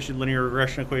coefficient, linear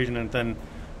regression equation, and then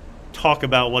talk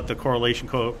about what the correlation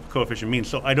coefficient means.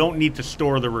 So I don't need to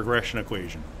store the regression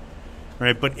equation,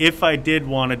 right? But if I did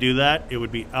want to do that, it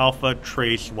would be alpha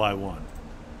trace y1,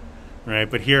 right?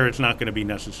 But here it's not going to be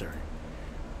necessary.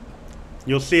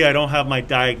 You'll see I don't have my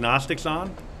diagnostics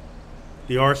on.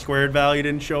 The R squared value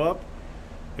didn't show up.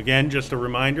 Again, just a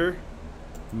reminder,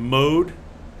 mode,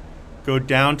 go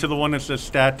down to the one that says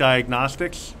stat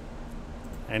diagnostics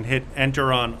and hit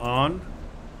enter on.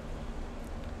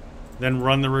 Then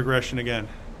run the regression again.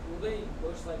 Will they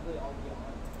most likely all be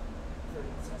on for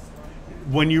the test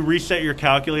run? When you reset your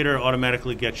calculator, it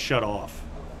automatically gets shut off.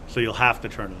 Okay. So you'll have to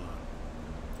turn it on.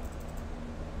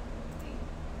 Wait,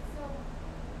 so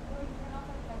when you turn off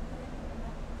our calculator, you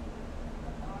have to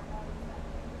put the R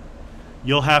value.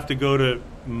 You'll have to go to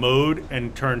mode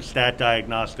and turn stat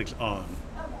diagnostics on.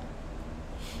 Okay.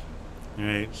 All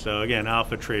right, so again,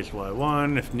 alpha trace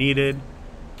y1 if needed.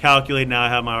 Calculate, now I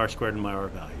have my R squared and my R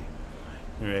value.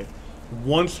 All right,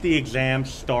 once the exam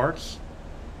starts,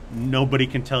 nobody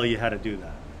can tell you how to do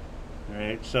that. All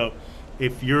right, so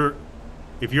if your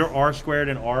R squared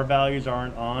and R values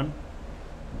aren't on,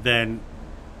 then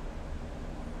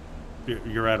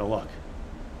you're out of luck.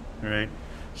 All right,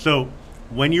 so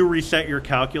when you reset your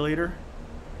calculator,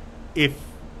 if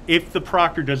if the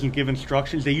proctor doesn't give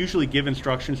instructions, they usually give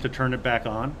instructions to turn it back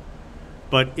on.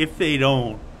 But if they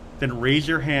don't, then raise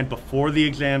your hand before the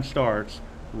exam starts.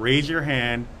 Raise your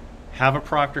hand, have a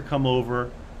proctor come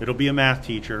over. It'll be a math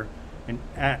teacher, and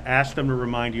ask them to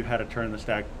remind you how to turn the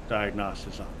stat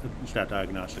diagnostics on.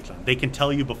 They can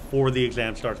tell you before the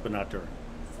exam starts, but not during.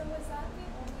 So is that the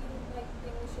only like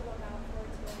thing we should look out for to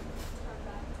turn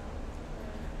back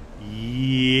on?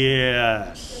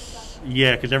 Yes.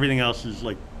 Yeah, because everything else is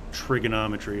like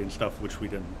trigonometry and stuff, which we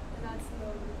didn't. And that's the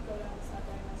go down the side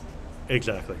diagnosis.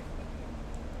 Exactly.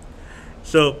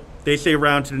 So they say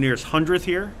round to the nearest hundredth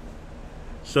here.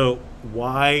 So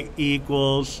y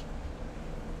equals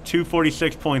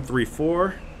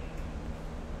 246.34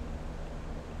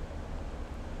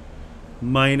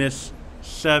 minus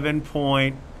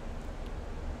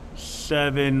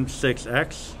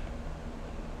 7.76x.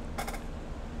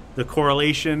 The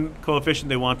correlation coefficient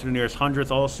they want to the nearest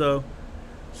hundredth also.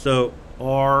 So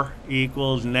r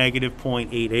equals negative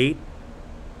 0.88.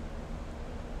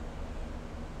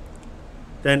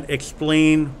 Then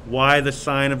explain why the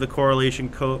sign of the correlation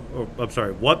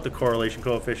what the correlation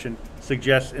coefficient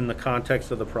suggests in the context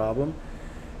of the problem.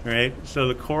 All right? So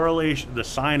the correlation, the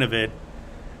sign of it,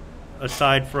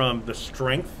 aside from the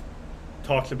strength,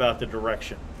 talks about the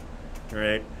direction. All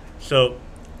right? So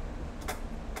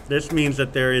this means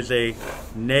that there is a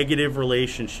negative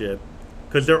relationship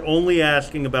because they're only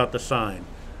asking about the sign.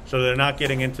 So they're not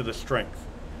getting into the strength.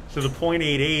 So the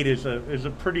 0.88 is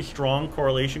a pretty strong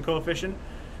correlation coefficient,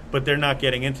 but they're not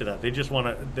getting into that. They just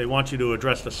want you to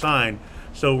address the sign.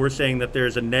 So we're saying that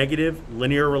there's a negative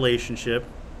linear relationship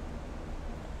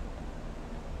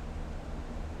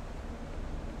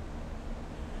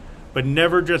but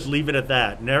never just leave it at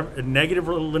that. A negative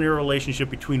linear relationship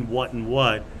between what and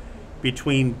what?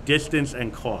 Between distance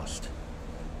and cost.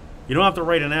 You don't have to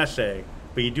write an essay,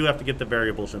 but you do have to get the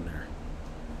variables in there.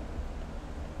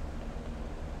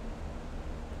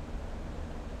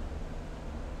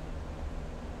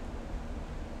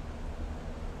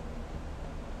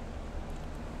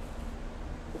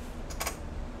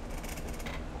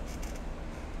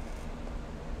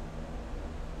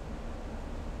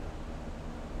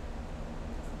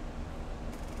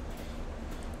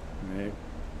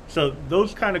 So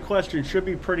those kind of questions should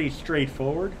be pretty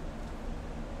straightforward.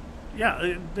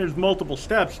 Yeah, there's multiple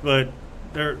steps, but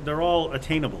they're all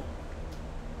attainable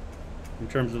in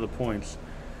terms of the points.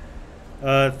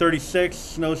 36,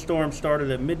 snowstorm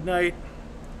started at midnight.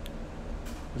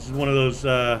 This is one of those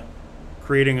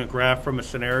creating a graph from a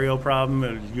scenario problem.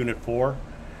 It was unit 4.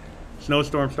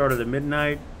 Snowstorm started at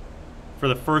midnight. For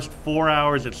the first 4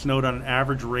 hours, it snowed on an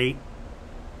average rate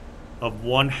of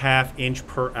 1/2 inch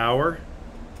per hour.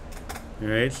 All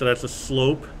right, so that's a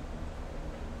slope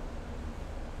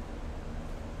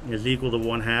is equal to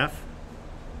 1/2.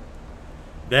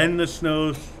 Then the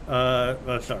snow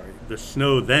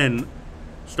then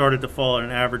started to fall at an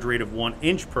average rate of 1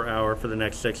 inch per hour for the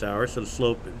next 6 hours. So the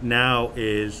slope now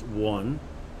is 1.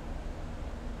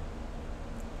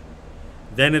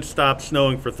 Then it stopped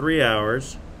snowing for 3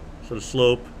 hours. So the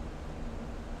slope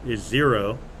is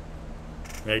 0,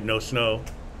 right? No snow.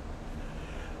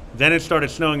 Then it started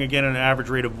snowing again at an average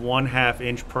rate of 1/2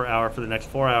 inch per hour for the next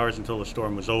 4 hours until the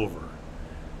storm was over.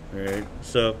 All right,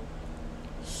 so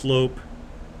slope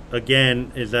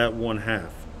again is at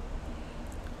 1/2.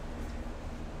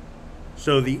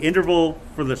 So the interval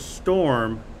for the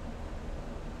storm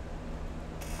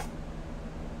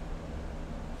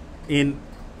in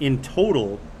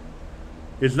total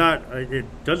is not, it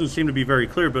doesn't seem to be very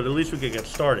clear, but at least we could get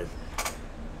started.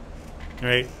 All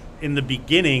right, in the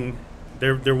beginning,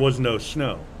 there was no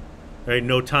snow, right?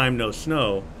 No time, no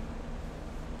snow.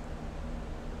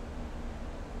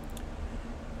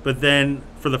 But then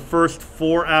for the first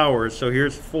 4 hours, so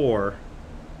here's 4,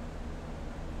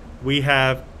 we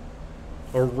have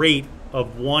a rate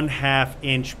of 1/2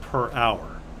 inch per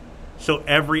hour. So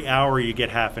every hour you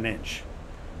get 1/2 inch,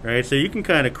 right? So you can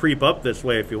kind of creep up this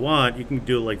way if you want. You can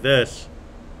do it like this,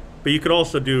 but you could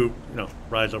also do,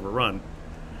 rise over run,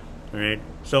 right?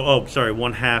 So,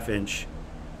 1/2 inch.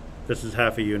 This is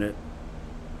 1/2 unit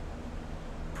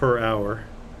per hour.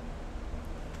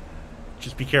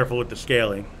 Just be careful with the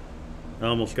scaling. I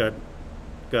almost got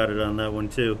it on that one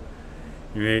too.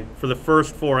 All right, for the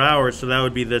first 4 hours, so that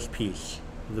would be this piece,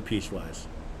 the piecewise.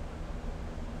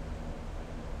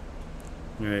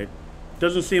 All right,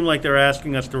 doesn't seem like they're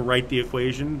asking us to write the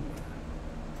equation.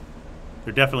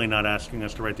 They're definitely not asking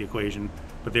us to write the equation,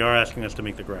 but they are asking us to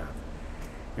make the graph.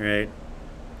 All right,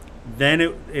 then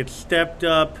it stepped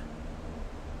up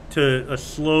to a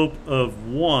slope of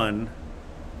 1.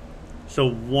 So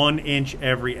 1 inch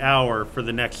every hour for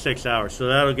the next 6 hours. So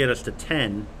that'll get us to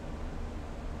 10.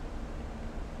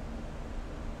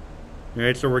 All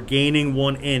right, so we're gaining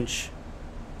 1 inch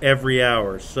every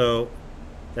hour. So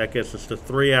that gets us to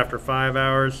 3 after 5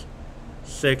 hours,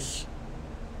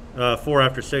 4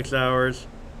 after 6 hours,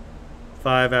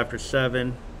 5 after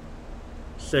 7,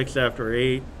 6 after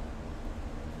 8,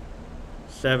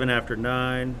 7 after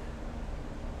 9,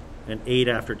 and 8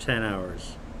 after 10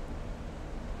 hours.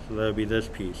 So that would be this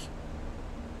piece.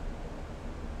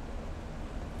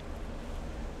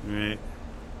 All right.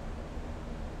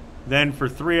 Then for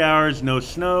 3 hours, no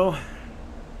snow.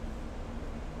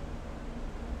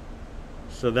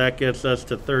 So that gets us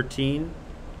to 13.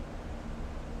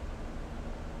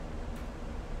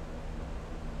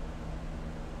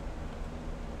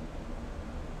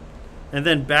 And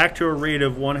then back to a rate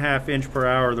of 1/2 inch per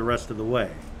hour the rest of the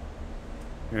way.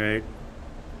 All right.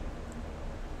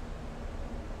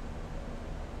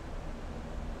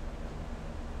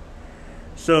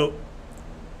 So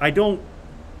I don't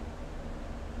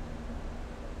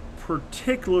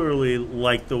particularly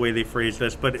like the way they phrase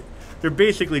this, but they're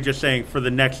basically just saying for the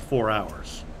next 4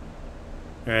 hours.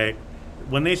 All right.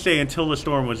 When they say until the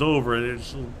storm was over,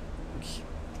 it's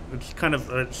kind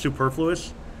of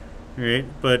superfluous. All right.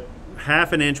 But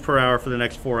 1/2 an inch per hour for the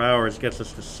next 4 hours gets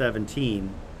us to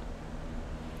 17.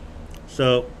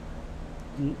 So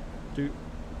 1, 2,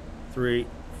 3,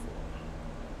 4.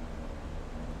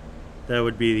 That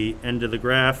would be the end of the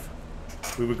graph.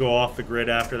 We would go off the grid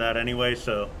after that anyway,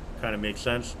 so kind of makes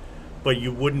sense. But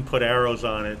you wouldn't put arrows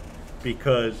on it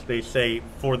because they say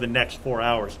for the next 4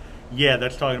 hours. Yeah,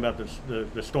 that's talking about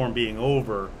the storm being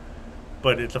over,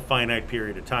 but it's a finite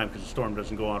period of time because the storm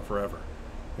doesn't go on forever.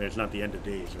 It's not the end of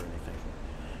days or anything.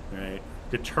 Right?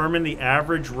 Determine the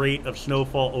average rate of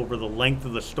snowfall over the length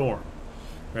of the storm.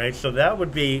 Right? So that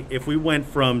would be if we went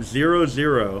from 0,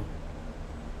 0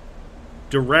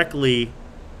 directly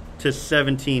to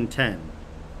 1710.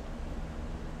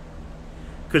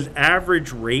 Because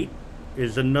average rate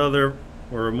is another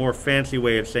or a more fancy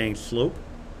way of saying slope.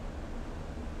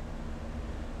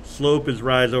 Slope is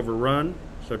rise over run,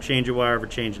 so change in y over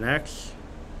change in x.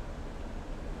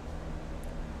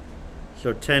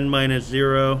 So 10 minus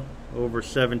 0 over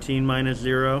 17 minus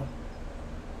 0.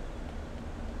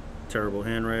 Terrible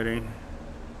handwriting.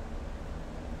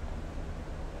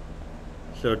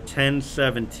 So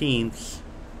 10/17.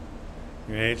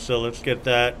 Right, so let's get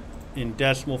that in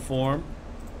decimal form.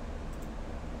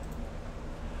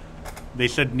 They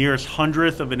said nearest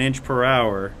hundredth of an inch per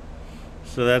hour.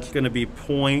 So that's going to be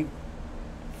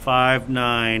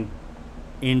 0.59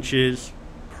 inches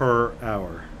per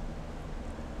hour.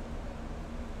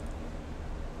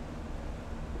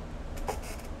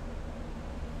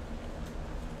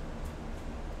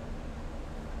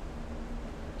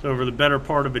 So over the better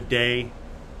part of a day,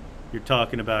 you're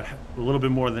talking about a little bit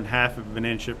more than 1/2 of an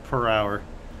inch per hour.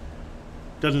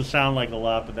 Doesn't sound like a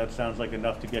lot, but that sounds like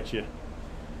enough to get you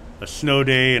a snow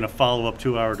day and a follow-up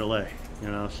 2-hour delay. You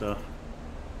know, so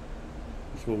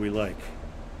that's what we like.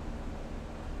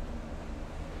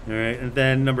 All right, and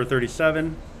then number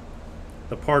 37,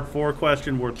 the part 4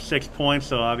 question worth 6 points,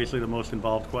 so obviously the most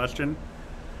involved question.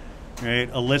 All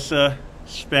right, Alyssa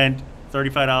spent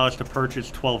 $35 to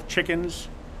purchase 12 chickens.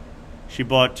 She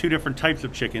bought 2 different types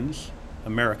of chickens.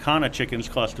 Americana chickens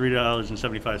cost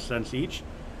 $3.75 each,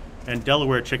 and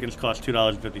Delaware chickens cost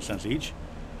 $2.50 each.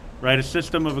 Write a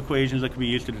system of equations that can be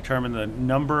used to determine the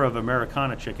number of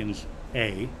Americana chickens,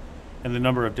 A, and the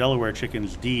number of Delaware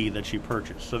chickens, D, that she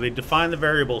purchased. So they define the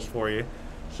variables for you,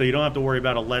 so you don't have to worry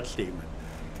about a let statement.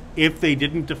 If they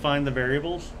didn't define the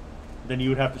variables, then you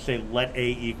would have to say let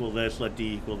A equal this, let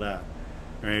D equal that,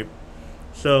 right?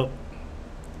 So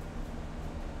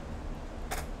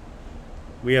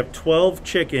we have 12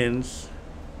 chickens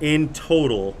in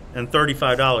total and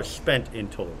 $35 spent in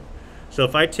total. So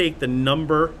if I take the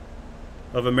number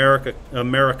of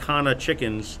Americana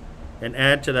chickens and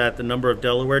add to that the number of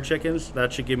Delaware chickens,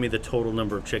 that should give me the total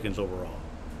number of chickens overall.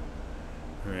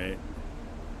 All right.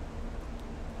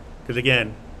 Because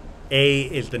again, A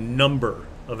is the number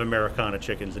of Americana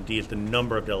chickens and D is the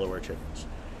number of Delaware chickens.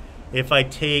 If I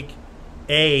take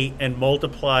A and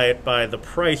multiply it by the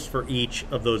price for each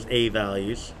of those A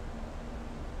values,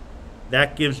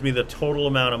 that gives me the total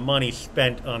amount of money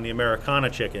spent on the Americana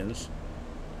chickens.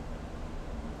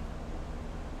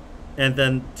 And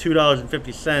then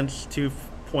 $2.50,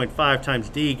 2.5 times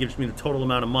D gives me the total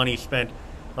amount of money spent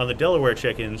on the Delaware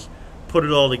chickens. Put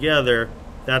it all together,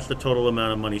 that's the total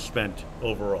amount of money spent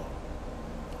overall.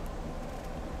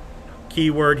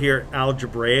 Keyword here,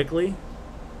 algebraically.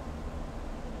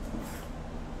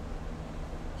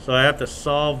 So So I have to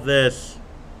solve this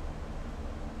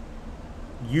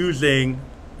using,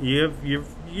 you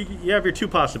have your two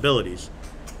possibilities.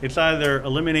 It's either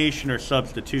elimination or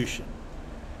substitution.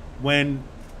 When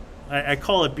I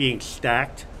call it being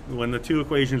stacked, when the two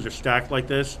equations are stacked like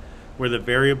this, where the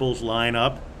variables line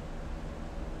up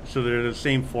so they're the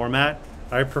same format,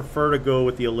 I prefer to go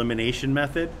with the elimination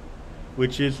method,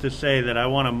 which is to say that I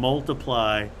want to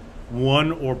multiply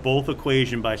one or both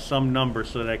equation by some number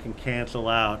so that I can cancel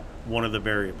out one of the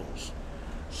variables.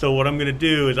 So what I'm going to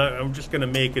do is I'm just going to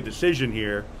make a decision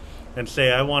here and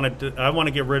say I want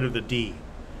to get rid of the d.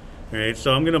 All right,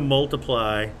 so I'm going to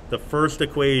multiply the first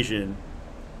equation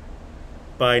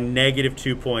by negative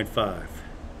 2.5.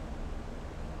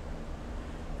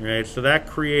 All right, so that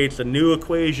creates a new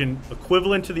equation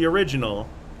equivalent to the original.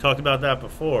 Talked about that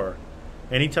before.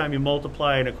 Anytime you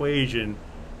multiply an equation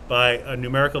by a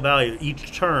numerical value,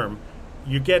 each term,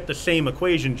 you get the same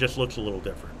equation, just looks a little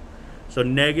different. So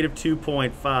negative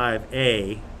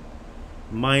 2.5a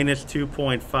minus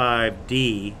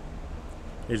 2.5d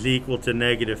is equal to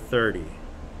negative 30.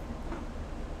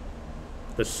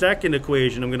 The second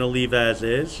equation I'm going to leave as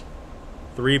is,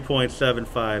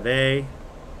 3.75a,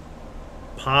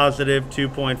 positive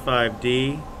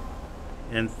 2.5d,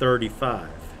 and 35.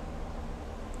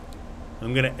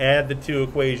 I'm going to add the two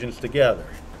equations together.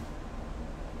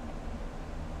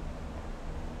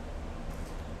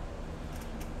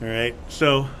 All right,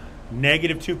 so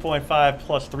negative 2.5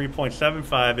 plus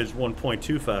 3.75 is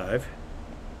 1.25.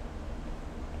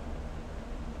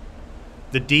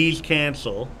 The d's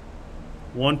cancel.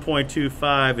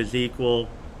 1.25 is equal,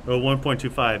 or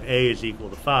 1.25a is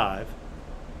equal to 5.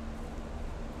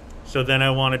 So then I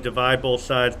want to divide both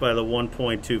sides by the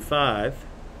 1.25.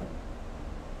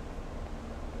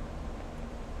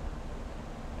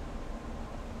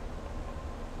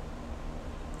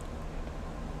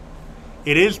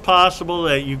 It is possible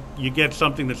that you get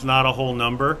something that's not a whole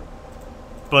number,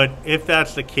 but if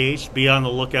that's the case, be on the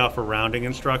lookout for rounding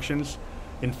instructions.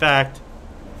 In fact,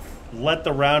 let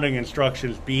the rounding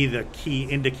instructions be the key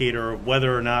indicator of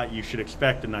whether or not you should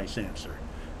expect a nice answer.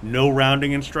 No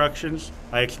rounding instructions,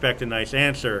 I expect a nice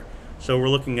answer. So we're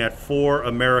looking at 4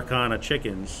 Americana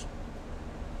chickens.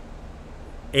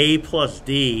 A plus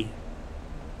D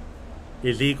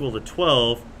is equal to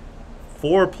 12.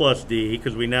 4 plus D,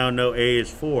 because we now know A is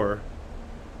 4,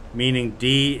 meaning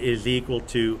D is equal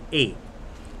to 8.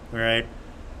 All right?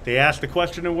 They ask the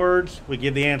question in words, we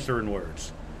give the answer in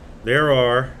words. There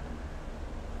are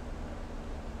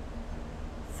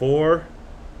 4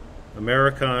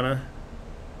 Americana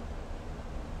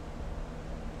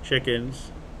chickens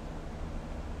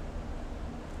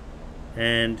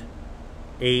and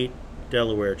 8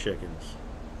 Delaware chickens.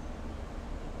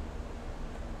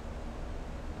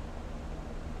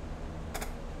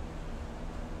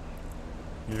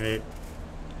 All right.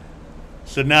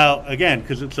 So now, again,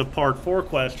 because it's a part 4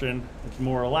 question, it's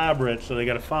more elaborate, so they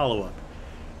got a follow-up.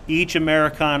 Each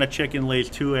Americana chicken lays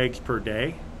 2 eggs per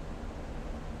day,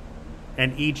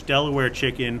 and each Delaware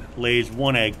chicken lays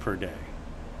 1 egg per day.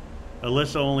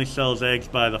 Alyssa only sells eggs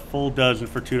by the full dozen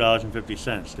for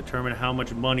 $2.50. Determine how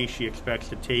much money she expects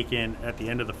to take in at the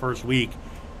end of the first week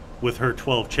with her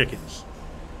 12 chickens.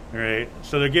 All right.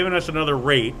 So they're giving us another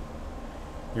rate.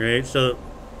 All right. So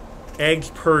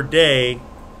eggs per day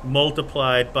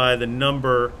multiplied by the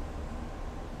number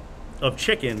of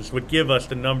chickens would give us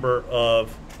the number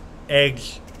of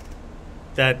eggs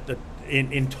that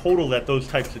in total that those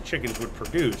types of chickens would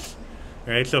produce.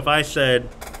 All right. So if I said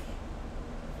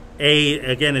A,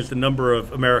 again, is the number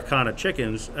of Americana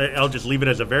chickens, I'll just leave it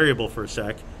as a variable for a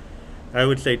sec. I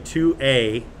would say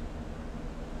 2A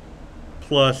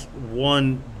plus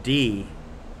 1D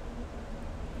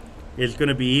is going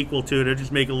to be equal to,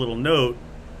 just make a little note,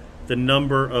 the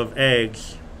number of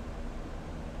eggs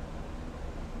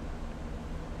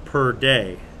per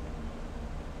day.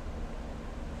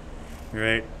 All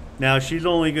right. Now, she's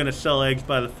only going to sell eggs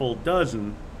by the full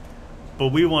dozen, but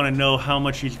we want to know how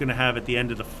much she's going to have at the end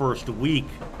of the first week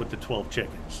with the 12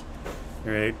 chickens.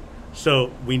 All right.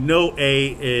 So we know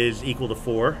A is equal to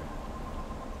 4.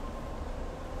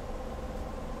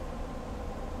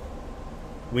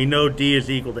 We know D is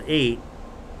equal to 8.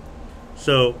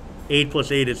 So 8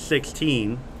 plus 8 is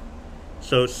 16.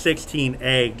 So 16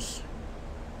 eggs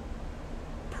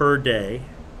per day.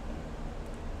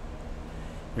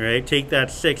 All right, take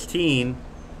that 16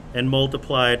 and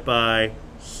multiply it by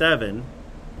 7.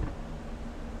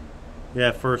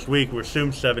 Yeah, first week, we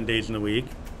assume 7 days in the week.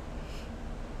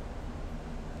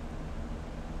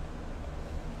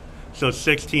 So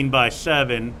 16 by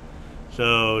 7,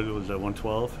 so what was that,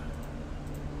 112?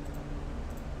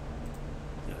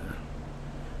 Yeah.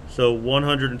 So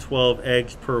 112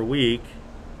 eggs per week.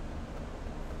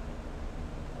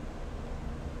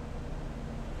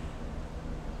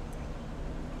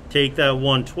 Take that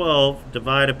 112,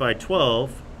 divide it by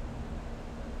 12.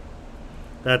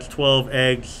 That's 12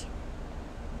 eggs.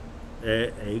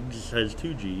 Eggs has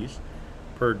 2 G's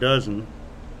per dozen.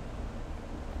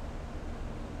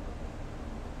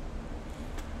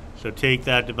 So take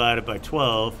that divided by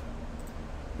 12.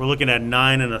 We're looking at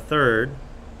 9 1/3.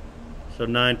 So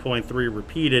 9.3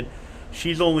 repeated.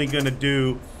 She's only going to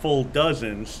do full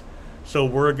dozens. So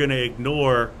we're going to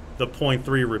ignore the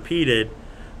 0.3 repeated.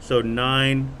 So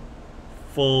 9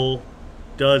 full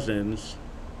dozens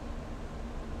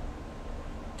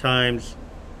times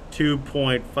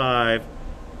 2.5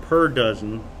 per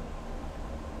dozen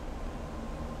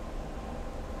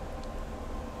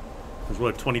is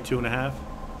what, 22.5?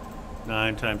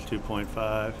 9 times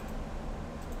 2.5.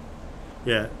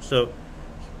 Yeah, so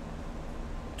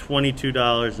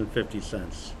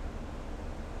 $22.50.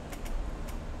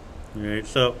 All right,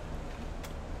 so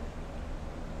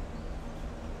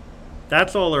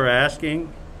that's all they're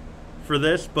asking for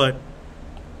this, but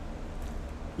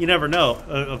you never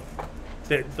know.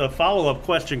 The follow-up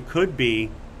question could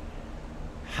be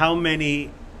how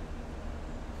many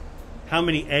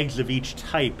eggs of each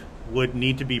type would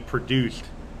need to be produced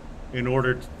in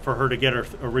order for her to get her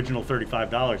original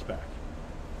 $35 back,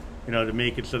 you know, to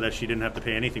make it so that she didn't have to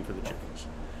pay anything for the chickens.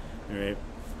 All right,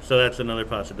 so that's another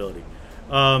possibility.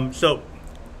 So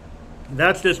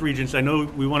that's this, Regents. I know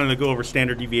we wanted to go over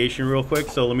standard deviation real quick,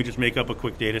 so let me just make up a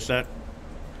quick data set.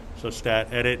 So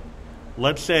stat edit.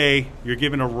 Let's say you're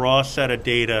given a raw set of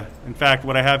data. In fact,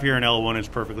 what I have here in L1 is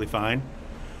perfectly fine.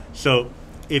 So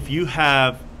if you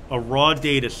have a raw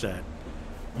data set,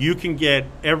 you can get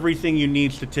everything you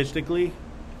need statistically,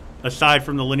 aside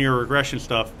from the linear regression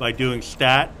stuff, by doing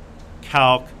stat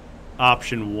calc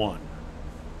option 1. All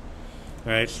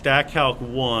right, stat calc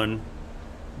 1.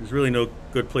 There's really no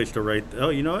good place to write. Oh,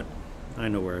 you know what? I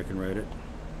know where I can write it.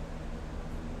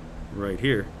 Right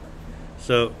here.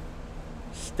 So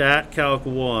stat calc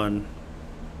 1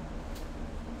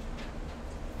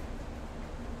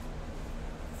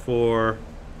 for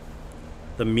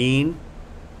the mean,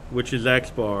 which is x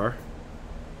bar,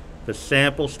 the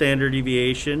sample standard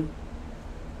deviation,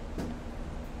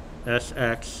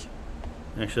 Sx.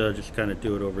 Actually, I'll just kind of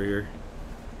do it over here.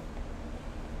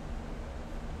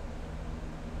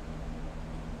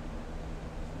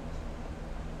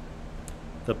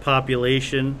 The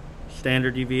population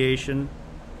standard deviation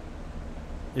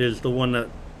is the one that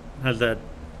has that,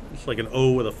 it's like an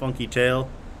O with a funky tail,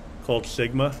 called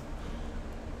sigma.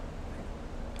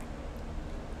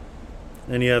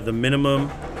 Then you have the minimum,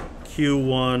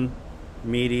 Q1,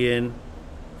 median,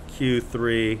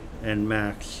 Q3, and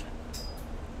max.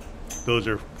 Those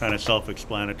are kind of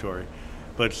self-explanatory.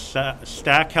 But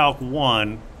stat calc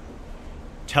 1,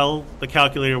 tell the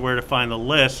calculator where to find the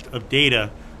list of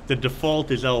data. The default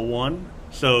is L1,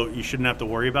 so you shouldn't have to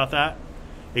worry about that.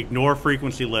 Ignore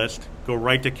frequency list, go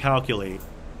right to calculate.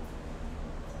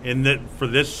 And for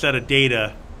this set of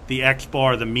data, the X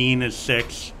bar, the mean is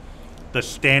 6. The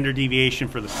standard deviation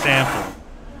for the sample,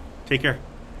 take care.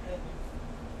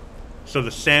 So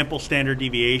the sample standard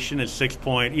deviation is 6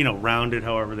 point, rounded,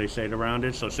 however they say to round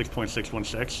it, so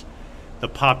 6.616. The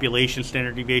population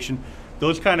standard deviation,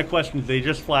 those kind of questions, they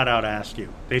just flat out ask you.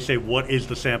 They say, what is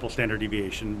the sample standard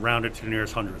deviation? Round it to the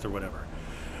nearest hundredth or whatever.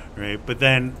 Right? But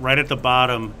then right at the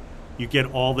bottom, you get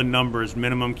all the numbers,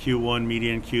 minimum, Q1,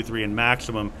 median, Q3, and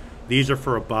maximum. These are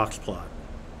for a box plot.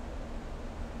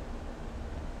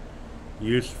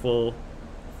 Useful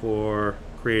for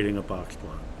creating a box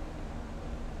plot.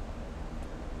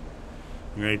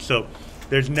 All right, so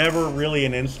there's never really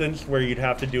an instance where you'd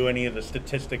have to do any of the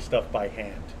statistic stuff by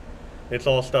hand. It's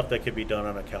all stuff that could be done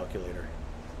on a calculator.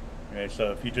 All right,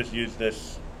 so if you just use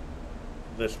this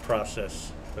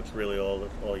process, that's really all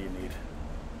you need.